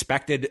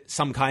expected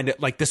some kind of,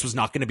 like, this was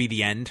not going to be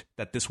the end,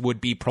 that this would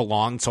be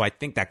prolonged. So I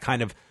think that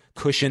kind of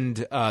cushioned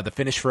the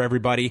finish for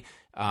everybody.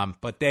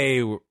 But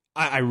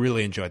I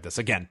really enjoyed this.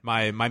 Again,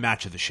 my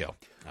match of the show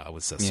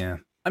was this. Yeah.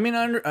 I mean,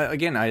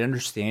 I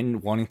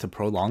understand wanting to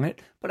prolong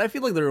it, but I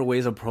feel like there are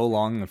ways of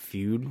prolonging a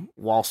feud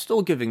while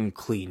still giving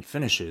clean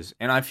finishes.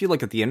 And I feel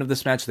like at the end of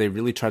this match, they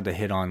really tried to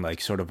hit on like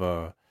sort of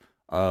a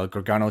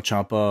Gargano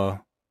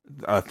Ciampa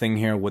thing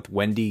here with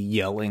Wendy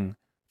yelling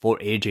for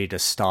AJ to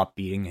stop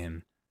beating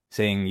him,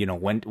 saying,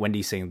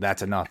 Wendy saying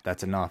that's enough.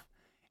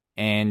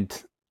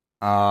 And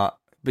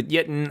but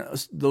yet in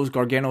those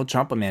Gargano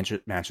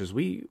Ciampa matches,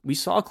 we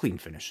saw clean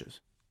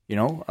finishes,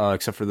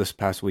 except for this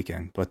past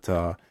weekend. But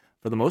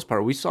for the most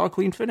part, we saw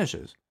clean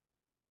finishes.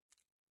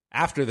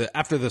 After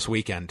this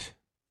weekend,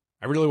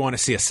 I really want to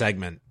see a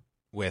segment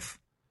with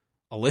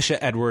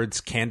Alicia Edwards,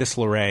 Candice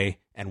LeRae,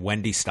 and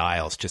Wendy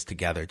Styles just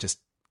together,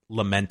 just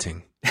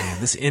lamenting, man,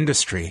 this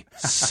industry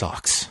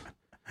sucks.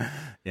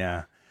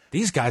 Yeah.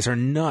 These guys are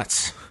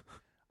nuts.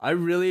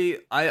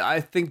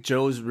 I think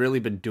Joe's really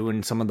been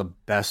doing some of the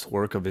best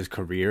work of his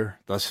career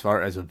thus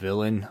far as a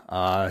villain.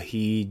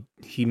 He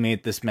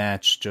made this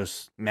match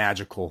just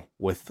magical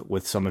with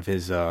some of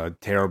his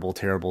terrible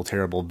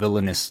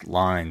villainous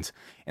lines,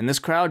 and this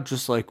crowd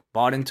just like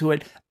bought into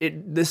it.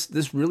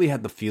 This really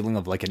had the feeling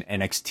of like an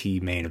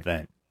NXT main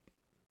event.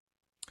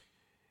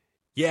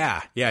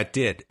 Yeah, it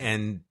did.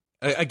 And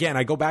again,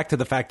 I go back to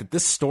the fact that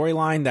this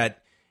storyline, that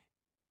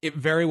it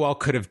very well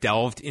could have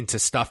delved into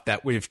stuff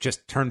that would have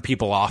just turned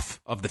people off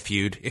of the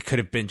feud. It could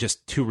have been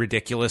just too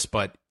ridiculous,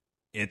 but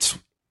it's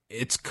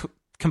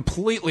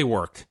completely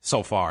worked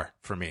so far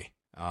for me.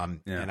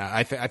 And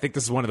I think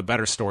this is one of the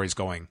better stories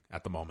going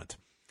at the moment.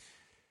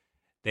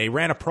 They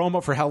ran a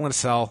promo for Hell in a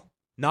Cell,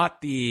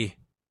 not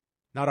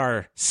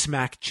our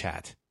Smack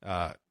Chat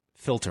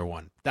filter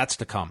one. That's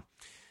to come.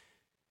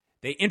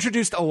 They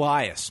introduced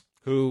Elias,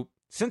 who,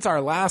 since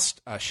our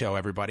last show,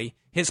 everybody,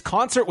 his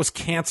concert was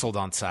canceled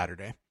on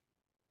Saturday.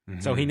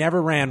 So he never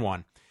ran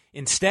one.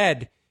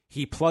 Instead,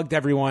 he plugged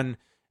everyone.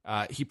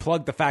 He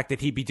plugged the fact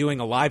that he'd be doing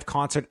a live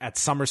concert at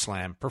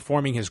SummerSlam,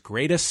 performing his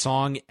greatest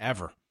song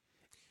ever.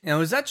 Now,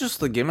 is that just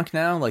the gimmick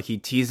now? Like, he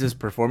teases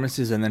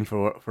performances and then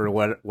for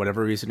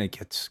whatever reason it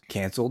gets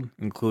canceled,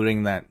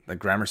 including the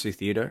Gramercy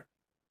Theater?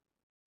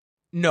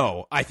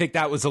 No, I think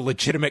that was a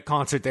legitimate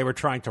concert they were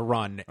trying to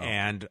run,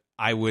 and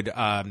I would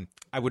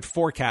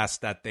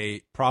forecast that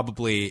they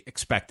probably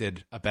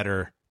expected a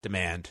better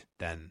demand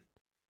than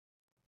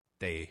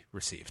they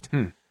received.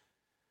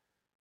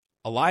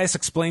 Elias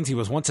explains he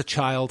was once a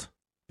child,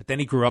 but then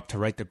he grew up to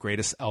write the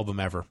greatest album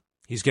ever.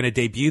 He's going to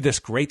debut this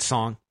great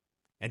song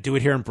and do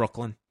it here in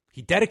Brooklyn.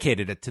 He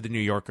dedicated it to the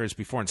New Yorkers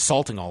before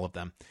insulting all of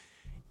them.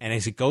 And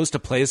as he goes to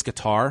play his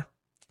guitar,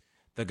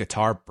 the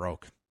guitar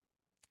broke.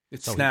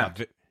 It snapped.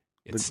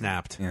 It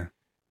snapped. Yeah.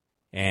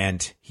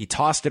 and he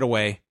tossed it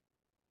away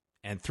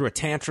and threw a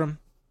tantrum,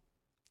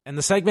 and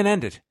the segment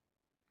ended.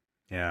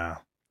 Yeah.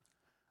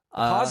 The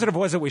positive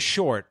was it was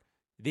short.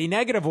 The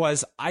negative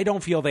was I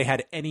don't feel they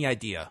had any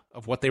idea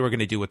of what they were going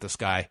to do with this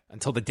guy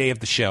until the day of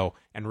the show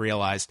and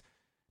realized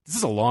this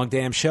is a long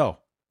damn show.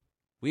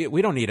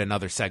 We don't need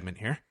another segment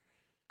here.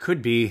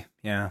 Could be,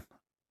 yeah.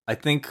 I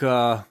think,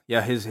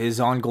 his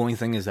ongoing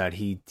thing is that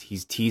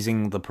he's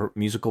teasing the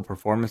musical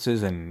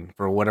performances, and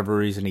for whatever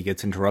reason he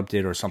gets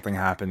interrupted or something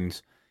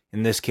happens.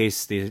 In this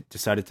case, they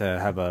decided to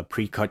have a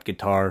pre-cut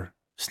guitar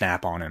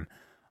snap on him.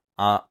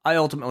 I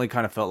ultimately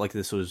kind of felt like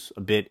this was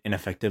a bit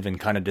ineffective and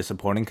kind of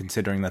disappointing,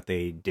 considering that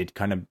they did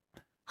kind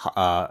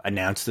of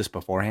announce this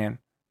beforehand.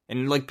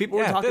 And like people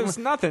were talking, there was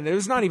nothing. It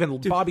was not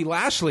even Bobby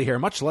Lashley here,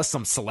 much less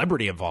some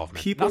celebrity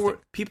involvement.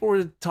 People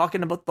were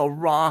talking about The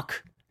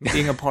Rock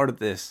being a part of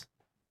this.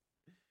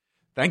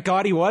 Thank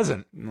God he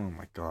wasn't. Oh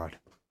my God.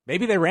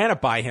 Maybe they ran it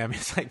by him.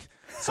 He's like,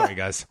 sorry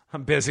guys,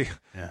 I'm busy.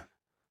 Yeah.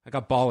 I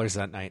got ballers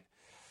that night.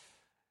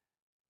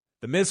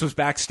 The Miz was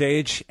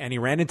backstage and he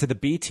ran into the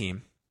B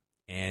team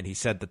and he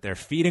said that they're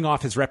feeding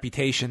off his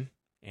reputation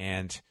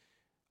and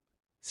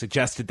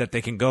suggested that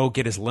they can go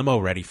get his limo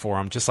ready for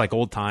him, just like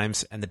old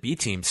times. And the B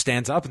team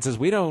stands up and says,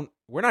 we're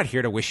not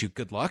here to wish you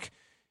good luck.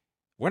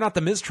 We're not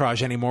the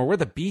Miztourage anymore. We're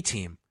the B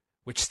team,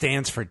 which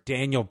stands for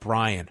Daniel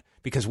Bryan,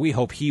 because we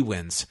hope he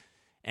wins.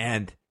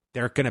 And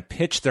they're going to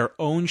pitch their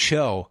own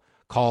show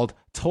called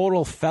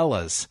Total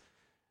Fellas.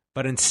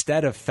 But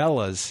instead of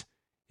fellas,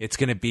 it's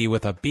going to be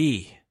with a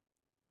B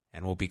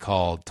and will be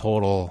called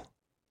Total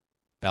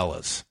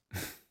Bellas.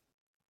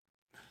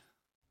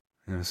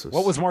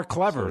 What was more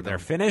clever, their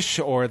finish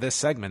or this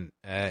segment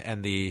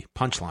and the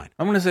punchline?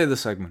 I'm going to say the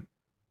segment.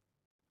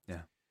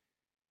 Yeah.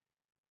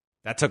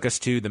 That took us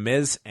to The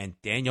Miz and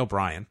Daniel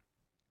Bryan.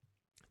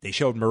 They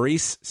showed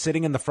Maurice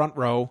sitting in the front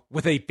row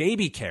with a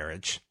baby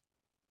carriage.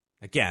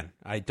 Again,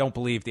 I don't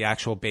believe the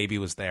actual baby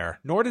was there,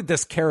 nor did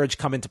this carriage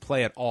come into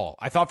play at all.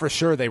 I thought for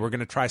sure they were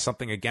going to try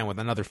something again with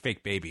another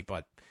fake baby,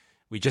 but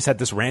we just had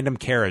this random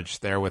carriage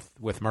there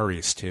with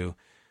Maurice, too.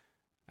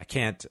 I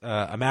can't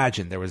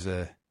imagine there was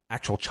a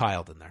actual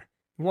child in there.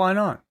 Why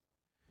not?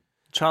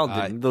 Child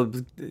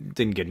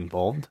didn't get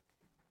involved.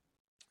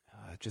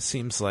 It just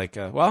seems like,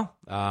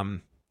 I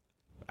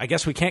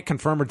guess we can't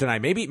confirm or deny.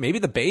 Maybe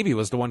the baby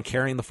was the one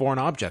carrying the foreign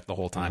object the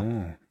whole time.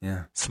 Oh,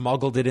 yeah.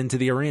 Smuggled it into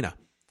the arena.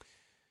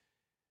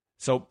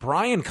 So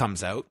Bryan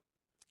comes out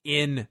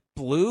in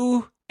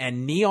blue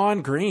and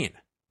neon green.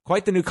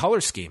 Quite the new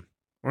color scheme.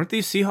 Weren't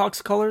these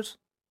Seahawks colors?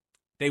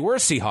 They were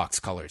Seahawks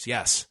colors,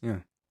 yes. Yeah.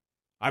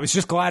 I was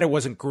just glad it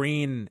wasn't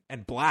green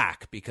and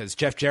black, because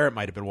Jeff Jarrett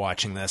might have been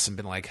watching this and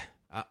been like,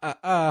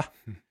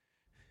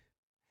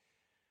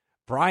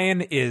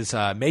 Bryan is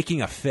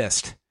making a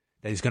fist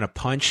that he's going to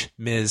punch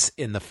Miz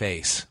in the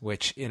face,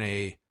 which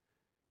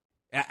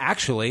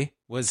actually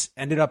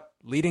ended up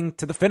leading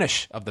to the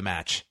finish of the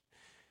match.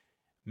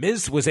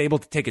 Miz was able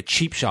to take a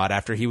cheap shot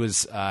after he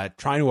was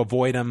trying to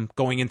avoid him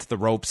going into the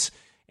ropes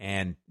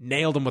and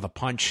nailed him with a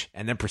punch,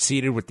 and then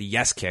proceeded with the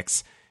yes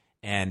kicks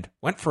and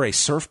went for a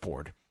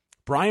surfboard.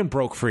 Bryan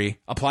broke free,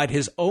 applied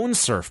his own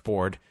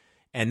surfboard,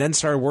 and then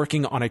started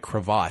working on a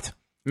cravat.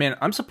 Man,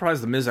 I'm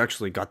surprised the Miz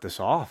actually got this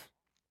off.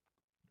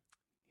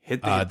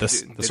 Hit the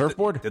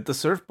surfboard? Did the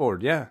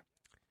surfboard, yeah.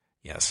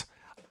 Yes.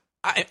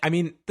 I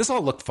mean, this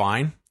all looked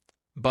fine,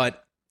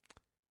 but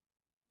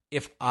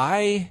if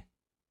I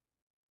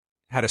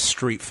had a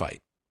street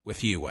fight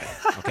with you, Wade,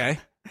 okay?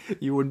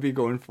 You wouldn't be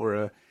going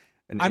for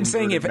an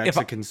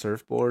Mexican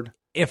surfboard?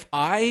 If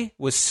I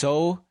have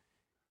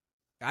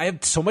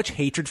so much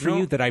hatred for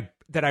you that I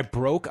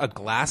broke a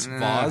glass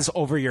vase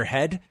over your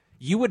head,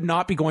 you would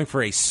not be going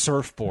for a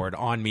surfboard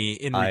on me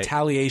in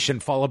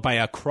retaliation, followed by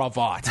a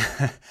cravat.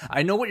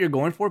 I know what you're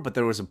going for, but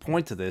there was a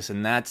point to this,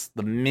 and that's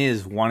the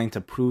Miz wanting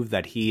to prove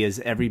that he is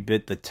every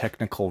bit the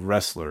technical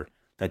wrestler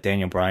that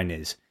Daniel Bryan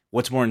is.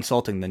 What's more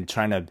insulting than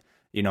trying to,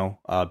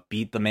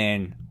 beat the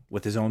man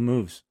with his own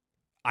moves?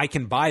 I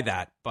can buy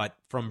that, but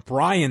from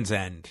Bryan's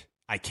end,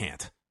 I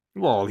can't.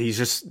 Well,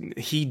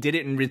 he did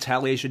it in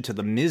retaliation to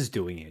the Miz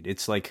doing it.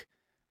 It's like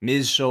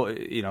Miz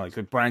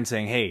like Bryan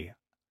saying, hey,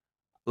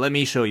 let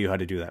me show you how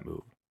to do that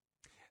move.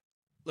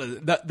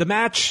 The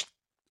match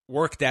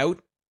worked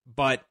out,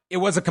 but it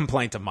was a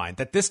complaint of mine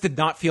that this did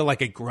not feel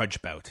like a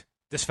grudge bout.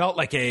 This felt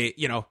like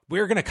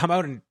we're going to come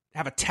out and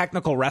have a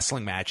technical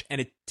wrestling match, and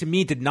it, to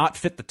me, did not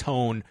fit the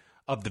tone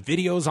of the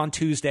videos on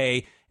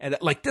Tuesday. And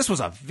this was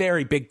a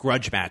very big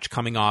grudge match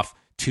coming off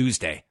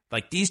Tuesday.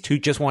 Like, these two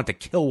just want to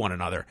kill one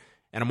another.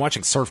 And I'm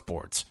watching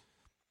surfboards.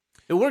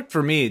 It worked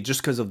for me just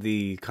because of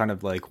the kind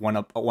of like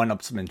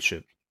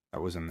one-upsmanship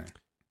that was in there.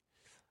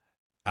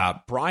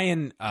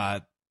 Bryan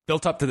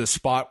built up to the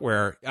spot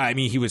where,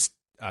 he was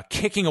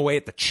kicking away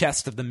at the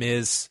chest of the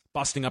Miz,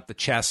 busting up the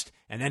chest,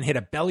 and then hit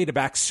a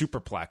belly-to-back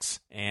superplex.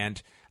 And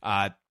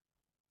I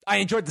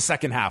enjoyed the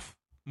second half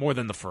more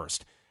than the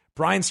first.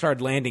 Bryan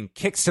started landing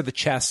kicks to the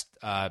chest.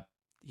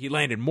 He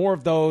landed more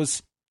of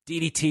those,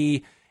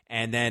 DDT.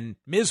 And then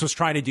Miz was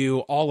trying to do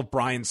all of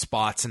Bryan's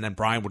spots, and then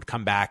Bryan would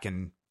come back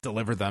and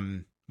deliver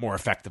them more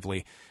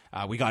effectively.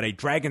 We got a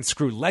dragon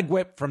screw leg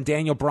whip from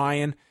Daniel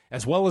Bryan,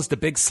 as well as the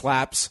big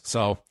slaps.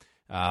 So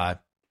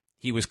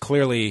he was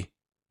clearly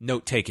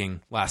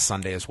note-taking last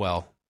Sunday as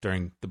well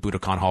during the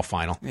Budokan Hall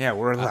final. Yeah,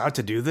 we're allowed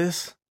to do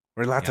this?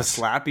 We're allowed to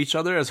slap each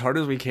other as hard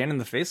as we can in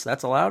the face?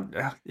 That's allowed?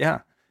 Yeah.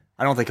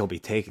 I don't think he'll be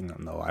taking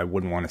them, though. I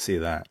wouldn't want to see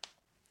that.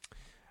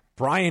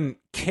 Bryan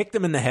kicked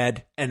him in the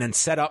head and then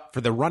set up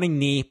for the running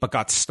knee, but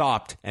got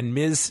stopped. And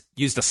Miz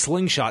used a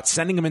slingshot,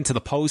 sending him into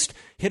the post,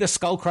 hit a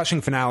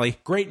skull-crushing finale.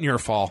 Great near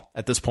fall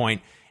at this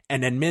point.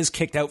 And then Miz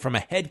kicked out from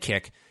a head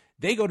kick.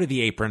 They go to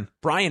the apron.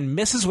 Bryan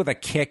misses with a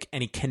kick,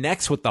 and he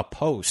connects with the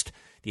post.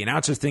 The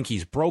announcers think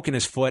he's broken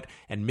his foot,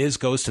 and Miz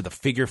goes to the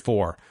figure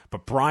four.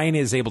 But Bryan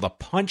is able to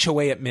punch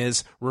away at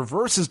Miz,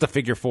 reverses the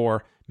figure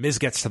four. Miz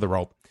gets to the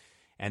rope.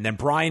 And then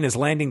Bryan is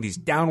landing these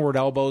downward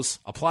elbows,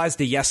 applies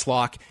the yes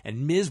lock,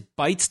 and Miz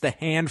bites the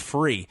hand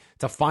free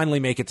to finally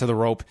make it to the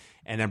rope.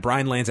 And then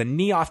Bryan lands a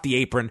knee off the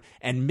apron,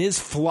 and Miz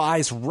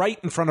flies right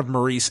in front of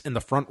Maurice in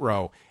the front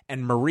row.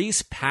 And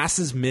Maurice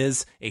passes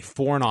Miz a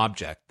foreign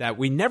object that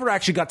we never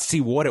actually got to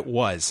see what it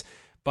was.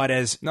 But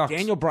as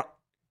Daniel Bryan...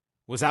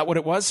 Was that what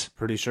it was?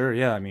 Pretty sure,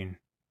 yeah. I mean...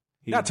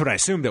 That's what I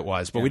assumed it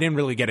was, but we didn't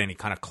really get any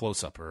kind of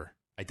close-up or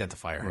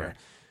identifier here.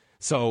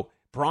 So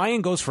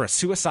Bryan goes for a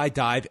suicide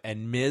dive,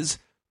 and Miz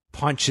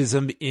punches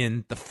him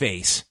in the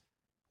face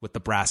with the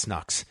brass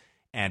knucks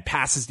and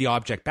passes the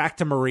object back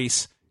to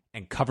Maurice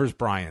and covers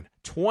Bryan.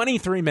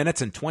 23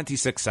 minutes and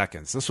 26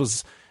 seconds. This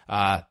was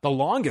the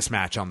longest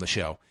match on the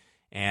show,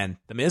 and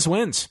The Miz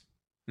wins.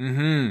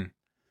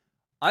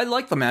 I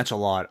like the match a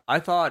lot. I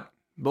thought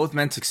both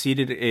men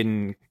succeeded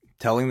in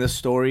telling this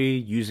story,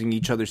 using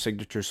each other's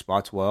signature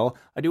spots well.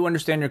 I do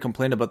understand your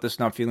complaint about this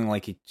not feeling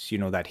like it's,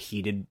 that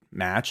heated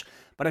match,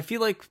 but I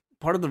feel like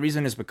part of the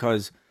reason is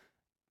because,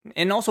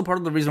 and also part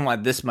of the reason why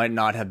this might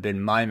not have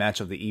been my match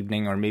of the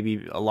evening, or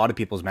maybe a lot of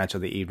people's match of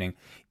the evening,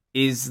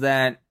 is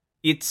that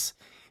it's,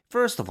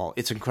 first of all,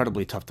 it's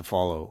incredibly tough to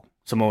follow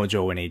Samoa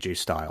Joe and AJ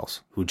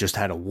Styles, who just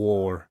had a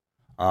war,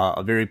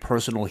 a very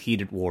personal,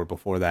 heated war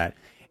before that.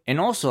 And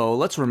also,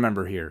 let's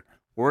remember here,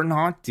 we're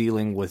not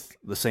dealing with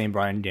the same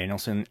Bryan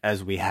Danielson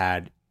as we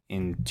had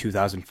in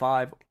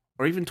 2005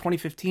 or even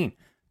 2015.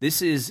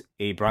 This is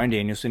a Bryan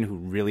Danielson who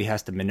really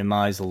has to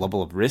minimize the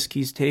level of risk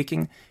he's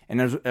taking.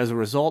 And as a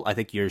result, I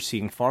think you're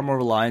seeing far more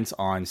reliance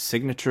on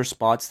signature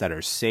spots that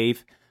are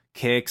safe,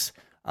 kicks.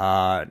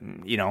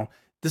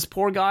 This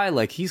poor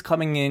guy, he's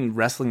coming in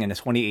wrestling in a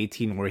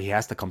 2018 where he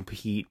has to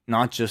compete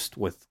not just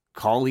with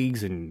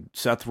colleagues and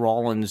Seth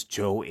Rollins,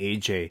 Joe,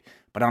 AJ,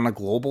 but on a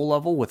global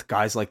level with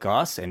guys like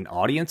us and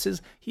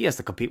audiences. He has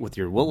to compete with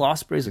your Will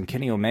Ospreays and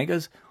Kenny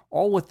Omegas,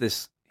 all with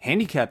this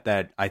handicap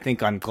that I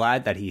think I'm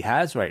glad that he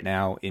has right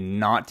now in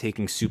not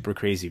taking super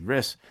crazy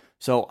risks.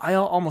 So I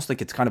almost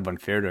think it's kind of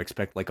unfair to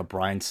expect a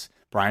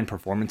Bryan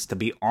performance to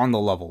be on the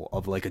level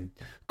of a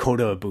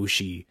Kota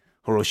Ibushi,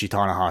 Hiroshi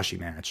Tanahashi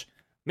match.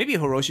 Maybe a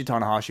Hiroshi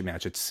Tanahashi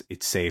match, it's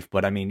safe,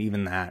 but I mean,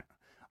 even that,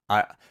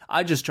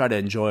 I just try to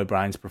enjoy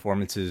Bryan's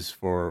performances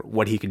for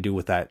what he can do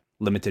with that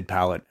limited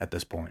palette at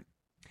this point.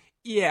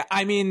 Yeah,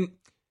 I mean,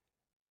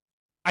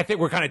 I think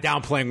we're kind of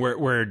downplaying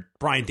where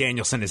Bryan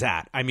Danielson is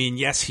at. I mean,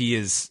 yes, he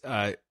is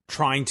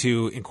trying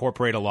to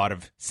incorporate a lot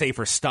of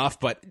safer stuff,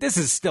 but this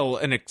is still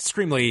an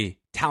extremely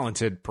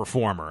talented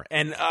performer.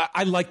 And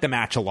I like the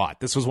match a lot.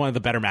 This was one of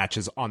the better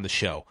matches on the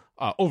show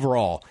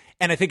overall.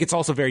 And I think it's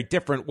also very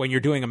different when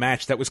you're doing a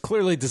match that was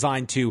clearly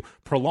designed to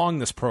prolong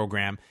this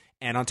program.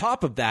 And on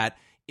top of that,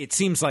 it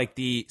seems like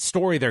the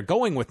story they're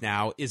going with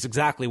now is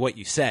exactly what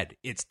you said.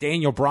 It's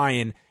Daniel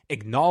Bryan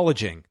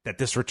acknowledging that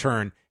this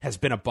return has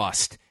been a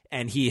bust,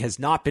 and he has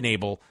not been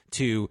able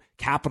to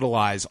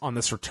capitalize on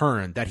this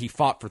return that he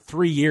fought for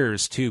 3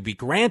 years to be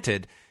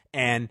granted,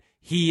 and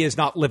he is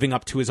not living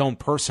up to his own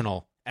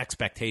personal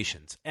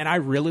expectations. And I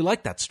really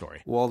like that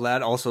story. Well,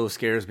 that also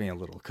scares me a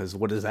little, because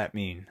what does that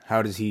mean?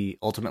 How does he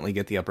ultimately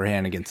get the upper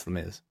hand against The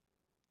Miz?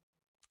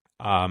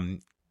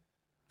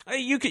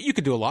 You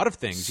could do a lot of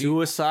things.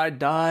 Suicide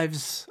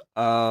dives,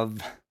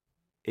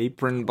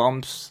 apron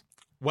bumps.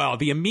 Well,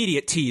 the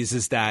immediate tease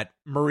is that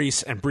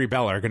Maurice and Brie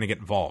Bella are going to get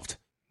involved.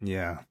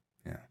 Yeah.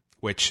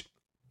 Which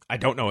I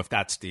don't know if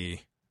that's the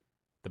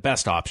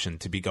best option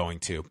to be going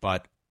to,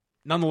 but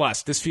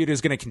nonetheless, this feud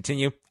is going to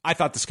continue. I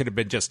thought this could have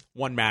been just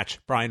one match.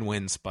 Bryan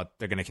wins, but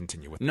they're going to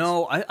continue with this.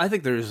 No, I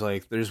think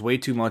there's way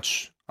too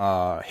much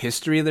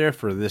history there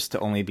for this to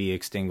only be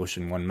extinguished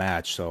in one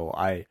match. So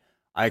I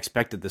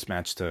expected this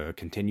match to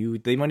continue.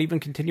 They might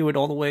even continue it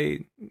all the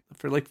way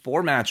for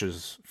 4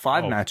 matches,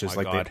 5 matches,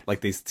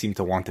 like they seem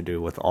to want to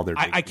do with all their.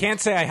 I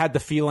can't say I had the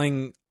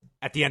feeling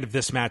at the end of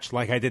this match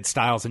like I did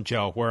Styles and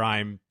Joe, where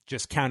I'm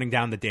just counting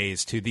down the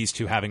days to these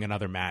two having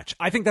another match.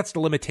 I think that's the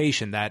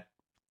limitation, that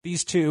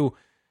these two,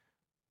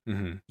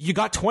 you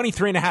got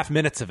 23 and a half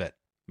minutes of it.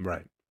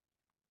 Right.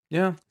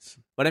 Yeah.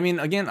 But I mean,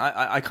 again,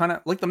 I kind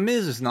of The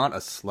Miz is not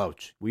a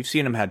slouch. We've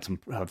seen him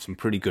have some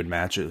pretty good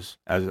matches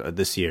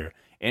this year.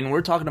 And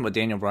we're talking about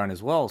Daniel Bryan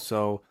as well.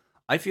 So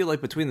I feel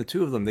like between the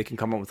two of them, they can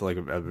come up with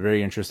a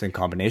very interesting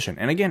combination.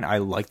 And again, I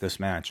like this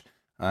match.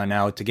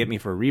 Now, to get me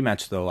for a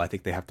rematch, though, I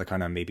think they have to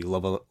kind of maybe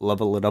level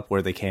it up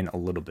where they can a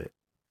little bit.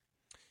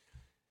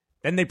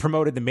 Then they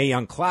promoted the Mae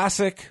Young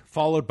Classic,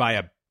 followed by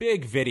a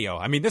big video.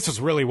 I mean, this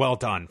was really well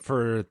done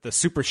for the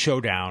Super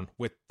Showdown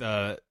with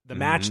the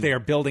match they are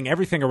building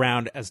everything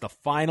around as the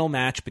final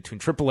match between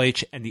Triple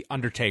H and The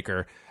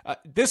Undertaker.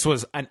 This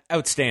was an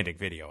outstanding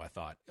video, I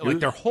thought. Like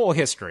their whole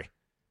history.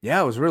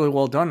 Yeah, it was really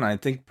well done. I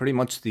think pretty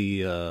much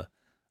the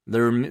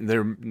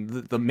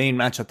main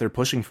match that they're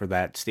pushing for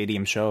that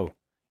stadium show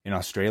in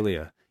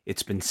Australia.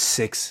 It's been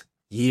 6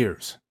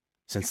 years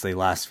since they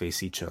last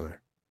faced each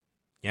other.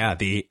 Yeah,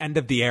 the end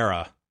of the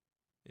era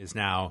is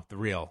now the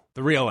real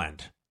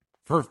end.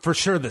 For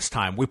sure this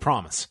time, we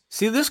promise.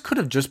 See, this could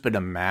have just been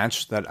a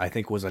match that I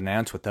think was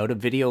announced without a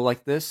video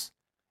like this,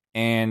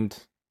 and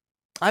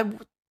I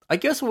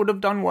guess it would have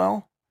done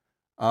well.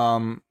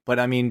 But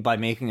I mean, by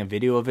making a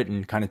video of it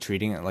and kind of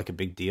treating it like a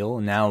big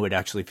deal, now it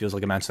actually feels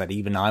like a match that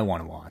even I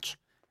want to watch.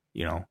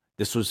 You know,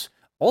 this is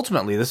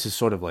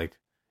sort of like,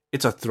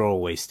 it's a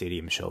throwaway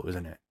stadium show,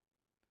 isn't it?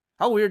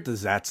 How weird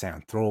does that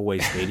sound? Throwaway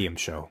stadium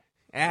show.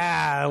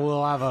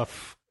 We'll have a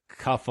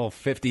couple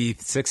 50,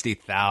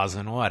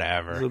 60,000,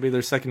 whatever. It'll be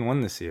their second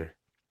one this year.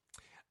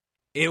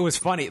 It was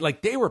funny.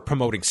 Like, they were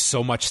promoting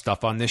so much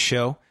stuff on this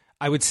show.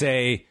 I would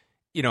say,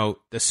 you know,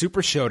 the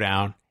Super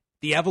Showdown,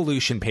 the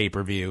Evolution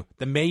pay-per-view,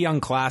 the Mae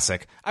Young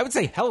Classic. I would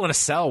say Hell in a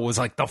Cell was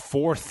like the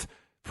fourth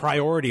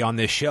priority on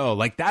this show.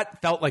 Like,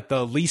 that felt like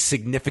the least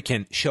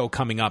significant show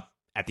coming up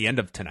at the end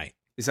of tonight.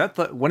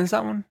 When is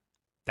that one?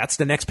 That's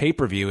the next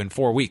pay-per-view in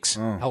 4 weeks.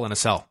 Oh. Hell in a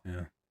Cell.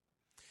 Yeah.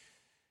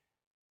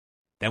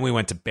 Then we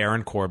went to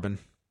Baron Corbin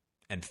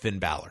and Finn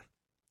Balor.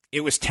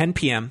 It was 10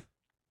 p.m.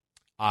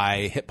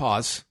 I hit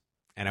pause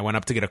and I went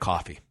up to get a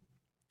coffee.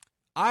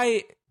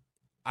 I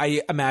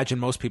imagine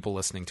most people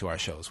listening to our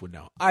shows would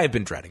know I have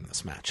been dreading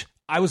this match.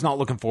 I was not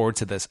looking forward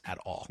to this at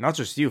all. Not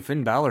just you.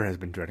 Finn Balor has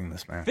been dreading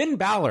this match. Finn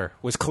Balor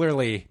was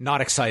clearly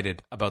not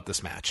excited about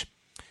this match.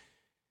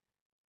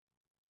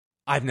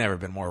 I've never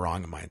been more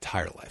wrong in my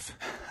entire life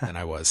than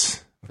I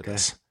was for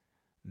this.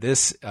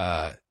 This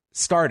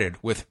started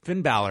with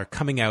Finn Balor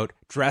coming out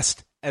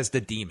dressed as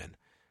the Demon.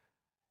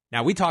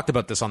 Now, we talked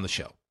about this on the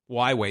show.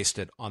 Why waste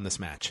it on this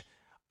match?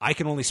 I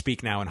can only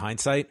speak now in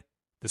hindsight.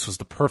 This was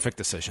the perfect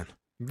decision.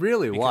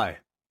 Really? Why?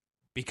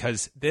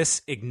 Because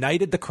this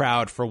ignited the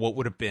crowd for what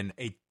would have been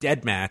a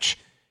dead match.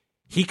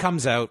 He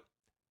comes out.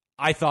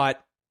 I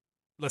thought,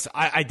 listen,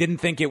 I didn't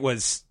think it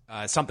was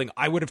something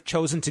I would have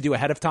chosen to do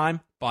ahead of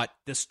time, but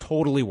this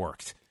totally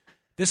worked.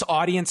 This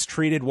audience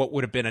treated what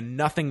would have been a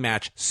nothing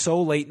match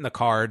so late in the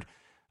card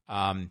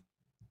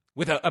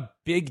with a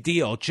big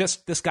deal.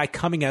 Just this guy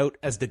coming out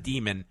as the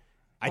Demon.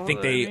 I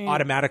think they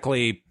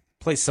automatically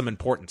place some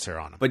importance here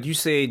on him. But you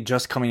say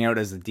just coming out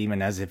as the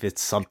Demon as if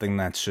it's something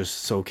that's just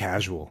so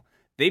casual.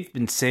 They've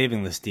been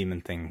saving this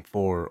Demon thing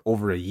for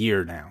over a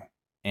year now.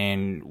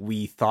 And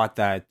we thought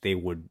that they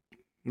would,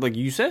 like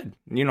you said,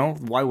 you know,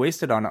 why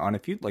waste it on a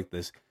feud like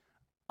this?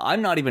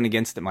 I'm not even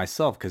against it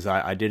myself because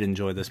I did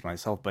enjoy this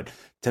myself. But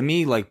to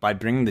me, like, by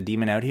bringing the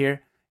Demon out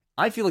here,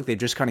 I feel like they've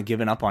just kind of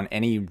given up on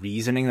any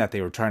reasoning that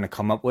they were trying to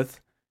come up with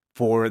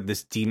for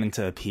this Demon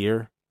to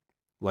appear,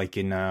 like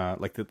in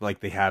like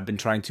they have been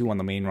trying to on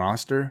the main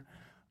roster.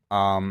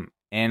 And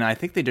I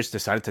think they just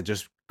decided to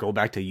just go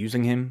back to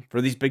using him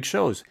for these big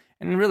shows.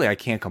 And really, I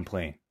can't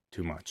complain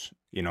too much.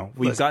 You know,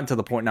 we've gotten to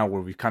the point now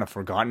where we've kind of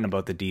forgotten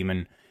about the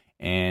Demon,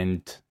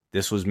 and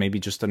this was maybe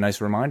just a nice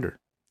reminder.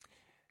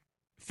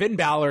 Finn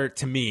Balor,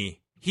 to me,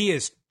 he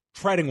is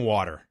treading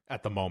water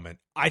at the moment.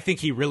 I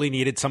think he really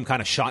needed some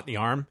kind of shot in the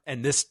arm,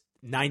 and this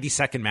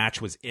 90-second match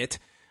was it.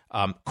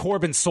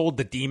 Corbin sold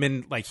the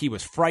Demon like he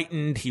was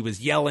frightened. He was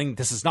yelling,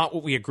 "This is not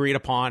what we agreed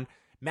upon."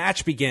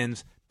 Match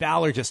begins.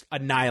 Balor just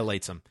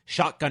annihilates him.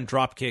 Shotgun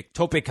dropkick,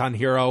 tope con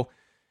hero.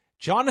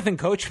 Jonathan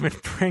Coachman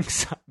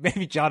brings up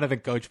maybe Jonathan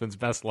Coachman's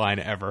best line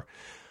ever.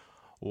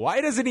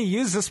 Why doesn't he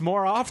use this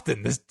more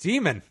often, this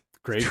Demon?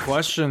 Great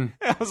question.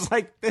 I was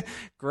like,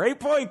 great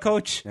point,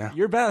 Coach. Yeah.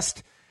 You're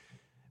best.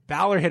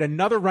 Balor hit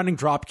another running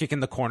dropkick in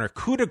the corner.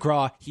 Coup de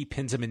grace. He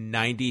pins him in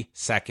 90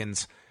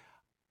 seconds.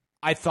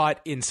 I thought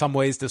in some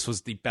ways this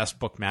was the best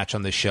book match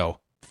on this show.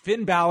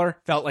 Finn Balor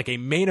felt like a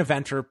main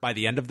eventer by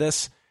the end of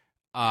this.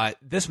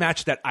 This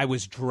match that I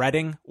was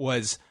dreading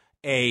was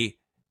a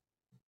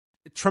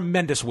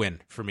tremendous win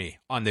for me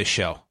on this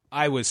show.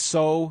 I was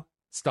so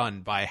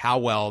stunned by how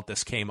well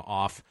this came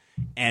off.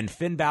 And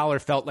Finn Balor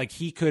felt like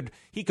he could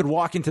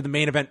walk into the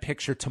main event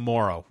picture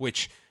tomorrow,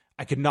 which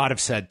I could not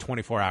have said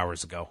 24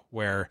 hours ago,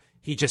 where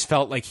he just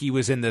felt like he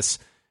was in this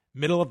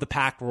middle of the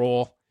pack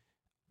role.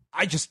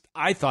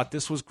 I thought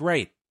this was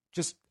great.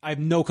 I have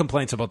no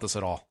complaints about this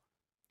at all.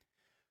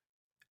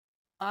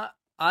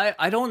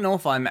 I don't know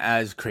if I'm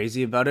as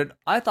crazy about it.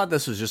 I thought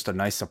this was just a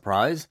nice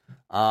surprise.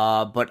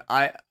 But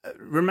I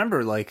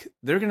remember, like,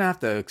 they're going to have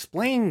to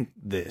explain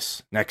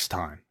this next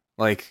time.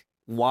 Like,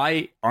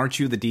 why aren't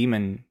you the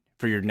Demon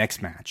for your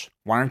next match?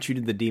 Why aren't you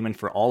the Demon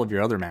for all of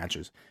your other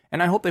matches?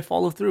 And I hope they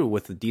follow through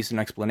with a decent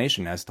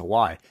explanation as to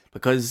why.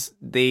 Because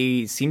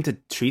they seem to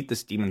treat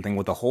this Demon thing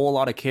with a whole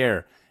lot of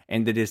care.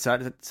 and they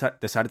decided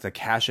to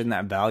cash in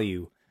that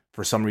value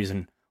for some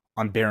reason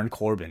on Baron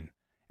Corbin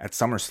at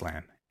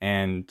SummerSlam.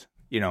 And,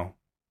 you know,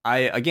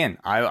 I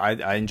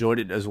enjoyed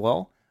it as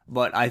well,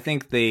 but I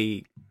think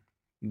they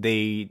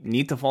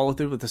need to follow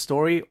through with the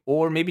story,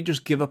 or maybe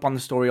just give up on the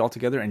story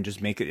altogether and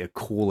just make it a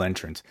cool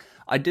entrance.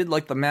 I did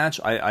like the match.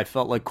 I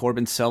felt like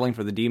Corbin's selling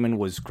for the Demon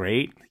was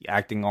great,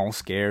 acting all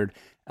scared.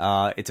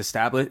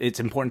 It's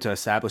important to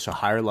establish a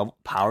higher level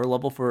power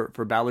level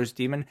for Balor's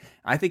Demon.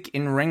 I think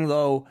in ring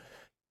though,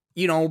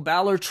 you know,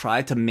 Balor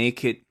tried to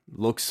make it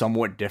look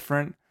somewhat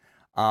different.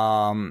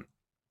 And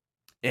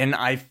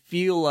I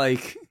feel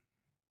like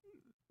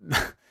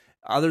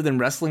other than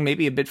wrestling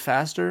maybe a bit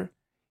faster,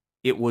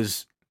 it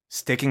was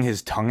sticking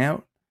his tongue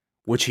out,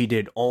 which he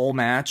did all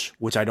match,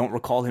 which I don't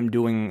recall him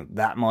doing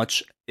that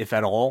much, if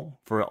at all,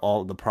 for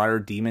all the prior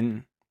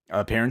Demon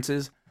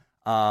appearances.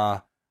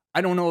 I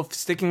don't know if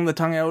sticking the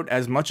tongue out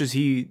as much as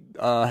he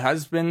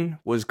has been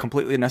was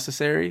completely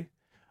necessary.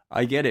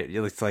 I get it.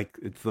 It's like,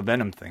 it's the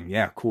Venom thing.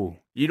 Yeah, cool.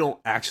 You don't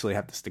actually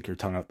have to stick your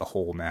tongue out the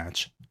whole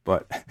match.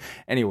 But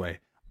anyway,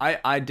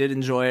 I did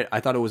enjoy it. I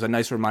thought it was a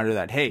nice reminder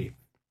that, hey,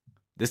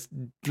 this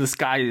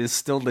guy is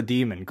still the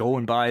Demon. Go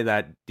and buy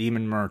that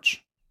Demon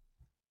merch.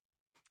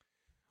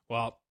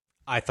 Well,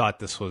 I thought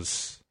this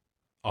was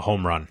a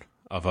home run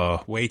of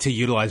a way to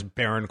utilize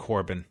Baron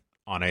Corbin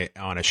on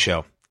a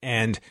show.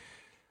 And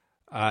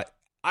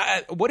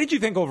what did you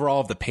think overall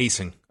of the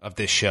pacing of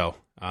this show?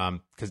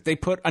 Because they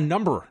put a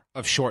number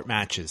of short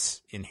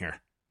matches in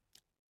here.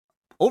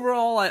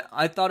 Overall,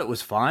 I thought it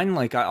was fine.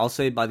 Like, I'll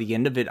say by the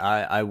end of it,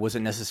 I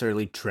wasn't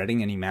necessarily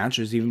dreading any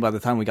matches. Even by the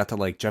time we got to,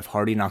 like, Jeff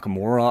Hardy,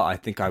 Nakamura, I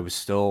think I was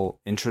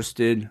still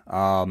interested.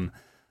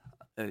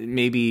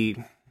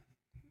 Maybe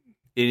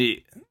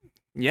it...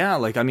 Yeah,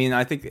 like, I mean,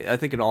 I think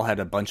it all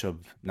had a bunch of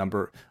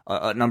number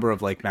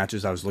of like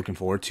matches I was looking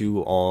forward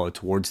to all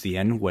towards the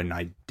end when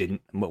I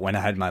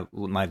had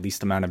my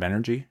least amount of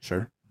energy.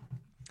 Sure.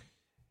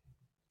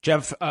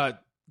 Jeff,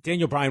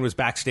 Daniel Bryan was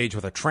backstage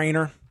with a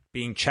trainer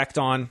being checked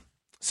on.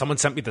 Someone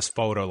sent me this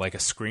photo, like a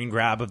screen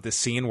grab of this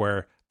scene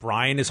where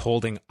Bryan is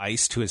holding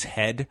ice to his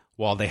head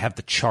while they have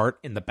the chart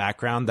in the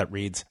background that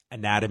reads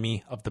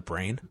Anatomy of the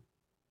Brain.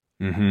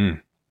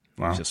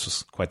 Mm-hmm. Wow. This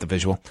was quite the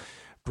visual.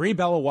 Brie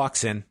Bella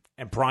walks in,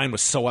 and Bryan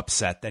was so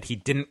upset that he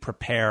didn't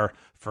prepare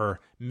for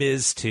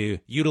Miz to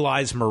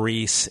utilize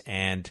Maurice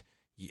and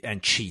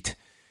cheat.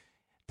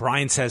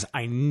 Bryan says,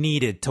 I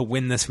needed to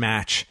win this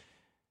match,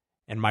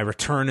 and my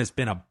return has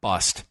been a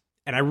bust.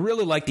 And I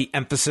really like the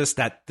emphasis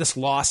that this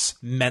loss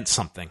meant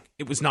something.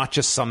 It was not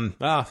just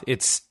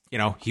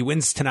he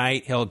wins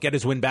tonight, he'll get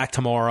his win back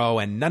tomorrow,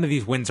 and none of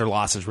these wins or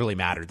losses really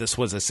matter. This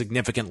was a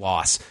significant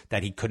loss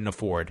that he couldn't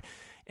afford,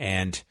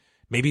 and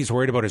maybe he's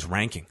worried about his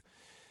ranking.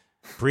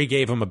 Brie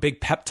gave him a big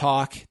pep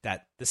talk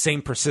that the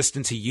same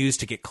persistence he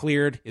used to get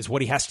cleared is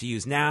what he has to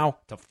use now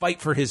to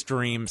fight for his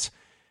dreams.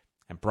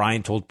 And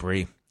Bryan told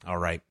Brie, all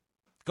right,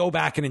 go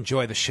back and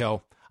enjoy the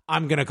show.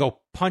 I'm going to go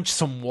punch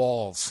some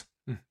walls.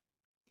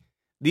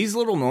 These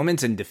little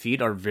moments in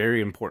defeat are very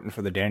important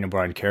for the Daniel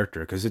Bryan character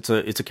because it's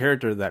a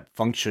character that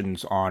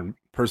functions on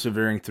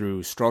persevering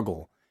through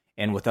struggle.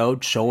 And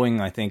without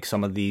showing, I think,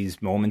 some of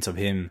these moments of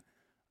him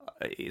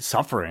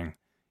suffering,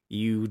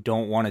 you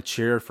don't want to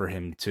cheer for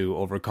him to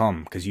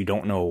overcome because you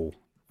don't know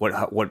what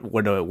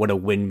a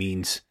win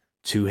means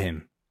to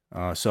him.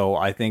 So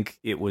I think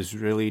it was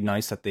really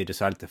nice that they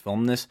decided to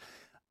film this.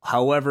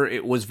 However,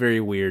 it was very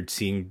weird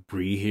seeing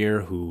Brie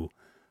here, who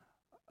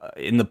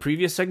in the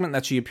previous segment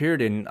that she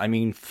appeared in, I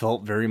mean,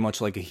 felt very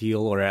much like a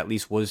heel, or at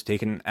least was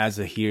taken as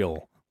a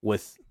heel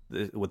with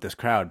this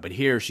crowd. But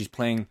here she's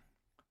playing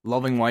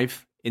loving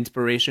wife,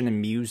 inspiration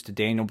and muse to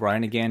Daniel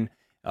Bryan again,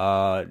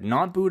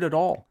 not booed at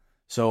all.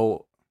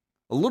 So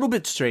a little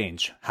bit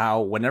strange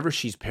how whenever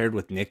she's paired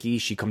with Nikki,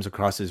 she comes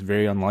across as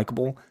very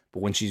unlikable,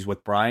 but when she's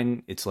with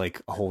Bryan, it's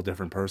like a whole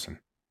different person.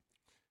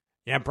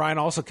 Yeah, Bryan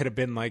also could have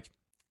been like,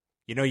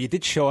 you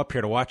did show up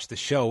here to watch the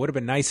show. It would have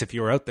been nice if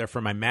you were out there for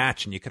my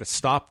match and you could have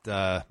stopped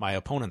my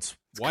opponent's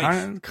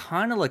wife.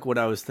 Kind of like what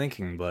I was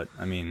thinking, but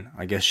I mean,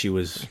 I guess she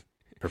was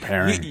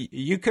preparing.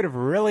 You could have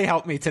really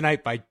helped me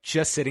tonight by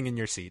just sitting in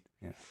your seat.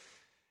 Yeah.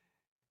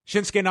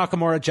 Shinsuke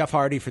Nakamura, Jeff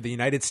Hardy for the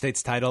United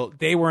States title.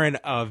 They were in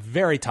a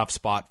very tough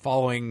spot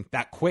following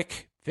that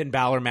quick Finn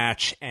Balor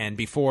match and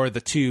before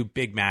the two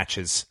big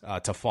matches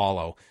to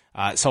follow.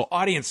 So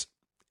audience,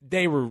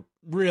 they were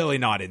really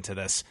not into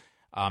this.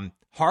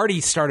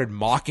 Hardy started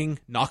mocking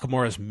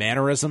Nakamura's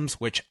mannerisms,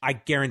 which I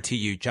guarantee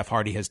you Jeff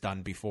Hardy has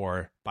done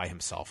before by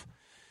himself.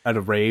 At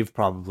a rave,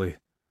 probably.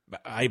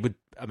 I would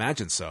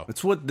imagine so.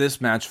 That's what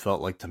this match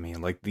felt like to me.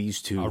 Like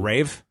these two. A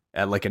rave?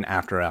 At like an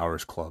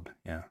after-hours club.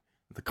 Yeah.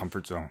 The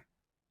comfort zone.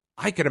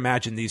 I could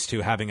imagine these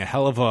two having a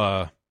hell of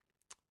a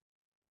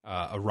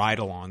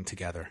ride-along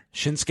together.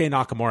 Shinsuke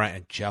Nakamura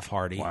and Jeff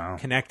Hardy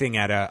connecting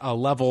at a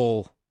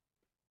level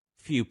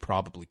few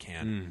probably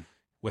can.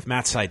 With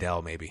Matt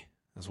Sydal maybe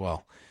as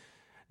well.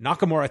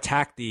 Nakamura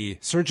attacked the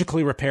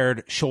surgically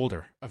repaired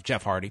shoulder of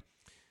Jeff Hardy.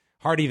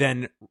 Hardy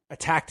then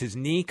attacked his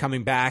knee,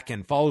 coming back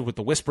and followed with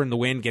the Whisper in the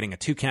Wind, getting a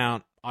 2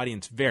 count.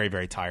 Audience very,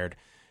 very tired.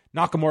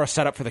 Nakamura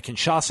set up for the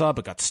Kinshasa,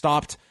 but got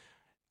stopped.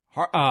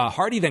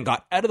 Hardy then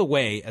got out of the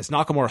way as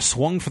Nakamura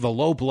swung for the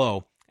low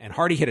blow, and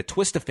Hardy hit a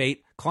twist of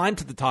fate, climbed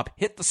to the top,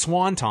 hit the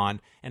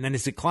swanton, and then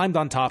as he climbed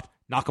on top,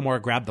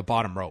 Nakamura grabbed the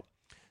bottom rope.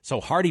 So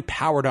Hardy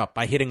powered up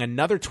by hitting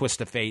another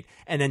twist of fate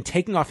and then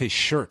taking off his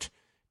shirt,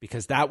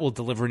 because that will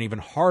deliver an even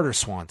harder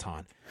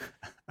swanton.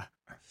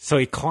 So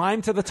he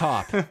climbed to the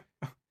top.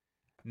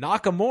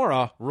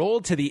 Nakamura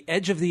rolled to the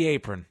edge of the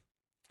apron,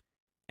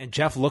 and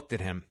Jeff looked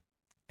at him,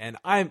 and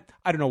I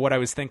don't know what I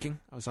was thinking.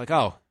 I was like,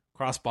 oh,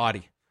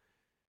 crossbody.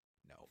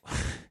 No.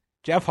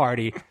 Jeff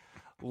Hardy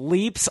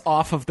leaps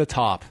off of the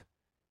top,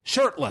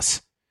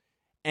 shirtless,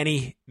 and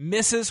he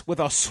misses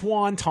with a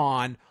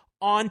swanton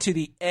onto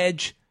the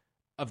edge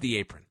of the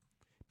apron.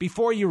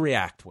 Before you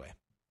react, Way,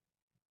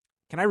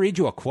 can I read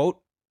you a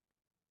quote?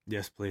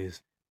 Yes,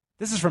 please.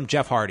 This is from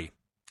Jeff Hardy.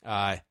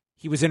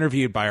 He was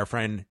interviewed by our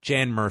friend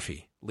Jan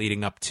Murphy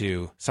leading up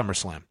to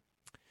SummerSlam.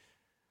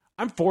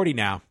 I'm 40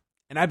 now,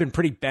 and I've been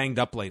pretty banged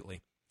up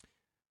lately.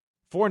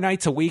 4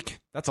 nights a week,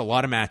 that's a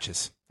lot of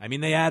matches. I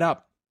mean, they add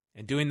up.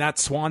 And doing that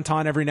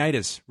swanton every night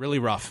is really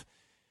rough.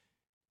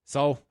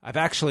 So I've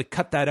actually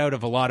cut that out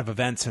of a lot of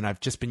events, and I've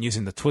just been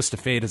using the twist of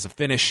fate as a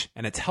finish,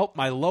 and it's helped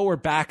my lower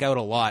back out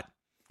a lot.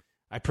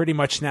 I pretty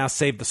much now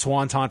save the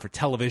swanton for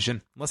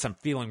television, unless I'm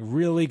feeling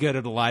really good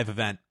at a live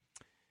event.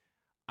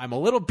 I'm a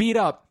little beat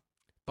up,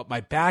 but my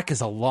back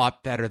is a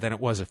lot better than it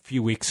was a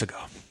few weeks ago.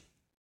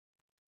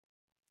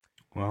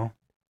 Well,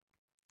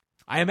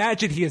 I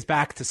imagine he is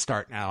back to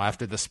start now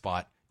after the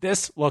spot.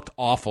 This looked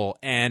awful,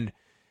 and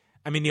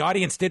I mean, the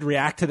audience did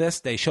react to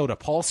this. They showed a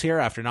pulse here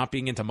after not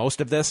being into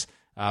most of this.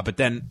 But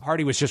then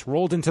Hardy was just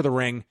rolled into the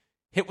ring,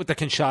 hit with the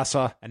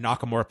Kinshasa, and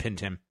Nakamura pinned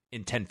him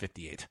in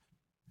 10:58.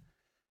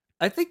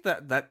 I think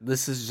that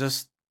this is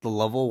just the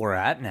level we're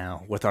at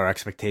now with our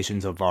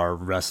expectations of our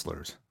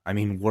wrestlers. I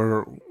mean,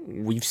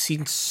 we've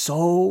seen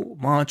so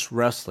much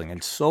wrestling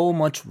and so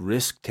much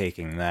risk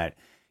taking that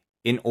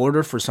in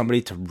order for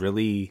somebody to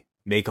really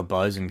make a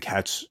buzz and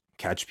catch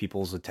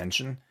people's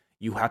attention,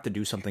 you have to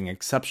do something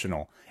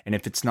exceptional. And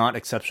if it's not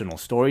exceptional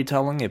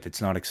storytelling, if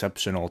it's not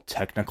exceptional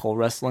technical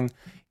wrestling,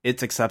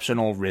 it's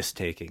exceptional risk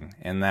taking.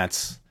 And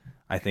that's,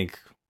 I think,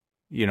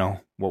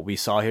 what we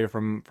saw here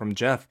from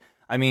Jeff.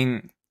 I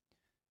mean,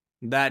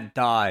 that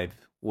dive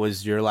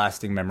was your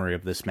lasting memory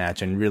of this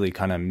match and really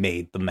kind of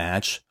made the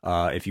match,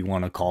 if you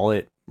want to call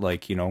it,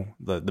 like,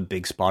 the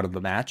big spot of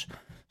the match.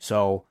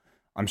 So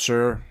I'm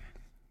sure,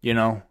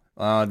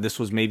 this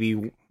was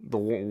maybe the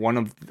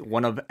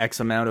one of X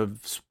amount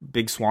of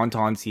big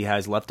swantons he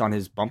has left on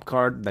his bump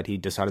card that he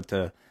decided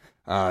to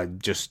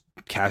just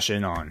cash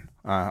in on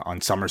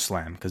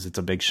SummerSlam because it's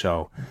a big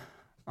show.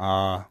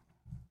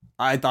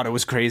 I thought it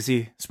was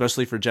crazy,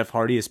 especially for Jeff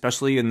Hardy,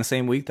 especially in the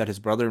same week that his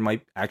brother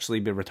might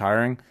actually be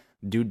retiring.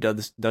 Dude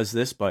does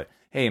this, but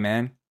hey,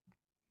 man,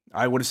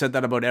 I would have said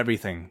that about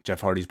everything Jeff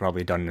Hardy's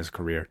probably done in his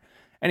career.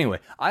 Anyway,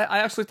 I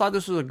actually thought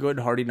this was a good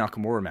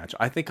Hardy-Nakamura match.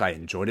 I think I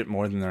enjoyed it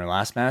more than their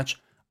last match.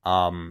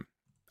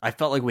 I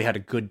felt like we had a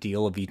good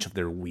deal of each of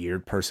their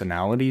weird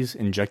personalities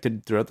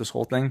injected throughout this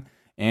whole thing,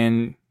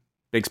 and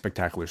big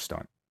spectacular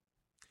stunt.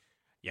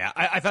 Yeah,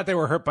 I thought they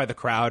were hurt by the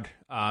crowd.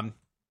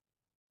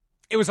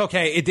 It was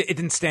okay. It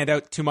didn't stand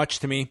out too much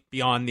to me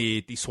beyond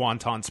the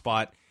swanton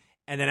spot.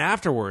 And then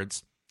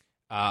afterwards,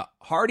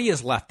 Hardy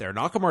is left there.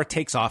 Nakamura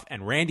takes off,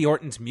 and Randy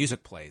Orton's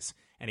music plays.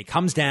 And he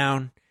comes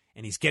down,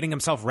 and he's getting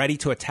himself ready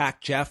to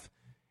attack Jeff.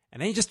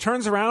 And then he just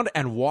turns around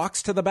and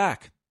walks to the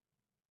back.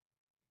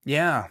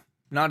 Yeah,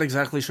 not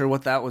exactly sure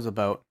what that was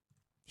about.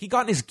 He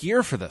got in his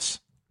gear for this.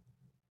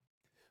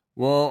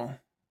 Well,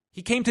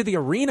 he came to the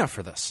arena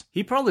for this.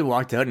 He probably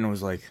walked out and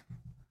was like,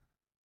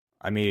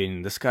 I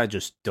mean, this guy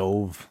just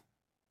dove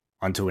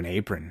onto an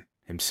apron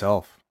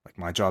himself. Like,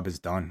 my job is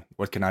done.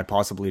 What can I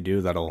possibly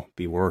do that'll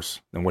be worse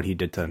than what he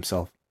did to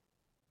himself?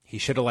 He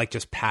should have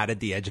just patted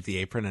the edge of the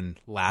apron and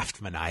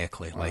laughed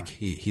maniacally, like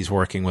he's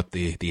working with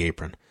the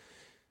apron.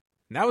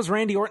 And that was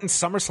Randy Orton's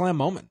SummerSlam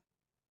moment.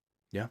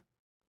 Yeah.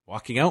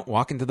 Walking out,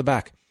 walking to the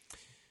back.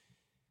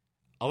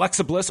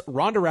 Alexa Bliss,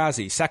 Ronda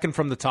Rousey, second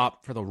from the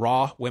top for the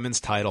Raw Women's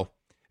title.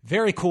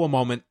 Very cool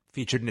moment.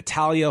 Featured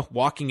Natalya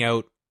walking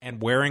out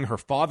and wearing her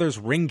father's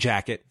ring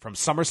jacket from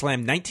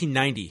SummerSlam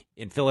 1990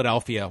 in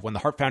Philadelphia when the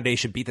Hart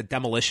Foundation beat the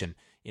Demolition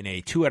in a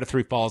 2 out of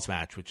 3 falls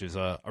match, which is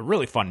a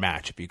really fun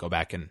match if you go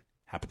back and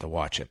happen to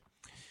watch it.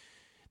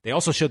 They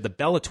also showed the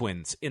Bella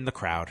Twins in the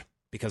crowd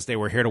because they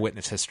were here to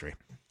witness history.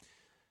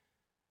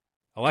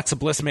 Alexa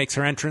Bliss makes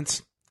her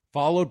entrance,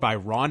 followed by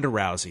Ronda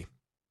Rousey.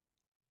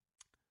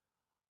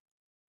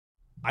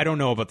 I don't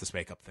know about this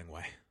makeup thing,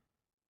 Way.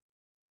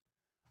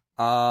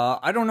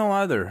 I don't know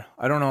either.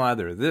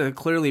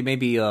 Clearly,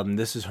 maybe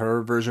this is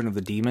her version of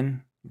the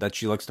demon that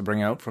she likes to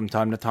bring out from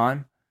time to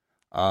time.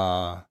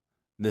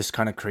 This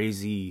kind of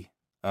crazy,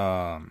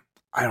 I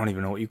don't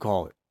even know what you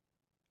call it.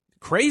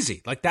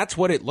 Crazy. Like, that's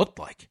what it looked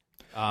like.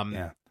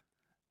 Yeah.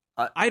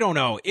 I don't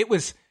know. It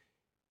was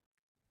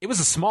a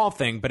small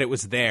thing, but it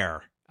was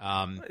there.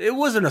 It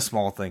wasn't a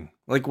small thing.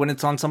 Like, when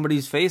it's on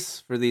somebody's face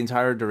for the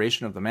entire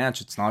duration of the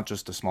match, it's not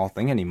just a small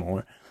thing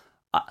anymore.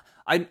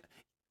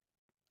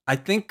 I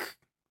think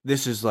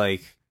this is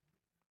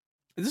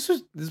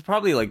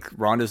probably like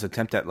Ronda's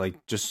attempt at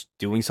like just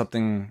doing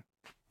something,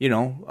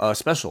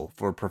 special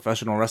for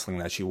professional wrestling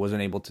that she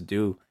wasn't able to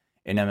do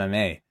in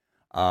MMA.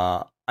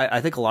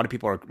 I think a lot of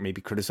people are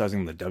maybe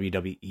criticizing the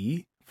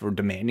WWE for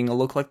demanding a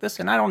look like this,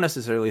 and I don't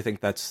necessarily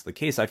think that's the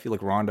case. I feel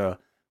like Ronda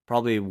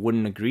probably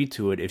wouldn't agree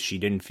to it if she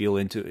didn't feel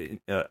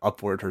up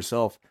for it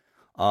herself.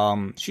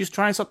 She's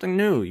trying something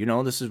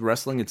new. This is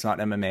wrestling. It's not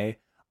MMA.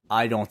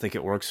 I don't think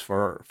it works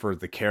for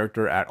the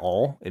character at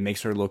all. It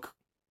makes her look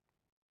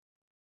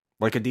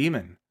like a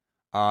demon.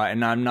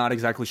 And I'm not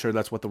exactly sure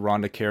that's what the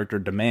Ronda character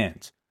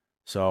demands.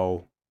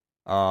 So,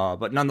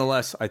 but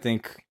nonetheless, I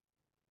think,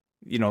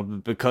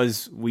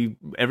 because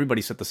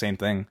everybody said the same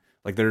thing.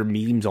 Like, there are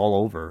memes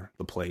all over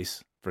the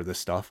place for this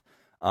stuff.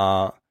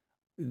 Everybody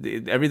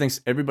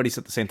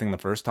said the same thing the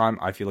first time.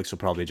 I feel like she'll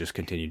probably just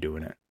continue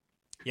doing it.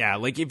 Yeah,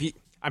 like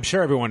I'm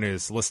sure everyone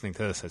who's listening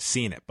to this has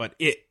seen it, but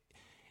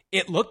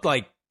it looked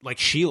like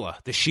Sheila,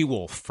 the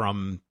She-Wolf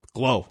from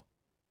Glow.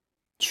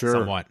 Sure.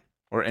 Somewhat.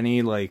 Or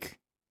any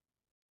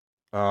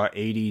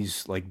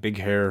 80s big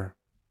hair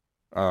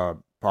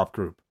pop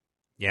group.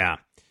 Yeah.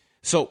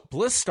 So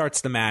Bliss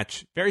starts the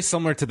match very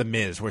similar to The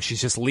Miz, where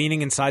she's just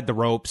leaning inside the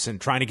ropes and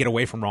trying to get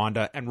away from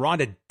Ronda, and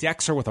Ronda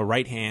decks her with a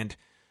right hand.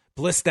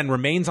 Bliss then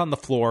remains on the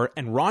floor,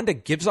 and Ronda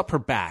gives up her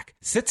back,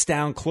 sits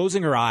down,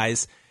 closing her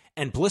eyes,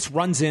 and Bliss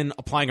runs in,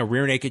 applying a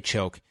rear naked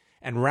choke,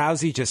 and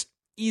Rousey just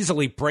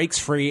easily breaks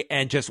free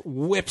and just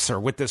whips her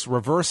with this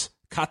reverse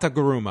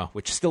Kataguruma,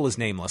 which still is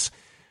nameless.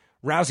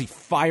 Rousey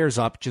fires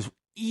up, just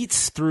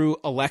eats through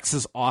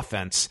Alexa's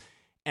offense,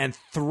 and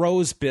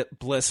throws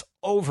Bliss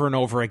over and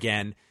over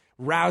again.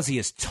 Rousey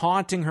is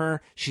taunting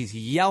her. She's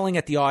yelling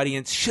at the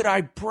audience, "Should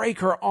I break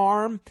her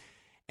arm?"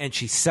 And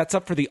she sets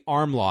up for the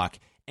arm lock.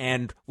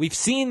 And we've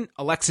seen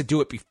Alexa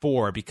do it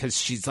before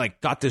because she's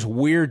got this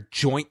weird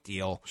joint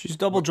deal. She's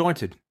double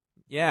jointed.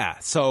 Yeah.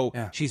 So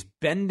she's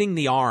bending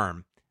the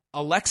arm.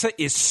 Alexa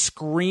is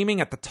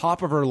screaming at the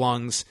top of her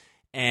lungs,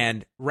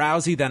 and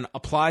Rousey then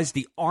applies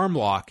the arm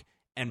lock,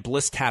 and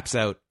Bliss taps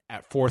out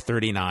at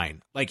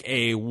 4:39. Like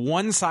a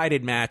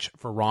one-sided match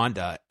for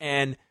Ronda.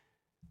 And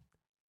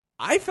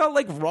I felt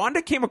like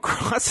Ronda came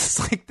across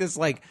as this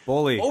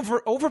bully,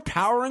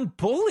 overpowering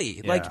bully.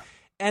 Yeah.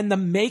 And the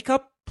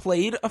makeup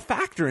played a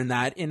factor in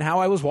that, in how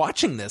I was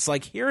watching this.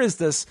 Here is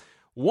this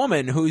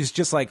woman who's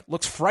just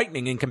looks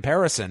frightening in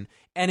comparison,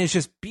 and is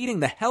just beating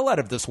the hell out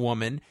of this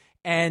woman.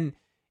 And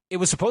it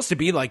was supposed to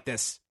be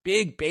this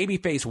big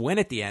babyface win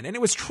at the end, and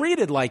it was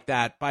treated like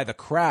that by the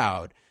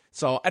crowd.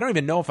 So I don't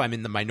even know if I'm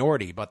in the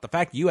minority, but the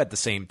fact you had the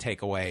same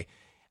takeaway,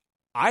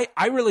 I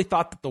really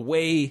thought that the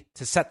way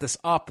to set this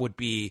up would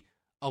be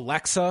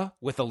Alexa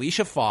with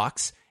Alicia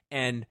Fox,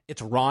 and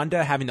it's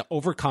Ronda having to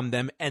overcome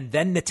them, and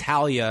then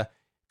Natalya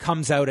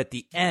comes out at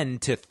the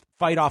end to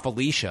fight off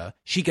Alicia.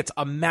 She gets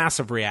a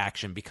massive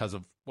reaction because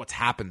of what's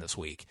happened this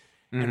week.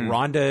 Mm-hmm. And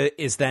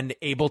Ronda is then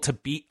able to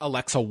beat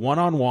Alexa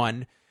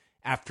one-on-one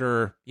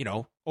after,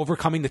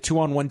 overcoming the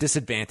 2-on-1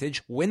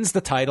 disadvantage, wins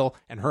the title,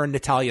 and her and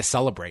Natalya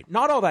celebrate.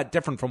 Not all that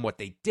different from what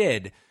they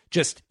did,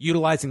 just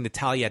utilizing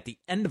Natalya at the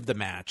end of the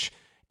match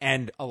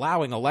and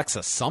allowing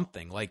Alexa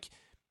something.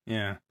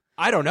 Yeah.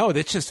 I don't know.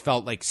 This just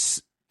felt I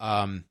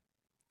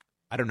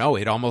don't know.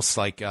 It almost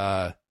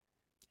was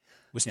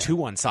too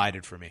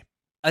one-sided for me.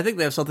 I think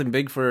they have something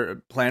big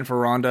planned for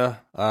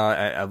Ronda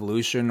at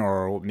Evolution,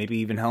 or maybe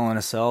even Hell in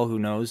a Cell. Who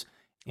knows?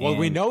 Well,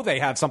 we know they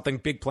have something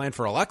big planned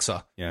for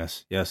Alexa.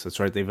 Yes, that's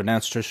right. They've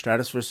announced Trish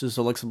Stratus versus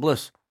Alexa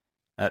Bliss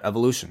at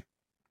Evolution.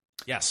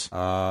 Yes.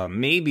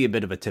 Maybe a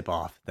bit of a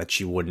tip-off that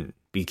she wouldn't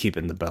be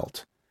keeping the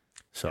belt.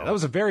 So that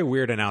was a very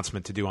weird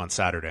announcement to do on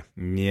Saturday.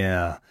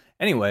 Yeah.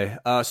 Anyway,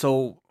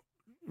 so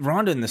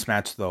Ronda in this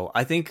match, though,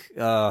 I think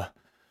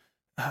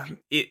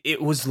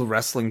it was the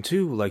wrestling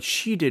too.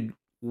 She did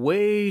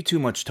way too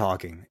much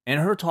talking, and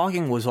her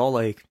talking was all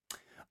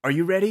 "Are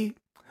you ready?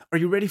 Are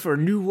you ready for a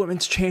new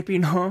women's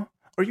champion? Huh?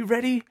 Are you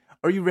ready?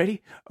 Are you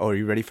ready? Oh, are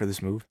you ready for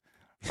this move?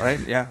 All right,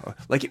 yeah."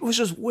 It was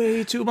just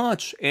way too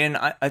much, and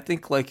I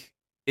think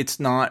it's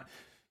not.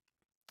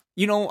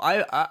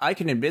 I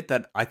can admit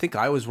that I think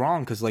I was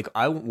wrong, because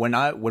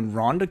when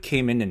Ronda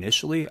came in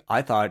initially,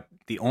 I thought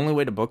the only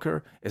way to book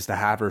her is to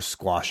have her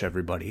squash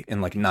everybody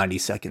in 90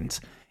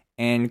 seconds.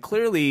 And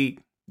clearly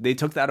they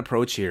took that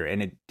approach here,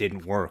 and it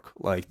didn't work,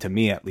 to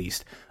me at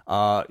least.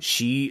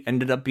 She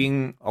ended up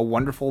being a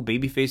wonderful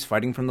babyface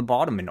fighting from the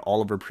bottom in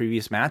all of her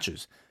previous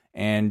matches.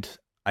 And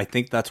I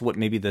think that's what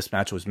maybe this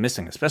match was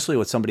missing, especially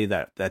with somebody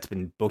that's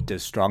been booked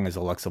as strong as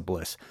Alexa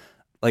Bliss.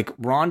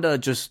 Ronda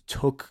just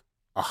took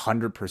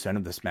 100%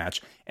 of this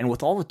match, and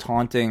with all the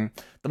taunting,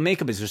 the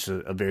makeup is just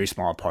a very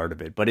small part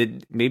of it, but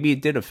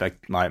it did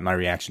affect my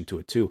reaction to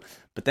it too.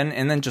 But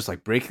then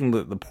just breaking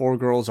the poor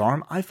girl's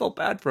arm, I felt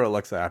bad for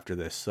Alexa after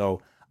this.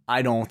 So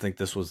I don't think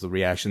this was the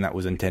reaction that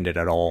was intended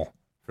at all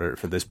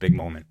for this big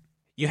moment.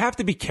 You have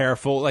to be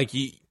careful.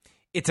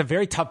 It's a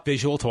very tough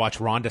visual to watch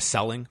Ronda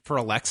selling for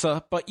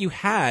Alexa, but you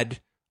had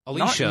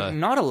Alicia.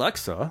 Not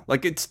Alexa.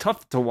 It's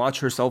tough to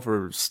watch her sell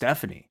for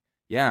Stephanie.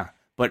 Yeah.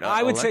 But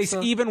I would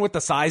Alexa? say even with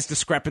the size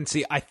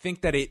discrepancy, I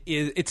think that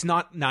it's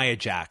not Nia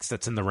Jax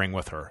that's in the ring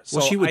with her. So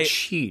well, she would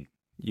cheat,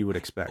 you would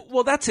expect.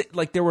 Well, that's it.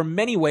 Like, there were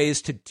many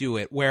ways to do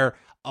it where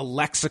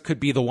Alexa could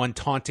be the one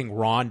taunting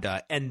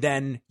Ronda, and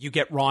then you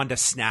get Ronda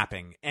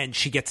snapping, and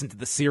she gets into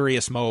the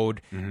serious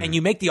mode, and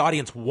you make the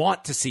audience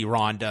want to see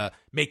Ronda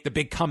make the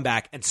big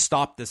comeback and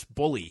stop this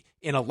bully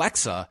in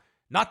Alexa,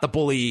 not the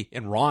bully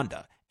in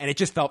Ronda. And it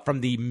just felt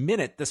from the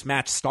minute this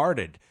match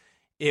started,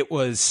 it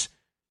was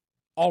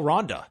all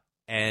Ronda.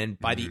 And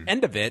by the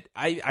end of it,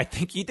 I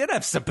think you did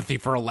have sympathy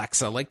for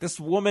Alexa. Like, this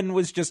woman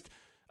was just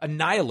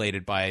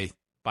annihilated by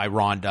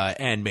Ronda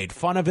and made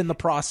fun of in the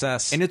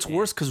process. And it's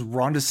worse because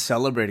Ronda's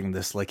celebrating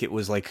this like it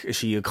was like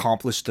she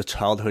accomplished a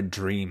childhood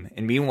dream.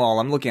 And meanwhile,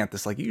 I'm looking at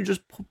this like, you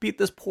just beat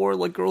this poor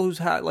like girl who's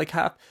like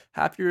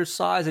half your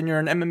size, and you're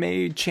an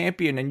MMA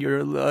champion, and you're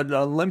an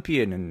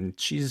Olympian, and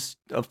she's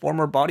a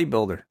former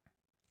bodybuilder.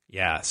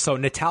 Yeah, so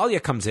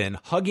Natalya comes in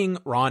hugging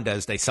Ronda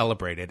as they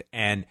celebrated,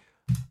 and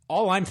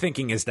all I'm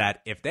thinking is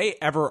that if they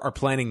ever are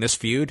planning this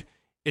feud,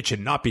 it should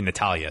not be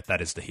Natalya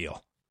that is the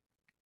heel.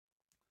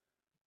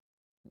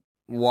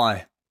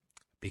 Why?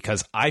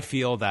 Because I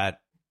feel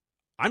that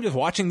I'm just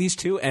watching these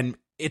two, and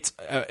it's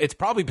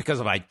probably because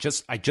of I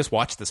just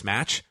watched this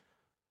match,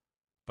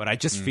 but I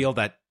just feel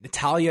that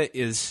Natalya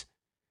is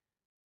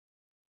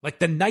like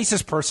the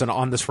nicest person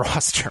on this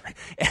roster,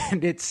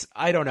 and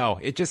I don't know,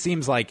 it just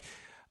seems like,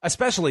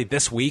 especially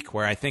this week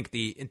where I think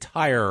the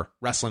entire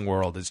wrestling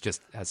world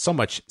has so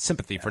much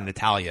sympathy for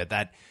Natalya,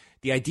 that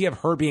the idea of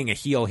her being a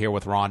heel here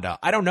with Ronda,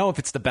 I don't know if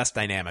it's the best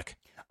dynamic.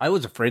 I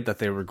was afraid that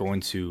they were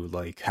going to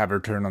like have her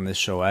turn on this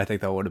show. I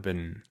think that would have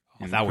been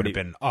would have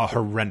been a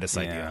horrendous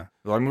idea.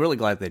 Well, I'm really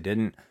glad they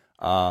didn't.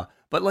 But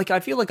like,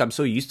 I feel like I'm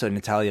so used to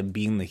Natalya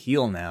being the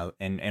heel now,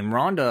 and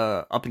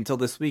Ronda up until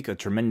this week a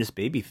tremendous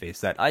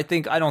babyface that I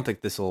don't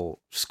think this will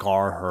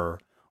scar her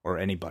or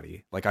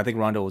anybody. Like, I think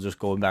Ronda will just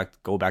go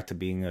back to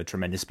being a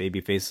tremendous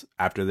babyface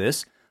after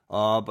this.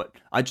 But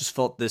I just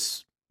felt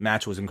this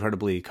match was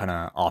incredibly kind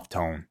of off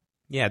tone.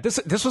 Yeah, this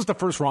was the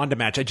first Ronda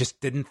match I just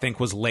didn't think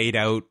was laid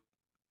out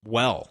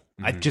well.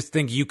 I just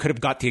think you could have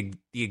got the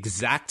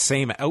exact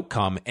same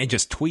outcome and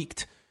just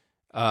tweaked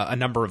a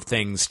number of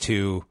things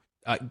to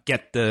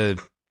get to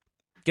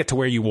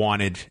where you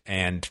wanted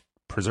and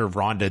preserve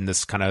Ronda in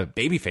this kind of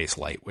babyface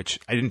light, which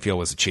I didn't feel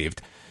was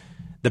achieved.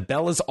 The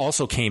Bellas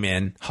also came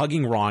in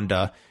hugging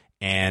Ronda,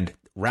 and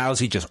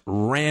Rousey just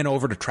ran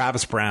over to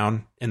Travis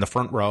Brown in the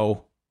front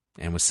row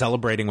and was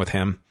celebrating with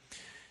him.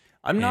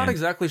 I'm not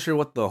exactly sure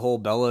what the whole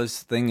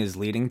Bellas thing is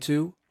leading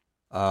to.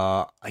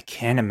 I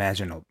can't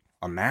imagine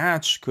a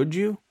match. Could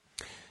you?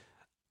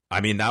 I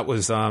mean, that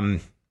was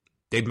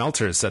Dave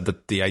Meltzer said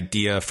that the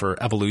idea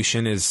for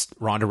Evolution is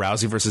Ronda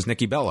Rousey versus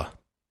Nikki Bella.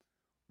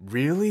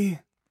 Really?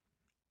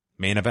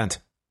 Main event.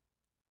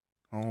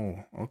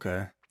 Oh,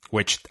 okay.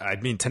 Which, I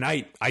mean,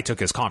 tonight I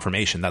took as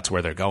confirmation that's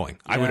where they're going.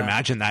 Yeah. I would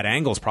imagine that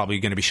angle is probably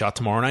going to be shot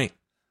tomorrow night.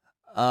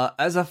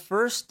 As a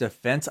first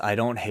defense, I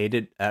don't hate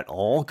it at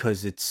all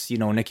because it's,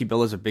 Nikki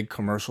Bella's a big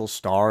commercial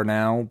star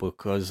now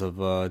because of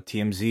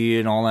TMZ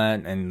and all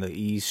that, and the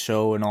E!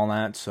 show and all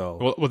that.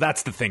 So, well,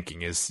 that's the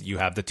thinking, is you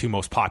have the two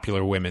most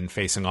popular women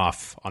facing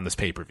off on this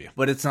pay-per-view.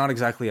 But it's not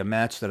exactly a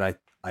match that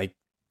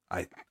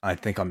I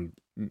think I'm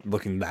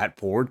looking that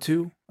forward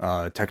to.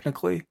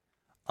 Technically,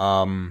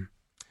 Come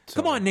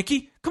on,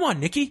 Nikki.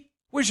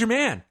 Where's your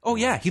man? Oh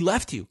yeah, he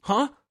left you.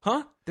 Huh?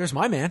 There's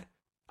my man.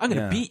 I'm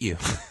gonna beat you.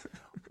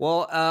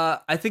 Well,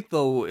 I think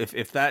though,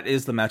 if that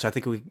is the match, I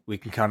think we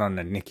can count on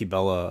a Nikki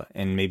Bella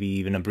and maybe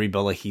even a Brie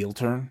Bella heel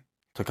turn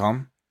to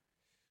come.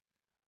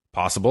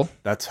 Possible.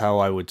 That's how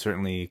I would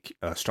certainly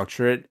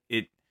structure it.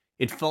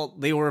 It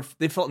felt they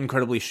felt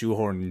incredibly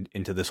shoehorned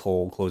into this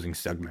whole closing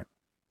segment.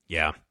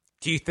 Yeah.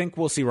 Do you think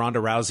we'll see Ronda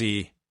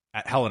Rousey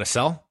at Hell in a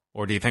Cell,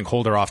 or do you think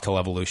hold her off till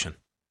Evolution?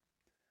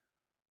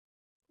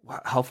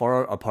 How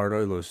far apart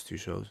are those two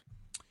shows?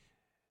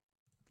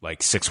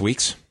 Like 6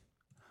 weeks.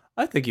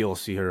 I think you'll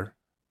see her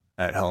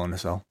at Hell in a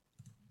Cell.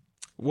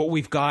 Well,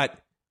 we've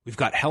got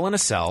Hell in a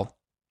Cell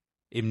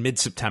in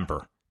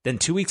mid-September. Then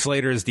 2 weeks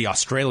later is the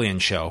Australian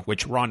show,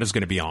 which Ronda's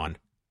going to be on.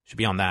 Should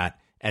be on that.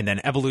 And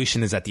then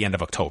Evolution is at the end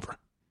of October.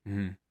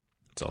 Mm-hmm.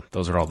 So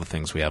those are all the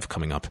things we have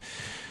coming up.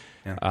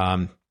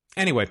 Yeah.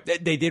 Anyway,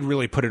 they did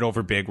really put it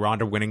over big.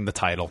 Ronda winning the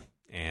title,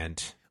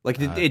 and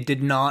it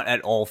did not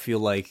at all feel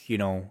like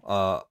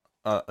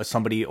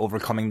somebody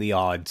overcoming the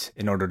odds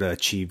in order to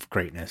achieve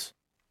greatness.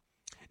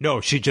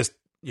 No, she just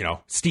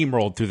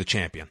steamrolled through the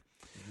champion.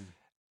 Mm-hmm.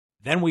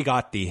 Then we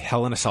got the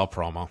Hell in a Cell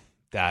promo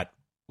that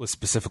was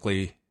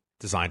specifically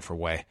designed for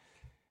Way.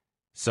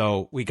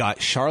 So we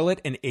got Charlotte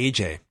and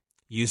AJ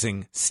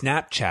using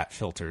Snapchat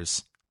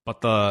filters,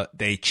 but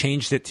they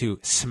changed it to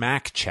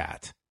Smack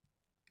Chat.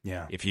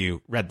 Yeah. If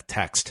you read the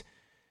text,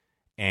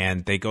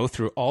 and they go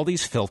through all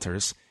these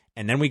filters,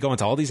 and then we go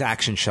into all these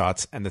action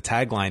shots, and the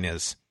tagline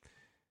is,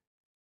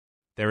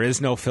 "There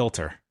is no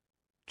filter,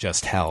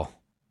 just hell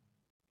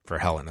for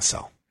Hell in a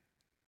Cell."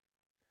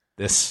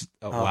 This,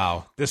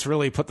 wow. This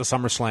really put the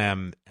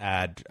SummerSlam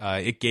ad,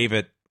 it gave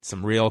it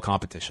some real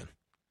competition.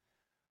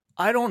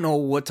 I don't know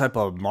what type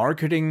of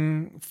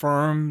marketing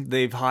firm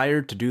they've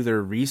hired to do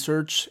their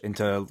research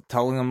into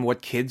telling them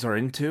what kids are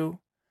into.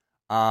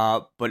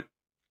 But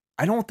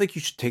I don't think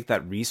you should take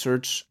that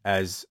research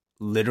as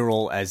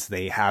literal as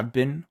they have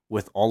been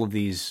with all of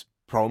these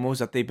promos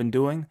that they've been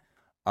doing.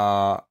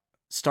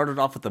 Started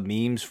off with the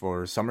memes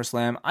for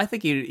SummerSlam. I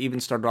think he even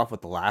started off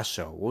with the last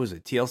show. What was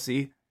it?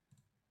 TLC?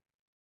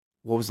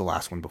 What was the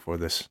last one before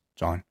this,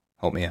 John?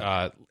 Help me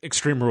out.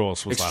 Extreme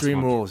Rules was Extreme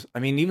last month. Rules. I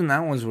mean, even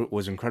that one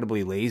was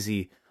incredibly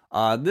lazy.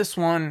 This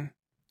one,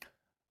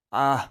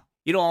 I'll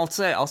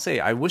say,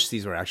 I wish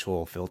these were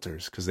actual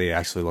filters because they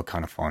actually look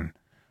kind of fun.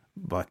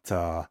 But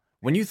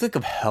when you think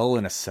of Hell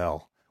in a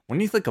Cell, when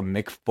you think of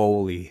Mick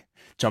Foley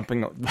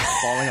falling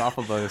off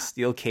of a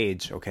steel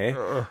cage, okay,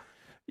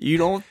 you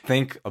don't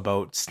think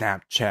about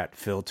Snapchat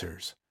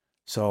filters.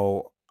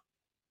 So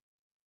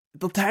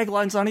the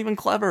tagline's not even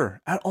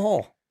clever at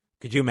all.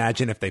 Could you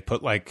imagine if they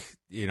put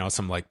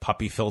some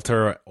puppy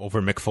filter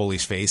over Mick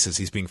Foley's face as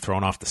he's being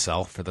thrown off the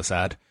cell for this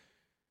ad?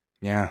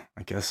 Yeah,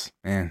 I guess,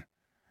 man.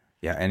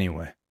 Yeah,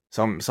 anyway.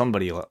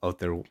 Somebody out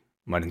there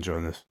might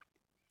enjoy this.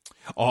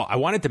 Oh, I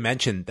wanted to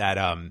mention that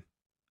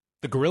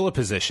the Gorilla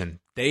Position,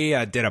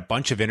 they did a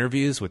bunch of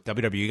interviews with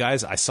WWE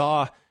guys. I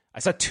saw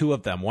 2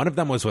 of them. One of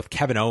them was with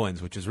Kevin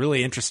Owens, which is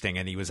really interesting,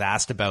 and he was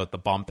asked about the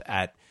bump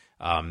at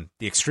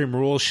the Extreme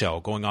Rules show,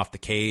 going off the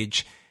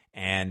cage,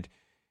 and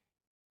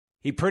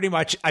he pretty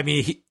much,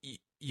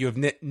 you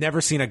have never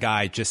seen a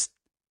guy just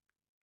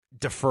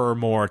defer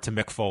more to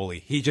Mick Foley.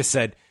 He just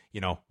said,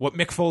 what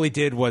Mick Foley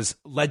did was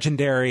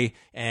legendary,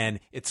 and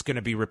it's going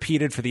to be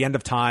repeated for the end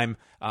of time.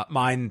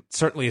 Mine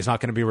certainly is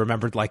not going to be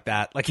remembered like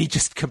that. Like, he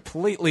just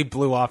completely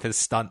blew off his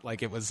stunt.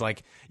 Like, it was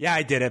like, yeah,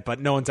 I did it, but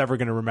no one's ever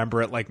going to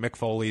remember it like Mick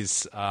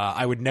Foley's.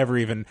 I would never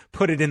even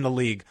put it in the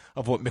league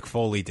of what Mick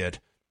Foley did.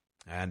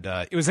 And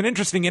it was an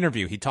interesting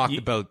interview. He talked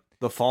about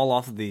the fall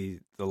off of the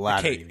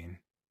ladder, you mean?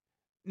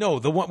 No,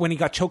 the one when he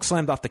got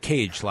chokeslammed off the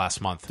cage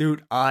last month.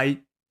 Dude, I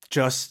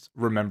just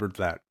remembered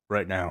that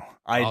right now.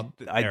 I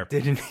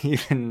didn't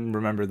even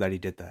remember that he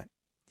did that.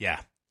 Yeah.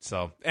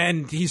 So,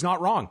 and he's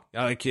not wrong.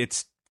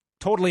 It's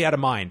totally out of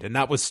mind. And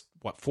that was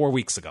 4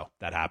 weeks ago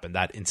that happened,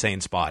 that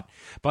insane spot.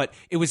 But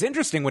it was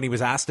interesting when he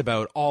was asked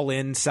about All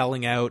In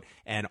selling out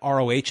and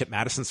ROH at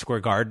Madison Square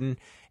Garden.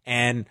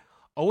 And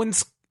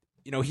Owens,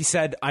 he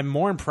said, I'm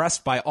more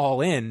impressed by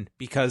All In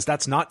because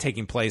that's not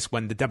taking place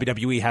when the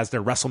WWE has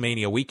their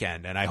WrestleMania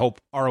weekend. And I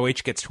hope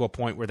ROH gets to a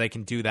point where they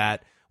can do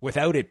that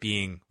without it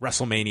being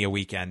WrestleMania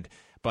weekend.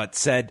 But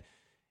said,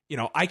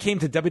 I came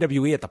to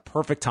WWE at the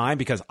perfect time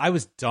because I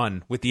was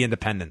done with the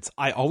independents.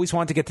 I always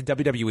wanted to get to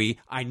WWE.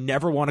 I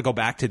never want to go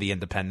back to the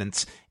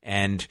independents.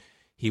 And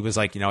he was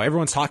like,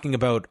 everyone's talking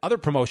about other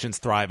promotions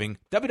thriving.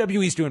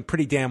 WWE's doing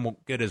pretty damn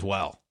good as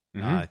well.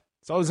 Mm-hmm.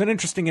 So it was an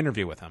interesting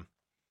interview with him.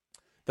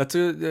 That's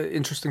an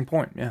interesting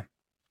point, yeah.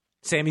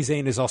 Sami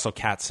Zayn is also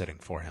cat-sitting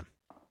for him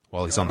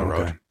while he's on the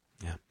road.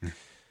 Yeah.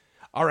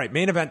 All right,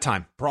 main event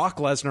time. Brock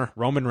Lesnar,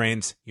 Roman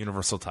Reigns,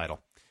 Universal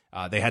title.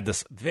 They had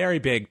this very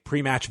big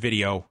pre-match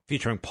video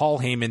featuring Paul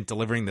Heyman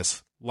delivering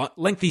this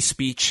lengthy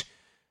speech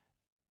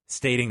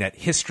stating that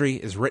history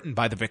is written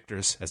by the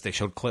victors as they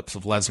showed clips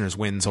of Lesnar's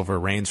wins over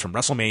Reigns from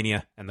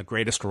WrestleMania and the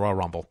greatest Royal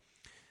Rumble.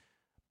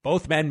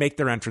 Both men make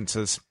their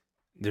entrances.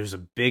 There's a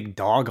big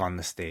dog on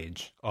the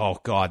stage. Oh,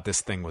 God,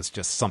 this thing was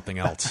just something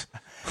else.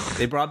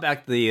 They brought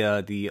back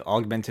the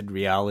augmented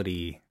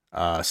reality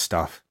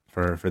stuff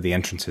for the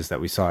entrances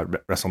that we saw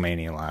at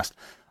WrestleMania last.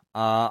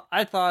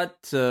 I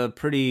thought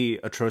pretty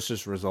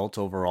atrocious results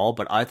overall,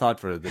 but I thought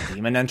for the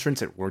demon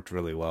entrance, it worked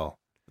really well.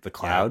 With the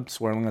cloud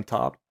swirling on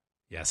top.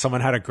 Yeah,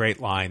 someone had a great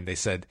line. They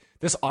said,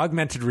 this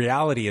augmented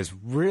reality is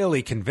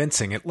really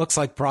convincing. It looks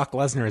like Brock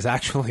Lesnar is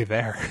actually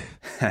there.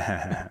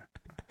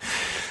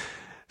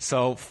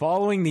 So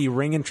following the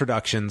ring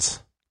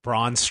introductions,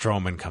 Braun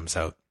Strowman comes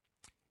out.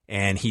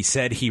 And he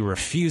said he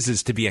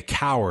refuses to be a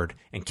coward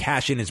and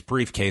cash in his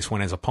briefcase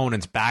when his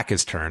opponent's back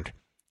is turned.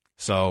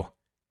 So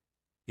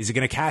is he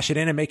going to cash it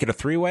in and make it a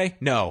 3-way?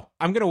 No.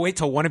 I'm going to wait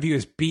till one of you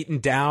is beaten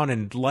down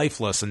and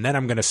lifeless, and then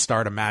I'm going to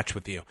start a match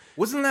with you.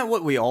 Wasn't that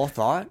what we all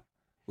thought?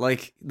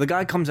 Like, the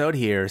guy comes out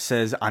here,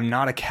 says, I'm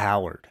not a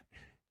coward.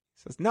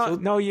 Says,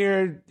 no,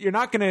 you're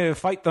not going to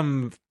fight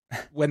them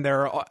when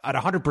they're at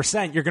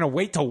 100%. You're going to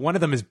wait till one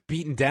of them is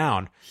beaten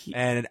down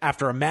and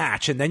after a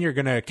match, and then you're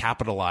going to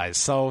capitalize.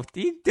 So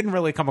he didn't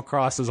really come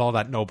across as all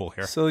that noble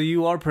here. So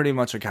you are pretty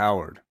much a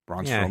coward,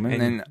 Braun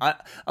Strowman. And I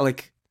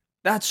like,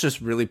 that's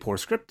just really poor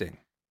scripting.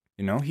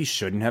 He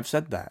shouldn't have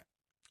said that.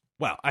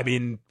 Well, I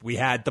mean, we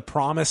had the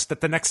promise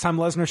that the next time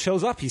Lesnar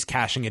shows up, he's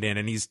cashing it in,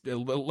 and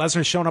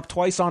Lesnar's shown up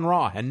twice on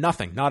Raw, and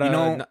nothing, not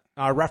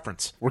a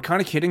reference. We're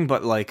kind of kidding,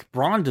 but like,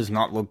 Braun does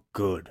not look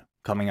good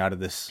coming out of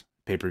this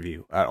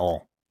pay-per-view at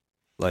all.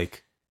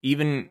 Like,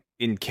 even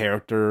in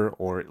character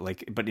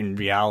but in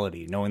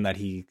reality, knowing that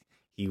he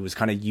was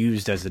kind of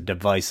used as a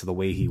device the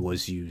way he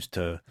was used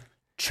to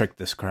trick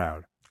this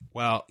crowd.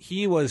 Well,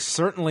 he was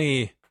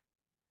certainly.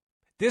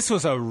 This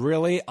was a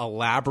really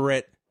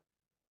elaborate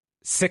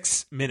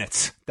 6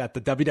 minutes that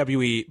the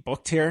WWE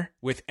booked here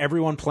with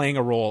everyone playing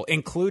a role,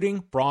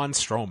 including Braun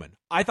Strowman.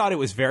 I thought it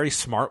was very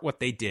smart what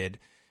they did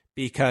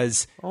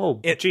because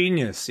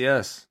genius,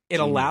 yes. It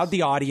allowed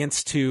the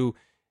audience to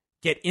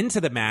get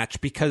into the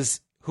match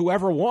because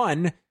whoever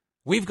won,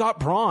 we've got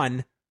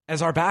Braun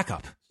as our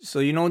backup. So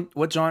you know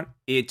what, John?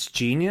 It's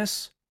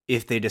genius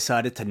if they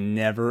decided to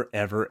never,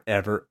 ever,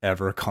 ever,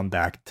 ever come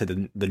back to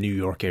the New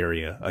York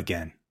area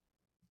again.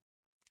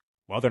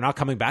 Well, they're not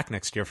coming back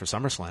next year for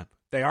SummerSlam.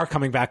 They are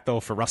coming back, though,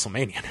 for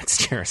WrestleMania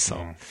next year.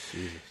 So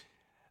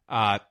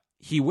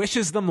he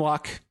wishes them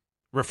luck,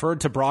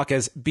 referred to Brock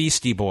as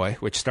Beastie Boy,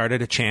 which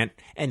started a chant,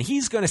 and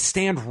he's going to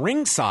stand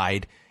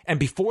ringside, and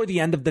before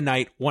the end of the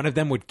night, one of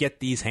them would get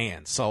these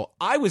hands. So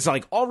I was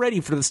like all ready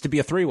for this to be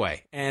a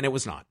three-way, and it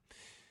was not.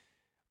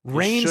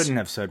 Reigns shouldn't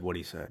have said what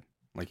he said.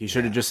 Like, he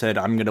should have just said,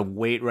 I'm going to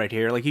wait right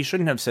here. Like, he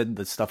shouldn't have said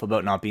the stuff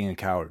about not being a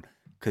coward,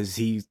 because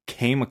he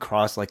came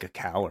across like a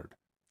coward.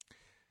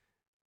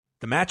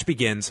 The match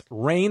begins.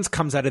 Reigns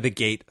comes out of the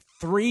gate,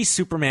 3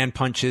 Superman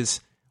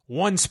punches,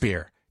 1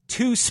 spear,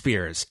 2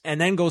 spears, and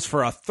then goes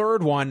for a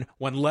third one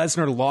when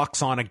Lesnar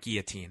locks on a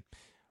guillotine.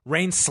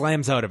 Reigns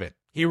slams out of it.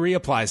 He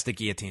reapplies the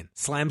guillotine,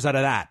 slams out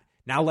of that.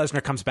 Now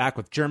Lesnar comes back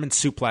with German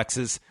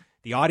suplexes.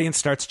 The audience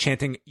starts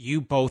chanting,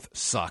 "You both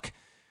suck."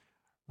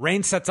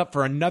 Reigns sets up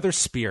for another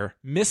spear,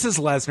 misses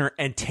Lesnar,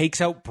 and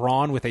takes out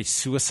Braun with a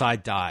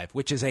suicide dive,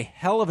 which is a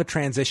hell of a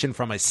transition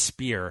from a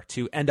spear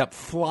to end up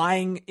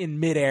flying in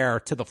midair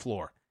to the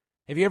floor.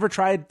 Have you ever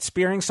tried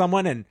spearing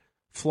someone and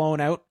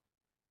flown out?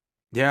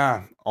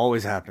 Yeah,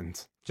 always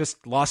happens.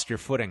 Just lost your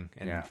footing,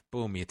 and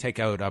boom, you take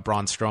out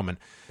Braun Strowman.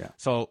 Yeah.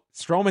 So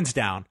Strowman's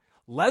down.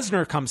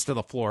 Lesnar comes to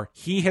the floor.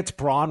 He hits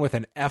Braun with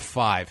an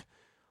F5.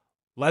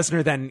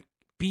 Lesnar then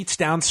beats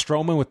down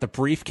Strowman with the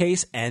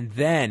briefcase, and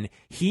then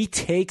he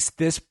takes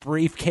this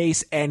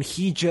briefcase and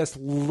he just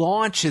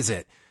launches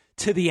it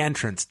to the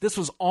entrance. This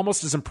was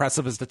almost as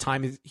impressive as the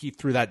time he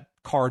threw that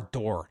car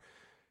door.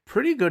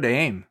 Pretty good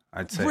aim,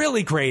 I'd say.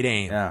 Really great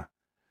aim. Yeah.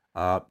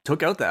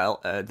 Took out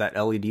that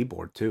LED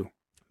board, too.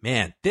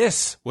 Man,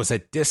 this was a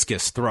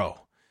discus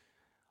throw.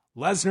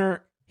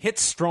 Lesnar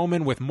hits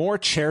Strowman with more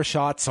chair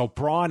shots, so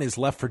Braun is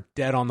left for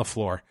dead on the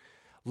floor.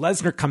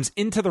 Lesnar comes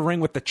into the ring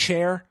with the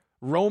chair.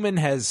 Roman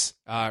has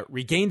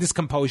regained his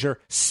composure,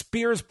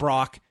 spears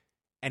Brock,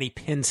 and he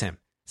pins him.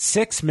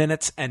 6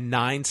 minutes and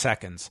 9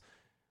 seconds.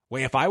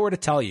 Wait, if I were to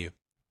tell you,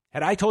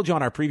 had I told you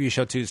on our preview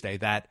show Tuesday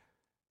that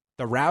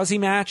the Rousey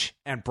match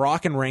and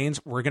Brock and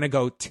Reigns were going to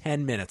go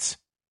 10 minutes,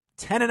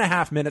 10 and a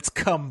half minutes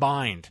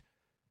combined,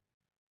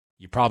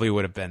 you probably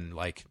would have been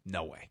like,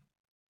 no way.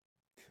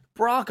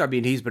 Brock, I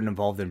mean, he's been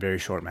involved in very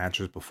short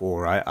matches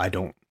before. I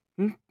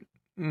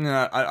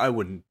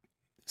wouldn't.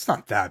 It's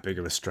not that big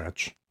of a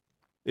stretch.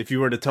 If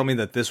you were to tell me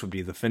that this would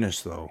be the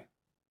finish, though,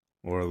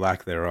 or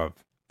lack thereof.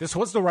 This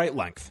was the right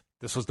length.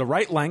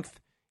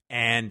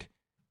 And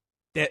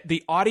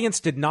the audience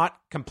did not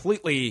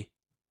completely...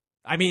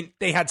 I mean,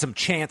 they had some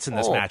chance in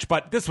this match,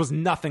 but this was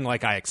nothing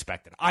like I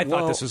expected. I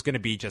thought this was going to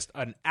be just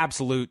an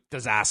absolute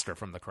disaster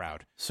from the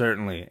crowd.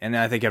 Certainly, and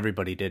I think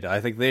everybody did. I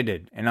think they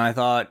did. And I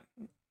thought,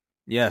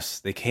 yes,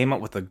 they came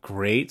up with a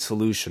great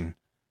solution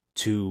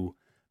to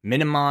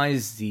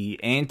minimize the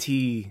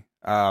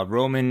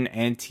Roman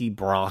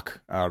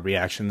anti-Brock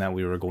reaction that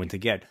we were going to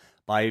get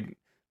by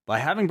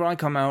having Braun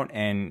come out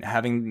and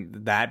having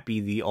that be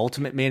the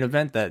ultimate main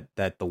event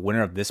that the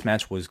winner of this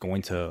match was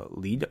going to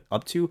lead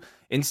up to.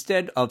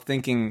 Instead of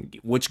thinking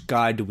which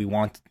guy do we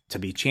want to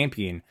be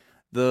champion,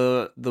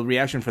 the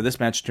reaction for this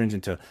match turns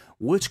into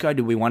which guy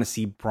do we want to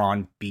see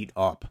Braun beat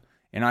up.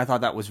 And I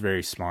thought that was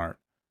very smart.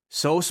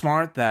 So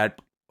smart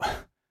that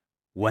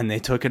when they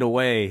took it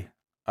away,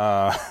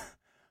 I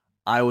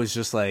was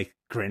just like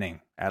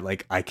grinning at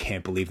like, I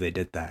can't believe they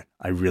did that.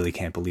 I really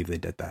can't believe they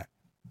did that.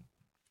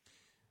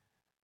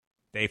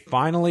 They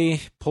finally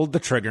pulled the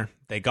trigger.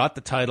 They got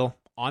the title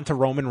onto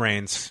Roman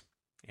Reigns.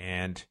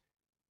 And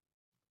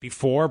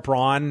before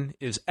Braun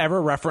is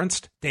ever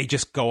referenced, they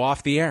just go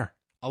off the air.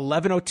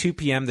 11:02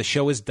 p.m., the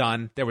show is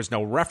done. There was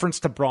no reference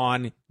to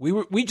Braun.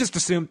 We just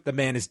assumed the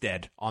man is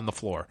dead on the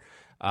floor.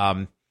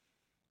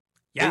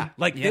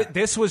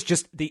 This was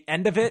just the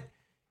end of it.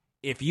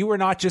 If you were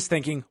not just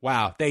thinking,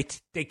 wow, they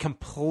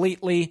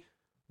completely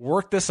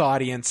worked this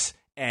audience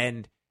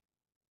and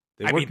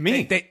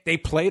they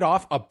played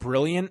off a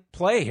brilliant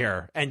play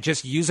here and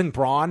just using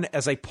Braun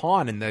as a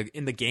pawn in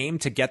the game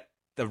to get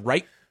the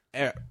right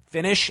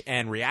finish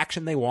and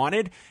reaction they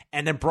wanted.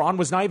 And then Braun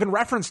was not even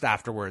referenced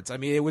afterwards. I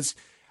mean,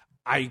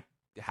 I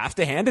have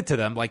to hand it to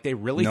them. Like, they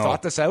really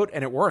thought this out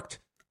and it worked.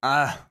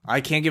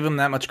 I can't give them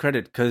that much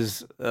credit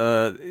because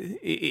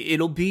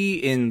it'll be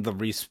in the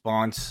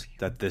response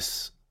that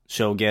this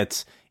show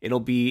gets. It'll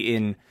be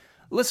in,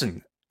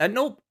 listen, I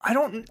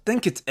don't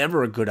think it's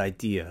ever a good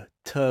idea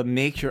to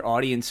make your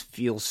audience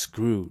feel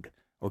screwed,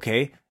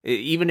 okay?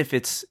 Even if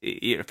it's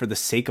for the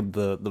sake of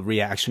the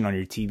reaction on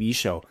your TV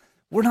show.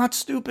 We're not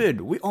stupid.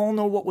 We all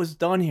know what was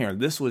done here.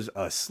 This was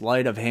a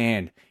sleight of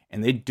hand,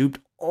 and they duped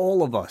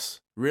all of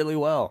us really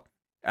well.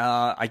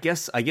 I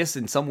guess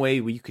in some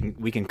way we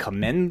can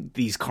commend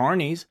these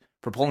carnies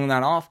for pulling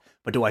that off.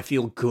 But do I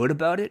feel good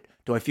about it?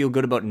 Do I feel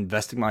good about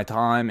investing my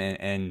time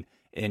and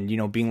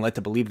being led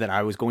to believe that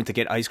I was going to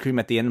get ice cream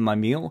at the end of my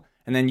meal?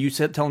 And then you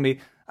said telling me,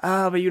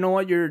 but you know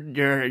what? You're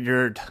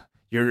under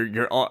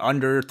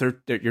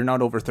you're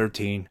not over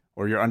 13,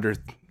 or you're under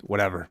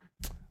whatever,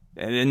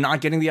 and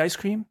not getting the ice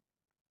cream.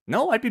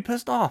 No, I'd be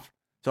pissed off.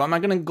 So am I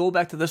going to go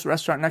back to this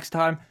restaurant next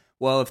time?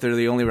 Well, if they're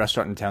the only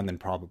restaurant in town, then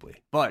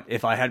probably. But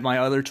if I had my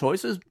other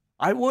choices,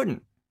 I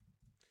wouldn't.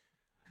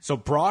 So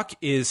Brock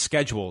is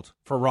scheduled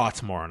for Raw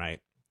tomorrow night.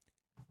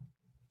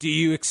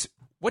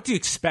 What do you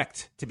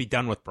expect to be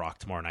done with Brock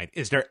tomorrow night?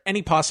 Is there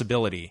any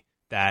possibility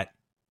that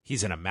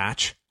he's in a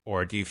match,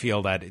 or do you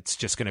feel that it's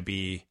just going to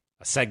be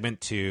a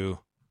segment to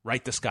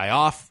write this guy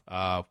off?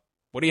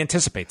 What do you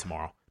anticipate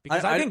tomorrow?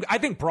 Because I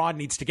think Braun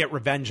needs to get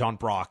revenge on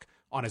Brock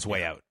on his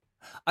way out.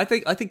 I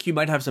think you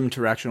might have some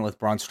interaction with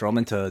Braun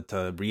Strowman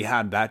to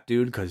rehab that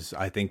dude, because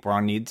I think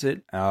Braun needs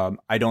it.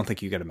 I don't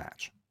think you get a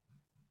match.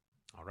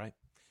 All right.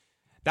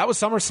 That was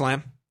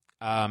SummerSlam.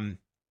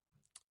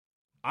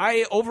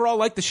 I overall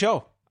liked the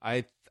show.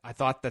 I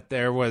thought that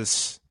there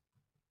was...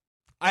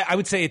 I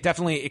would say it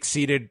definitely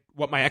exceeded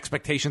what my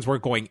expectations were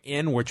going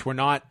in, which were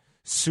not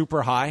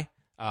super high.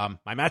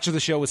 My match of the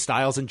show was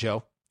Styles and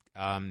Joe.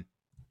 How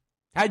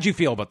did you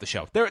feel about the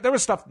show? There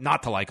was stuff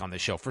not to like on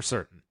this show, for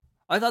certain.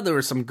 I thought there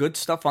was some good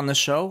stuff on the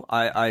show.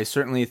 I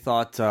certainly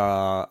thought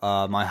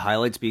my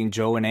highlights being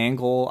Joe and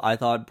Angle. I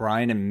thought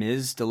Bryan and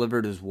Miz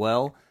delivered as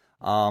well.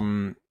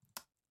 And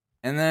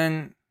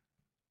then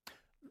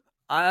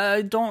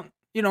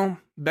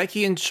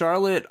Becky and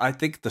Charlotte, I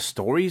think the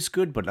story's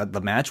good, but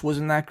the match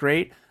wasn't that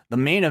great. The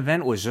main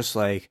event was just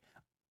like,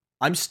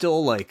 I'm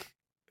still like,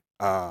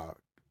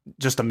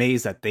 just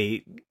amazed that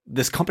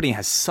this company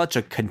has such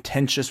a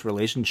contentious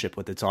relationship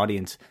with its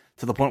audience,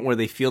 to the point where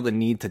they feel the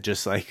need to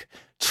just like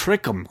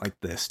trick them like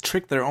this,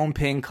 trick their own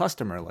paying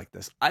customer like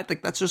this. I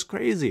think that's just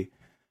crazy.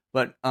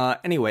 But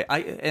anyway,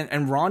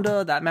 and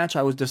Ronda, that match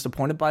I was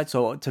disappointed by.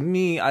 So to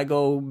me, I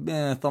go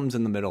thumbs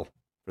in the middle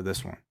for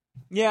this one.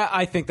 Yeah,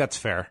 I think that's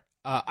fair.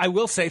 I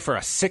will say, for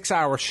a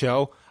 6-hour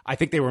show, I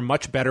think they were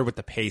much better with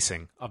the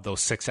pacing of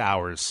those 6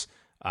 hours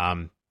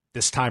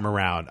this time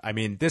around. I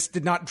mean, this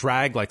did not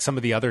drag like some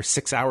of the other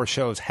 6-hour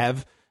shows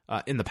have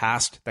in the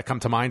past that come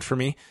to mind for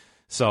me.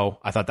 So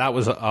I thought that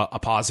was a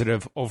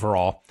positive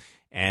overall.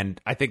 And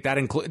I think that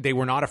they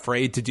were not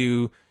afraid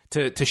to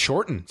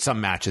shorten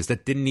some matches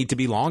that didn't need to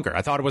be longer.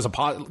 I thought it was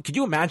could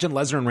you imagine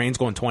Lesnar and Reigns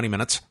going 20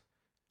 minutes?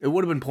 It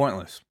would have been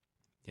pointless.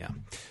 Yeah.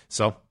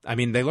 So, I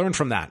mean, they learned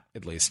from that,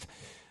 at least.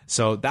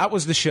 So that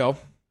was the show,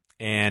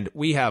 and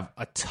we have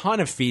a ton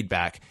of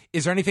feedback.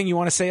 Is there anything you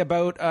want to say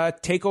about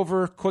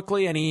TakeOver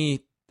quickly?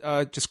 Any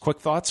just quick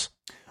thoughts?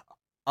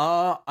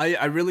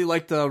 I really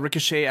liked the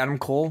Ricochet Adam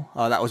Cole.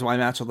 That was my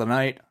match of the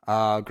night.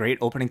 Great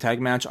opening tag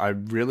match. I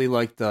really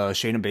liked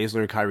Shayna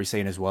Baszler, Kairi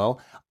Sane as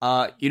well.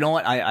 You know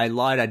what? I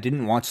lied. I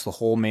didn't watch the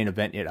whole main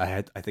event yet.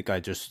 I think I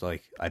just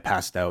I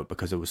passed out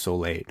because it was so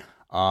late.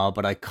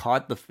 But I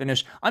caught the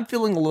finish. I'm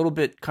feeling a little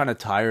bit kind of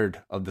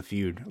tired of the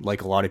feud,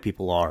 like a lot of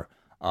people are.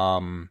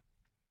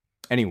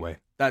 Anyway,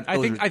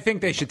 I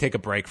think they should take a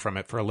break from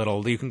it for a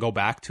little. You can go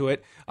back to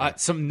it.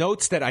 Some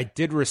notes that I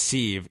did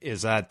receive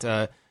is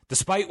that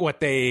despite what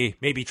they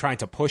may be trying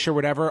to push or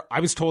whatever, I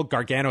was told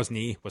Gargano's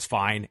knee was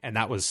fine, and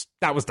that was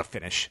the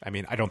finish. I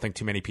mean, I don't think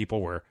too many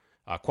people were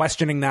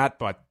questioning that,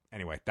 but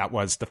anyway, that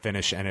was the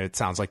finish, and it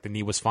sounds like the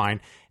knee was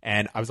fine.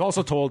 And I was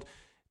also told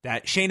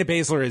that Shayna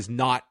Baszler is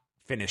not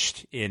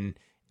finished in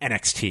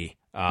NXT.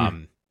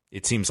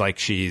 It seems like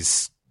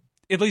she's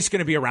at least going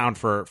to be around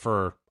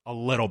for a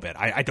little bit.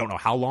 I don't know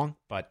how long,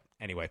 but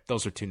anyway,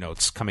 those are two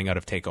notes coming out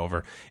of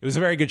TakeOver. It was a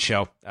very good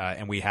show,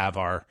 and we have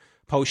our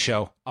post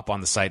show up on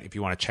the site if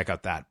you want to check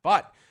out that.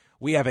 But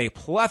we have a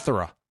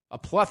plethora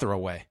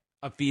way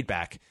of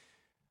feedback.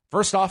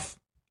 First off,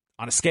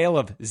 on a scale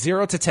of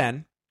 0 to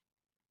 10,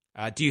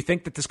 do you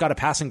think that this got a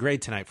passing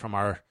grade tonight from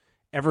our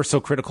ever so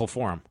critical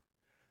forum?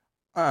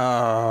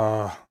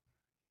 I'm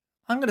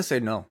going to say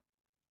no.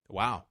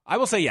 Wow. I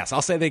will say yes.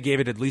 I'll say they gave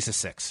it at least a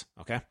 6.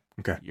 Okay.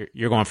 Okay.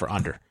 You're going for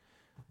under.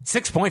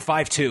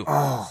 6.52.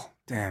 Oh,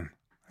 damn.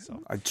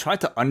 So I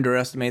tried to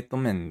underestimate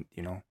them, and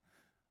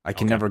I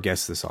can never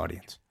guess this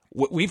audience.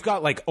 We've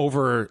got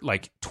over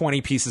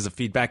 20 pieces of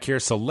feedback here,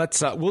 so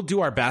we'll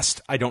do our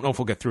best. I don't know if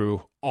we'll get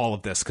through all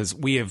of this because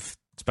we have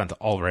spent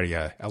already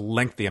a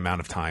lengthy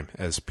amount of time,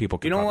 as people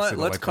can. You know what?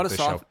 Let's cut us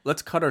off.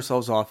 Let's cut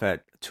ourselves off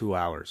at 2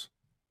 hours.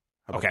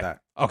 How about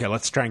that? Okay,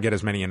 let's try and get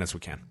as many in as we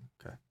can.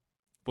 Okay.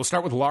 We'll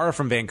start with Laura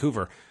from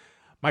Vancouver.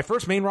 My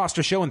first main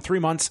roster show in 3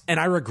 months, and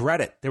I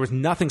regret it. There was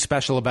nothing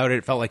special about it.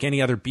 It felt like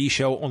any other B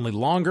show, only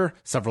longer,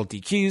 several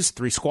DQs,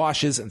 3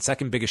 squashes, and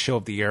second biggest show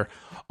of the year.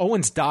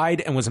 Owens died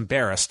and was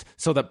embarrassed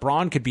so that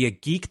Braun could be a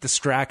geek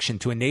distraction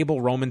to enable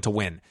Roman to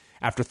win.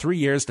 After 3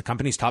 years, the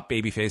company's top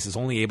babyface is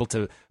only able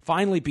to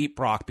finally beat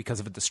Brock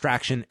because of a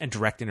distraction and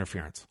direct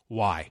interference.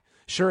 Why?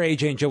 Sure,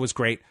 AJ and Joe was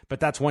great, but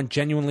that's one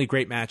genuinely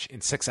great match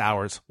in 6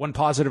 hours. One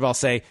positive I'll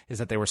say is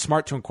that they were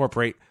smart to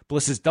incorporate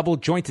Bliss's double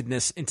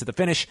jointedness into the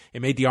finish.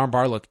 It made the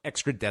armbar look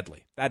extra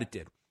deadly. That it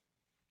did.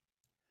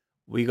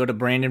 We go to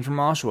Brandon from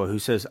Oshawa, who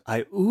says,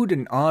 I oohed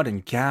and awed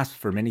and gasped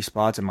for many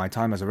spots in my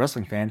time as a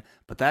wrestling fan,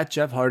 but that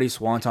Jeff Hardy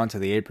swanton to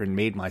the apron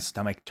made my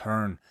stomach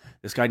turn.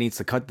 This guy needs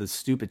to cut the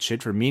stupid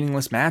shit for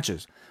meaningless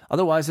matches.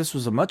 Otherwise, this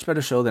was a much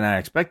better show than I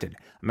expected.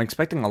 I'm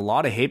expecting a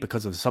lot of hate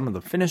because of some of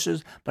the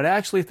finishes, but I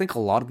actually think a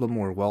lot of them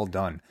were well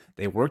done.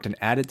 They worked and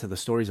added to the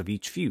stories of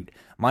each feud.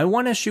 My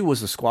one issue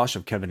was the squash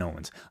of Kevin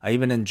Owens. I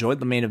even enjoyed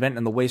the main event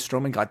and the way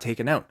Strowman got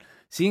taken out.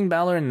 Seeing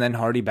Balor and then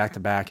Hardy back to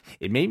back,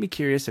 it made me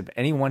curious if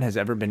anyone has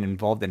ever been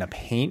involved in a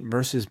paint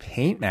versus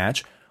paint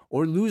match,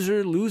 or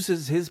loser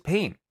loses his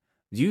paint.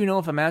 Do you know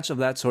if a match of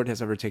that sort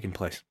has ever taken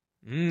place?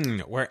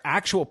 Where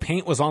actual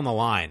paint was on the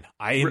line.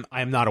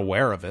 I'm not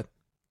aware of it.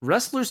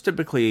 Wrestlers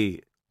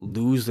typically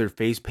lose their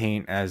face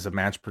paint as a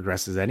match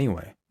progresses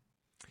anyway.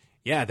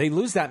 Yeah, they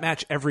lose that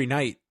match every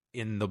night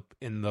in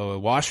the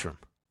washroom.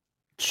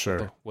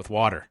 Sure. With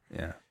water.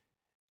 Yeah.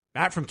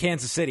 Matt from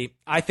Kansas City,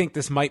 I think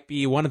this might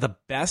be one of the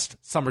best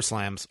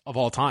SummerSlams of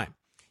all time.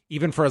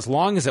 Even for as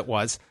long as it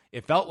was,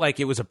 it felt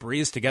like it was a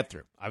breeze to get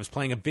through. I was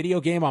playing a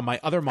video game on my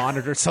other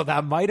monitor, so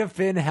that might have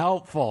been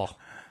helpful.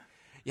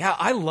 Yeah,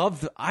 I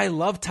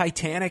loved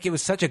Titanic. It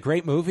was such a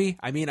great movie.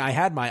 I mean, I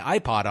had my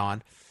iPod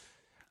on.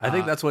 I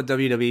think that's what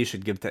WWE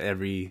should give to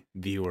every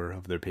viewer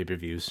of their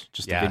pay-per-views.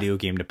 Just a video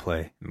game to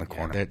play in the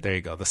corner. There you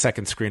go. The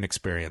second screen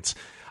experience.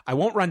 I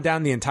won't run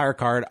down the entire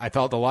card. I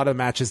felt a lot of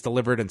matches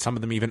delivered and some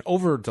of them even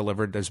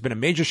over-delivered. There's been a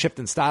major shift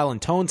in style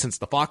and tone since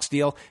the Fox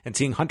deal, and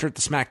seeing Hunter at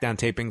the SmackDown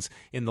tapings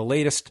in the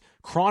latest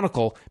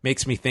Chronicle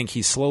makes me think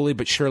he's slowly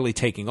but surely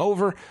taking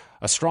over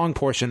a strong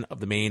portion of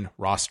the main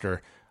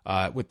roster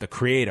with the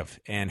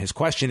creative. And his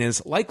question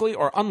is, likely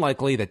or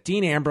unlikely that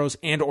Dean Ambrose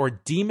and or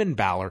Demon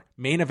Balor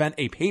main event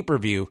a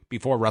pay-per-view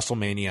before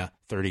WrestleMania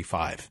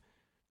 35?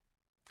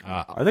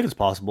 I think it's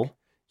possible.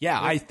 Yeah,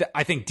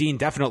 I think Dean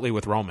definitely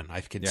with Roman.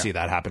 I can see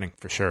that happening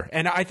for sure.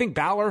 And I think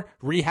Balor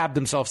rehabbed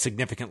himself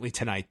significantly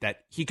tonight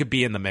that he could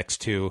be in the mix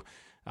too,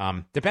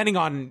 depending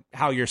on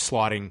how you're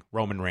slotting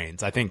Roman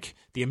Reigns. I think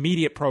the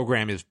immediate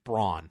program is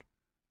Braun.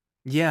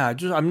 Yeah,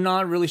 I'm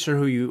not really sure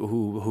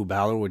who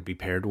Balor would be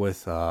paired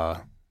with,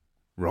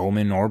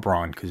 Roman or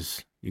Braun,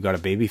 because you got a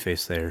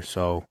babyface there.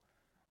 So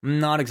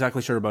I'm not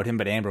exactly sure about him,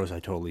 but Ambrose I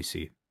totally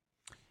see.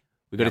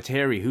 We got a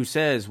Terry who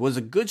says, was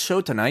a good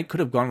show tonight. Could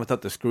have gone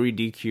without the screwy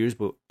DQs,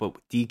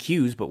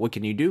 but what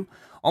can you do?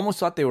 Almost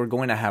thought they were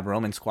going to have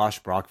Roman squash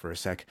Brock for a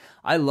sec.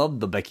 I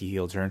loved the Becky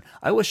heel turn.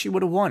 I wish she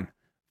would have won.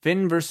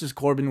 Finn versus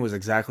Corbin was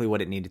exactly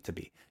what it needed to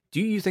be.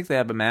 Do you think they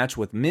have a match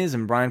with Miz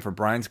and Bryan for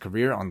Bryan's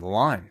career on the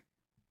line?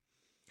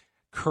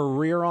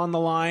 Career on the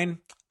line?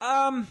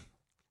 I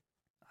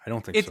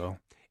don't think so.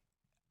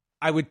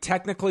 I would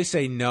technically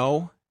say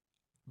no,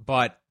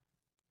 but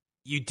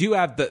you do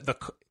have the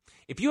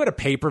if you had a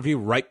pay-per-view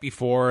right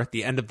before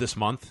the end of this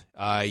month,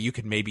 you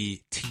could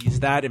maybe tease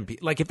that and be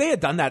like, if they had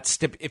done that,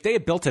 if they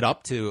had built it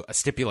up to a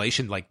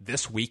stipulation like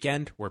this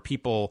weekend where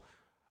people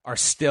are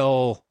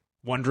still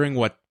wondering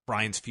what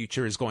Bryan's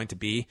future is going to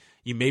be,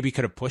 you maybe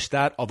could have pushed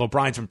that. Although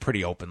Bryan's been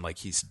pretty open, like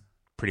he's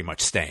pretty much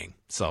staying.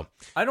 So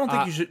I don't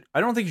think you should. I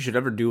don't think you should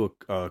ever do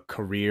a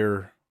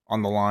career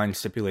on the line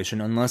stipulation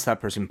unless that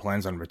person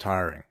plans on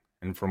retiring.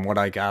 And from what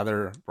I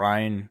gather,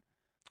 Bryan.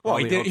 Well,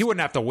 he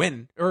wouldn't have to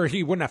win, or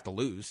he wouldn't have to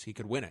lose. He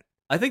could win it.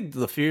 I think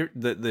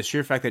the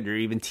sheer fact that you're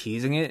even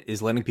teasing it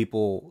is letting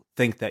people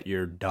think that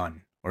you're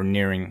done or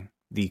nearing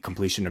the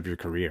completion of your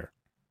career.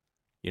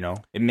 You know,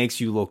 it makes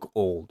you look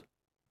old,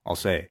 I'll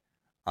say.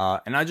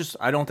 And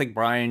I don't think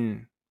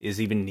Bryan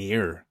is even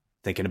near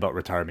thinking about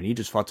retirement. He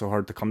just fought so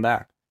hard to come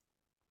back.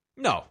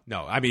 No.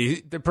 I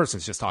mean, the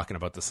person's just talking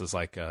about this as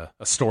like a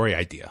story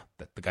idea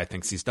that the guy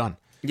thinks he's done.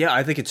 Yeah,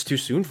 I think it's too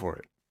soon for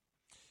it.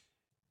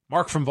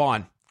 Mark from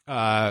Vaughn.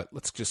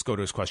 Let's just go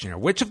to his question here.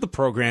 Which of the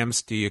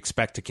programs do you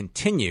expect to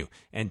continue,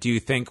 and do you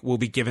think will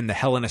be given the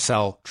Hell in a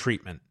Cell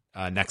treatment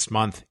next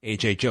month?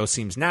 AJ Joe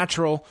seems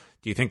natural.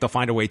 Do you think they'll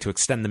find a way to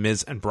extend the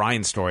Miz and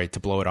Bryan story to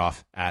blow it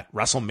off at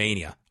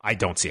WrestleMania? I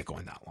don't see it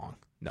going that long.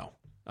 No.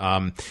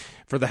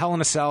 For the Hell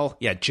in a Cell,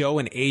 yeah, Joe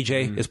and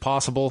AJ is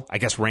possible. I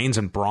guess Reigns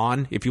and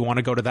Braun, if you want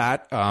to go to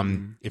that.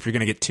 If you're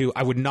going to get two,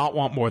 I would not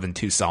want more than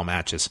 2 cell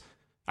matches.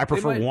 I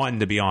prefer one,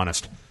 to be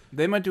honest.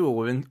 They might do a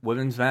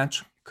women's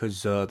match.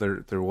 Because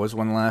there was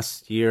one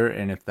last year,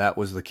 and if that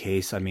was the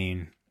case, I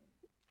mean,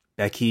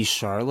 Becky,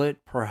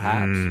 Charlotte,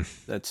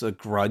 perhaps. That's a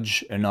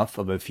grudge enough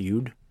of a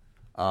feud.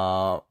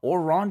 Or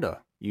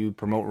Ronda. You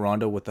promote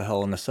Ronda with the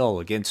Hell in a Cell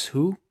against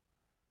who?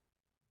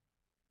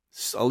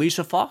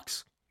 Alicia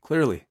Fox,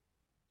 clearly.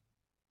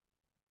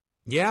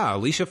 Yeah,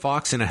 Alicia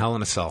Fox in a Hell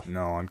in a Cell.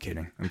 No, I'm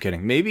kidding.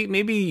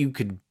 Maybe you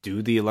could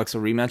do the Alexa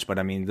rematch, but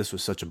I mean, this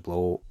was such a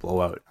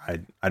blowout.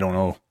 I don't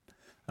know.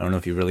 I don't know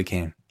if you really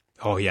can.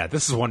 Oh, yeah,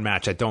 this is one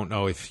match I don't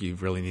know if you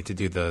really need to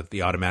do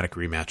the automatic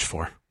rematch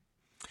for.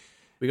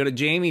 We got a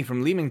Jamie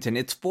from Leamington.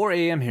 It's 4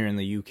 a.m. here in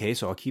the UK,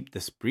 so I'll keep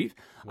this brief.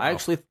 Wow.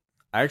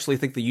 I actually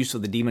think the use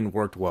of the Demon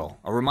worked well.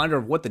 A reminder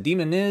of what the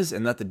Demon is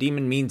and that the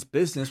Demon means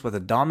business with a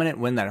dominant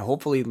win that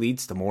hopefully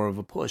leads to more of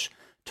a push.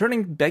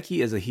 Turning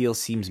Becky as a heel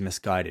seems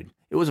misguided.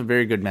 It was a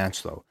very good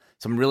match though.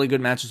 Some really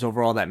good matches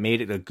overall that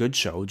made it a good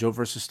show. Joe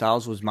vs.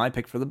 Styles was my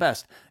pick for the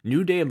best.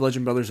 New Day and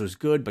Bludgeon Brothers was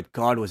good, but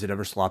God was it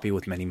ever sloppy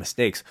with many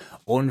mistakes.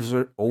 Owens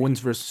vs.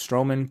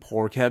 Strowman,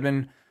 poor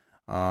Kevin.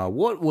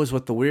 What was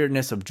with the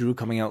weirdness of Drew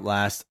coming out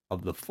last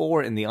of the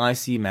 4 in the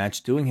IC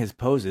match doing his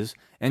poses,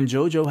 and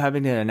JoJo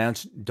having to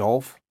announce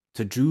Dolph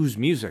to Drew's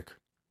music?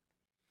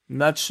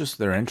 That's just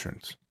their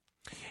entrance.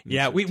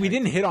 Yeah, we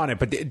didn't hit on it,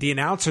 but the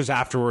announcers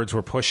afterwards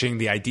were pushing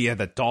the idea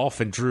that Dolph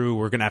and Drew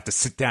were going to have to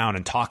sit down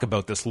and talk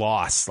about this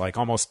loss, like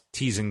almost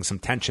teasing some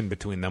tension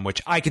between them,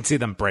 which I can see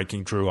them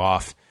breaking Drew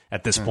off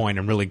at this point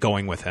and really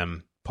going with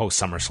him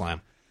post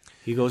SummerSlam.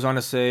 He goes on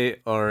to say,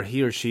 or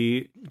he or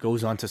she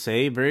goes on to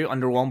say, very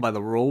underwhelmed by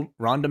the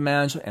Ronda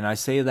match, and I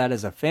say that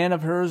as a fan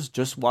of hers,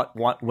 just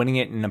winning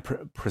it in a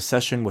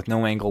procession with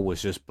no angle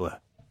was just bleh.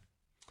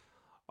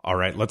 All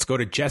right, let's go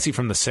to Jesse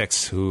from the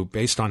 6, who,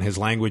 based on his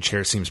language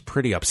here, seems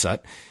pretty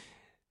upset.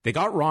 They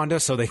got Ronda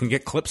so they can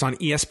get clips on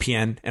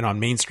ESPN and on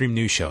mainstream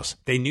news shows.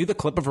 They knew the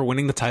clip of her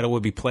winning the title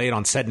would be played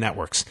on said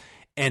networks,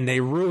 and they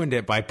ruined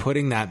it by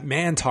putting that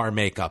Mantar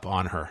makeup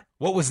on her.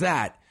 What was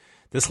that?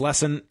 This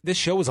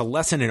show was a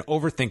lesson in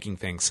overthinking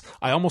things.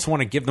 I almost want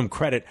to give them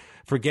credit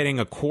for getting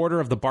a quarter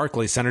of the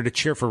Barclays Center to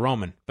cheer for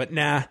Roman. But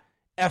nah,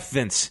 F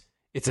Vince.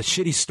 It's a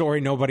shitty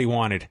story nobody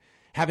wanted.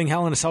 Having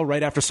Hell in a Cell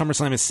right after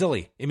SummerSlam is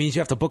silly. It means you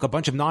have to book a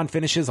bunch of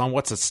non-finishes on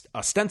what's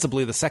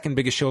ostensibly the second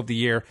biggest show of the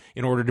year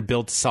in order to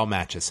build to sell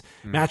matches.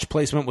 Match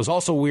placement was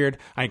also weird.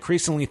 I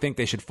increasingly think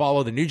they should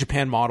follow the New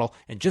Japan model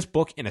and just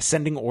book in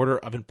ascending order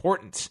of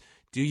importance.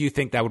 Do you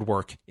think that would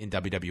work in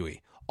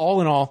WWE? All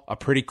in all, a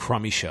pretty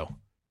crummy show.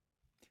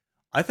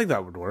 I think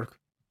that would work.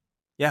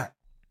 Yeah.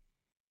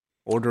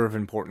 Order of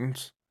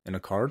importance in a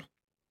card.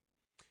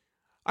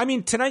 I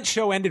mean, tonight's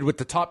show ended with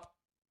the top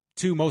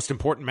 2 most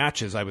important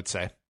matches, I would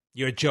say.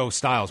 You had Joe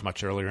Styles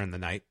much earlier in the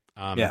night.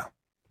 Yeah.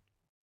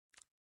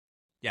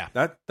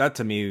 That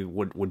to me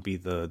would be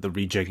the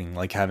rejigging,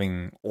 like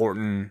having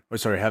having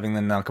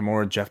the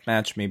Nakamura Jeff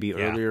match maybe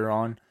earlier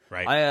on.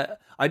 Right.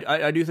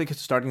 I do think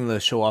it's starting the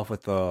show off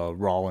with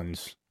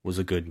Rollins was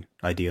a good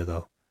idea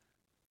though.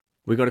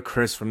 We go to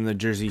Chris from the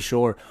Jersey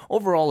Shore.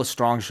 Overall, a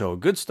strong show.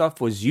 Good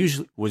stuff was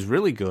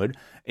really good.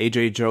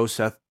 AJ, Joe,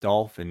 Seth,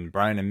 Dolph, and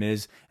Bryan and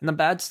Miz. And the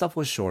bad stuff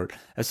was short.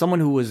 As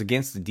someone who was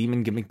against the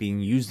Demon gimmick being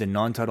used in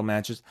non-title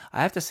matches,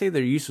 I have to say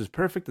their use was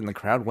perfect and the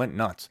crowd went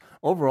nuts.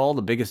 Overall,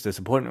 the biggest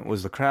disappointment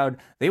was the crowd.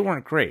 They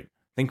weren't great.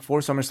 I think 4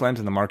 SummerSlams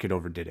and the market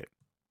overdid it.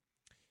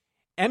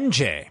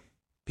 MJ.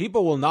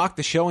 People will knock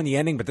the show in the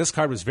ending, but this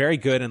card was very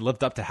good and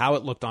lived up to how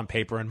it looked on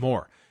paper and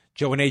more.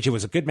 Joe and AJ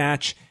was a good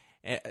match.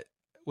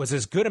 Was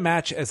as good a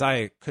match as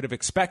I could have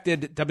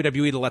expected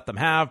WWE to let them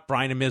have.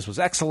 Bryan and Miz was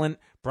excellent.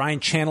 Bryan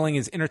channeling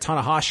his inner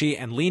Tanahashi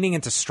and leaning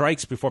into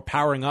strikes before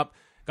powering up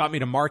got me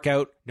to mark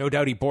out. No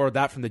doubt he borrowed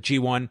that from the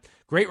G1.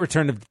 Great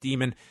return of the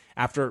Demon.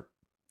 After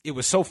it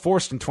was so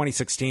forced in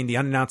 2016, the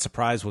unannounced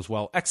surprise was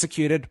well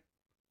executed.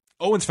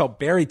 Owens felt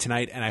buried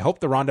tonight, and I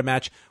hope the Ronda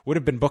match would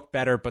have been booked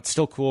better, but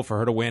still cool for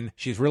her to win.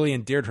 She's really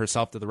endeared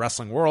herself to the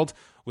wrestling world.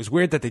 It was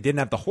weird that they didn't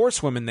have the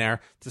horsewomen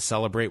there to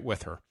celebrate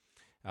with her.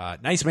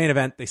 Nice main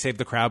event. They saved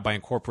the crowd by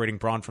incorporating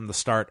Braun from the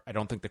start. I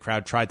don't think the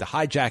crowd tried to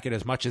hijack it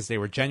as much as they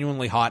were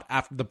genuinely hot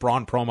after the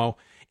Braun promo.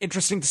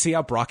 Interesting to see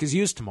how Brock is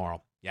used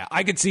tomorrow. Yeah,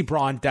 I could see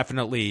Braun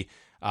definitely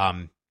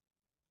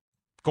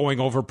going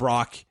over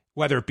Brock,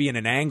 whether it be in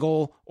an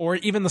angle or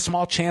even the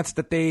small chance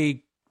that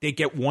they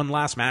get one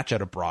last match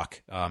out of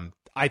Brock.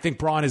 I think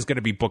Braun is going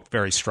to be booked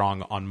very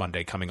strong on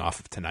Monday coming off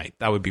of tonight.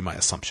 That would be my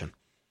assumption.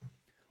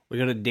 We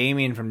got a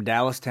Damien from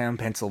Dallastown,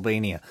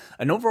 Pennsylvania.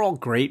 An overall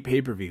great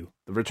pay-per-view.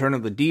 The return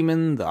of the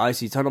Demon, the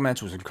IC title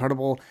match was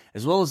incredible,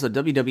 as well as the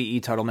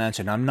WWE title match,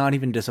 and I'm not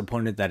even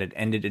disappointed that it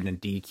ended in a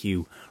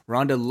DQ.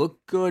 Ronda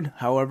looked good,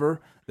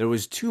 however, there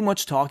was too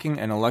much talking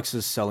and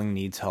Alexa's selling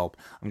needs help.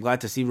 I'm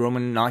glad to see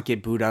Roman not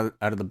get booed out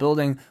of the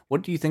building.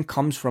 What do you think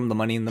comes from the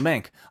Money in the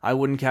Bank? I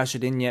wouldn't cash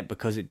it in yet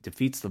because it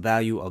defeats the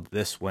value of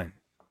this win.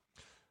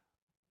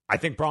 I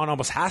think Braun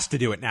almost has to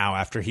do it now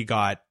after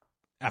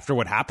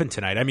what happened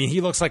tonight. I mean, he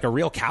looks like a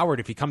real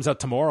coward if he comes out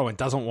tomorrow and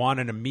doesn't want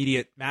an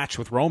immediate match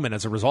with Roman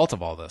as a result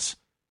of all this.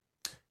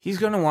 He's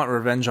going to want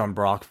revenge on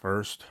Brock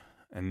first.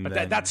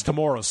 But that's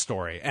tomorrow's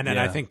story. And then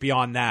I think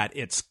beyond that,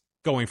 it's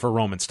going for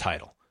Roman's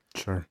title.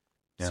 Sure.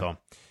 Yeah. So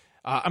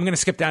I'm going to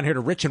skip down here to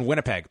Rich in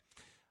Winnipeg.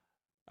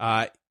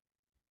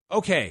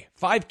 Okay,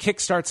 5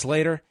 kickstarts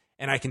later,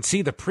 and I can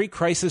see the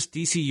pre-crisis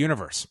DC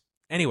universe.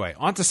 Anyway,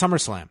 on to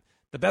SummerSlam.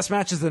 The best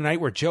matches of the night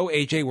were Joe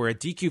AJ, where a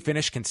DQ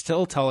finish can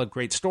still tell a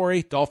great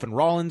story. Dolph and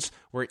Rollins,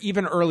 where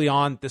even early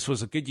on, this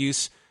was a good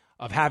use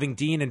of having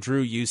Dean and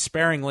Drew used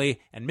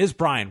sparingly. And Ms.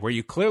 Bryan, where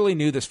you clearly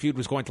knew this feud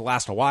was going to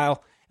last a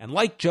while. And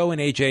like Joe and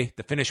AJ,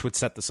 the finish would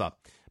set this up.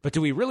 But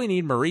do we really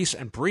need Maurice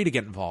and Brie to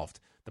get involved?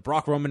 The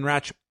Brock Roman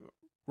match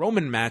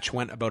Roman match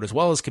went about as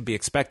well as could be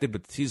expected,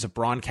 with the tease of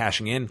Braun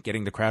cashing in,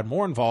 getting the crowd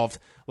more involved.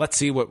 Let's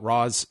see what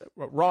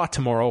Raw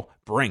tomorrow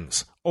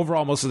brings.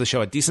 Overall, most of the show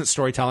had decent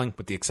storytelling,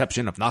 with the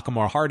exception of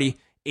Nakamura Hardy.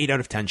 8 out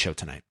of 10 show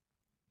tonight.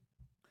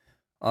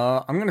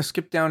 I'm going to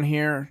skip down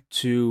here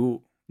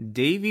to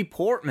Davey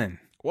Portman.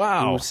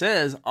 Wow. Who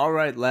says, all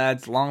right,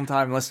 lads,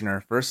 long-time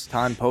listener,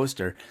 first-time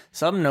poster,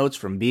 some notes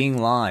from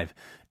being live.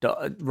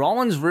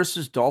 Rollins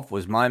versus Dolph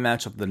was my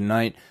match of the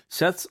night.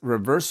 Seth's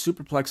reverse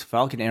superplex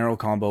Falcon Arrow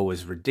combo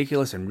was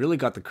ridiculous and really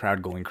got the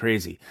crowd going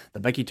crazy. The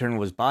Becky turn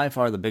was by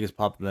far the biggest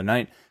pop of the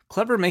night.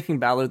 Clever making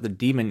Balor the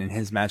Demon in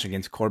his match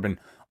against Corbin.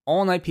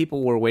 All night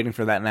people were waiting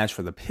for that match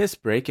for the piss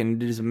break,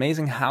 and it is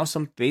amazing how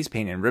some face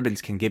paint and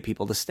ribbons can get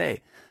people to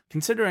stay.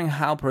 Considering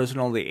how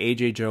personal the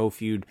AJ Joe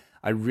feud,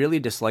 I really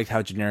disliked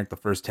how generic the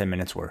first 10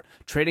 minutes were.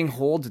 Trading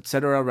holds,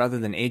 etc., rather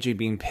than AJ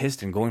being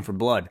pissed and going for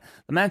blood.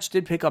 The match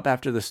did pick up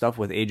after the stuff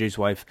with AJ's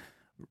wife.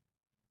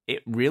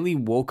 It really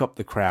woke up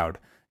the crowd.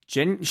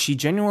 She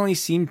genuinely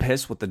seemed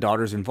pissed with the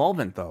daughter's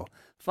involvement, though.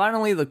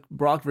 Finally, the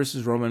Brock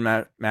versus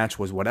Roman match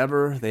was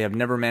whatever. They have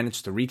never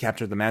managed to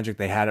recapture the magic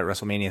they had at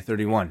WrestleMania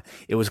 31.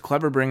 It was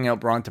clever bringing out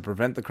Braun to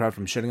prevent the crowd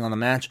from shitting on the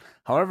match.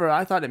 However,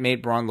 I thought it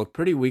made Braun look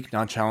pretty weak,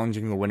 not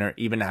challenging the winner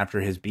even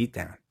after his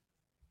beatdown.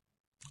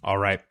 All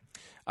right.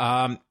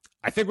 I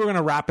think we're going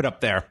to wrap it up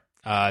there.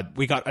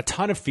 We got a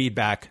ton of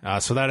feedback,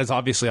 so that is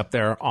obviously up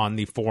there on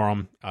the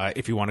forum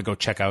if you want to go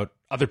check out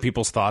other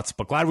people's thoughts.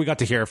 But glad we got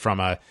to hear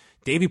from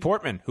Davey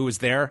Portman, who was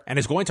there and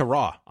is going to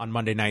Raw on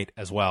Monday night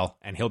as well.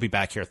 And he'll be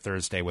back here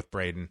Thursday with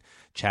Braden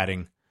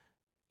chatting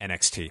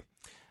NXT.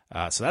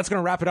 So that's going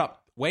to wrap it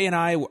up. Way and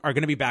I are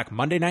going to be back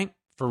Monday night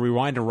for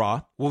Rewind to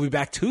Raw. We'll be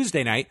back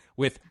Tuesday night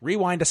with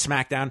Rewind to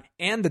SmackDown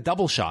and the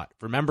Double Shot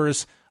for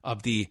members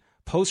of the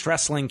Post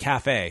Wrestling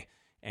Cafe.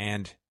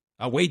 And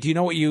Wade, do you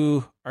know what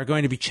you are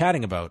going to be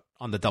chatting about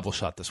on the Double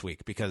Shot this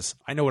week? Because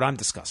I know what I'm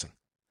discussing.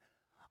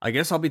 I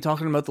guess I'll be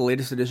talking about the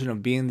latest edition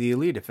of Being the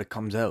Elite if it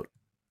comes out.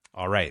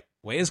 All right.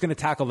 Way is going to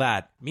tackle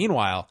that.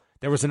 Meanwhile,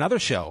 there was another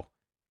show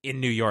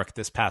in New York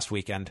this past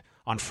weekend.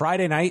 On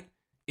Friday night,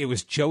 it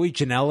was Joey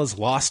Janela's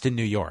Lost in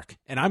New York.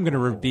 And I'm going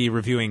to be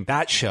reviewing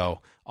that show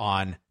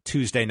on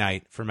Tuesday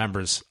night for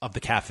members of the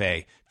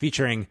cafe,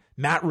 featuring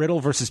Matt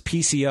Riddle versus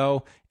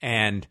PCO.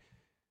 And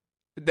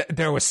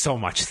there was so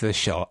much to this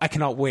show. I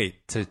cannot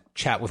wait to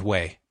chat with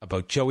Way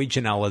about Joey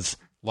Janela's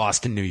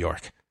Lost in New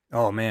York.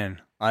 Oh,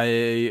 man.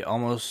 I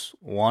almost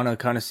want to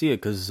kind of see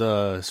it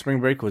because Spring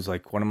Break was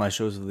like one of my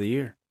shows of the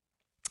year.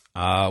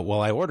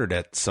 Well, I ordered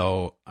it,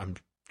 so I'm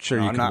sure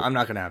you can. I'm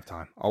not going to have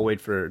time. I'll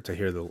wait to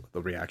hear the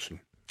reaction.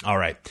 All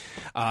right.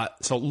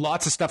 So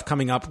lots of stuff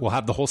coming up. We'll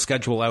have the whole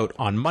schedule out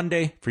on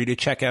Monday for you to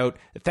check out.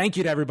 Thank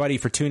you to everybody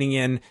for tuning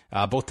in,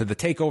 both to the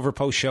TakeOver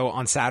post show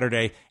on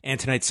Saturday and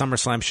tonight's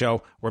SummerSlam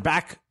show. We're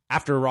back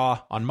after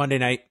Raw on Monday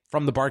night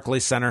from the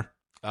Barclays Center.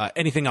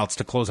 Anything else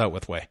to close out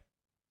with, Way?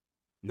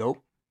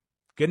 Nope.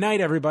 Good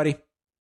night, everybody.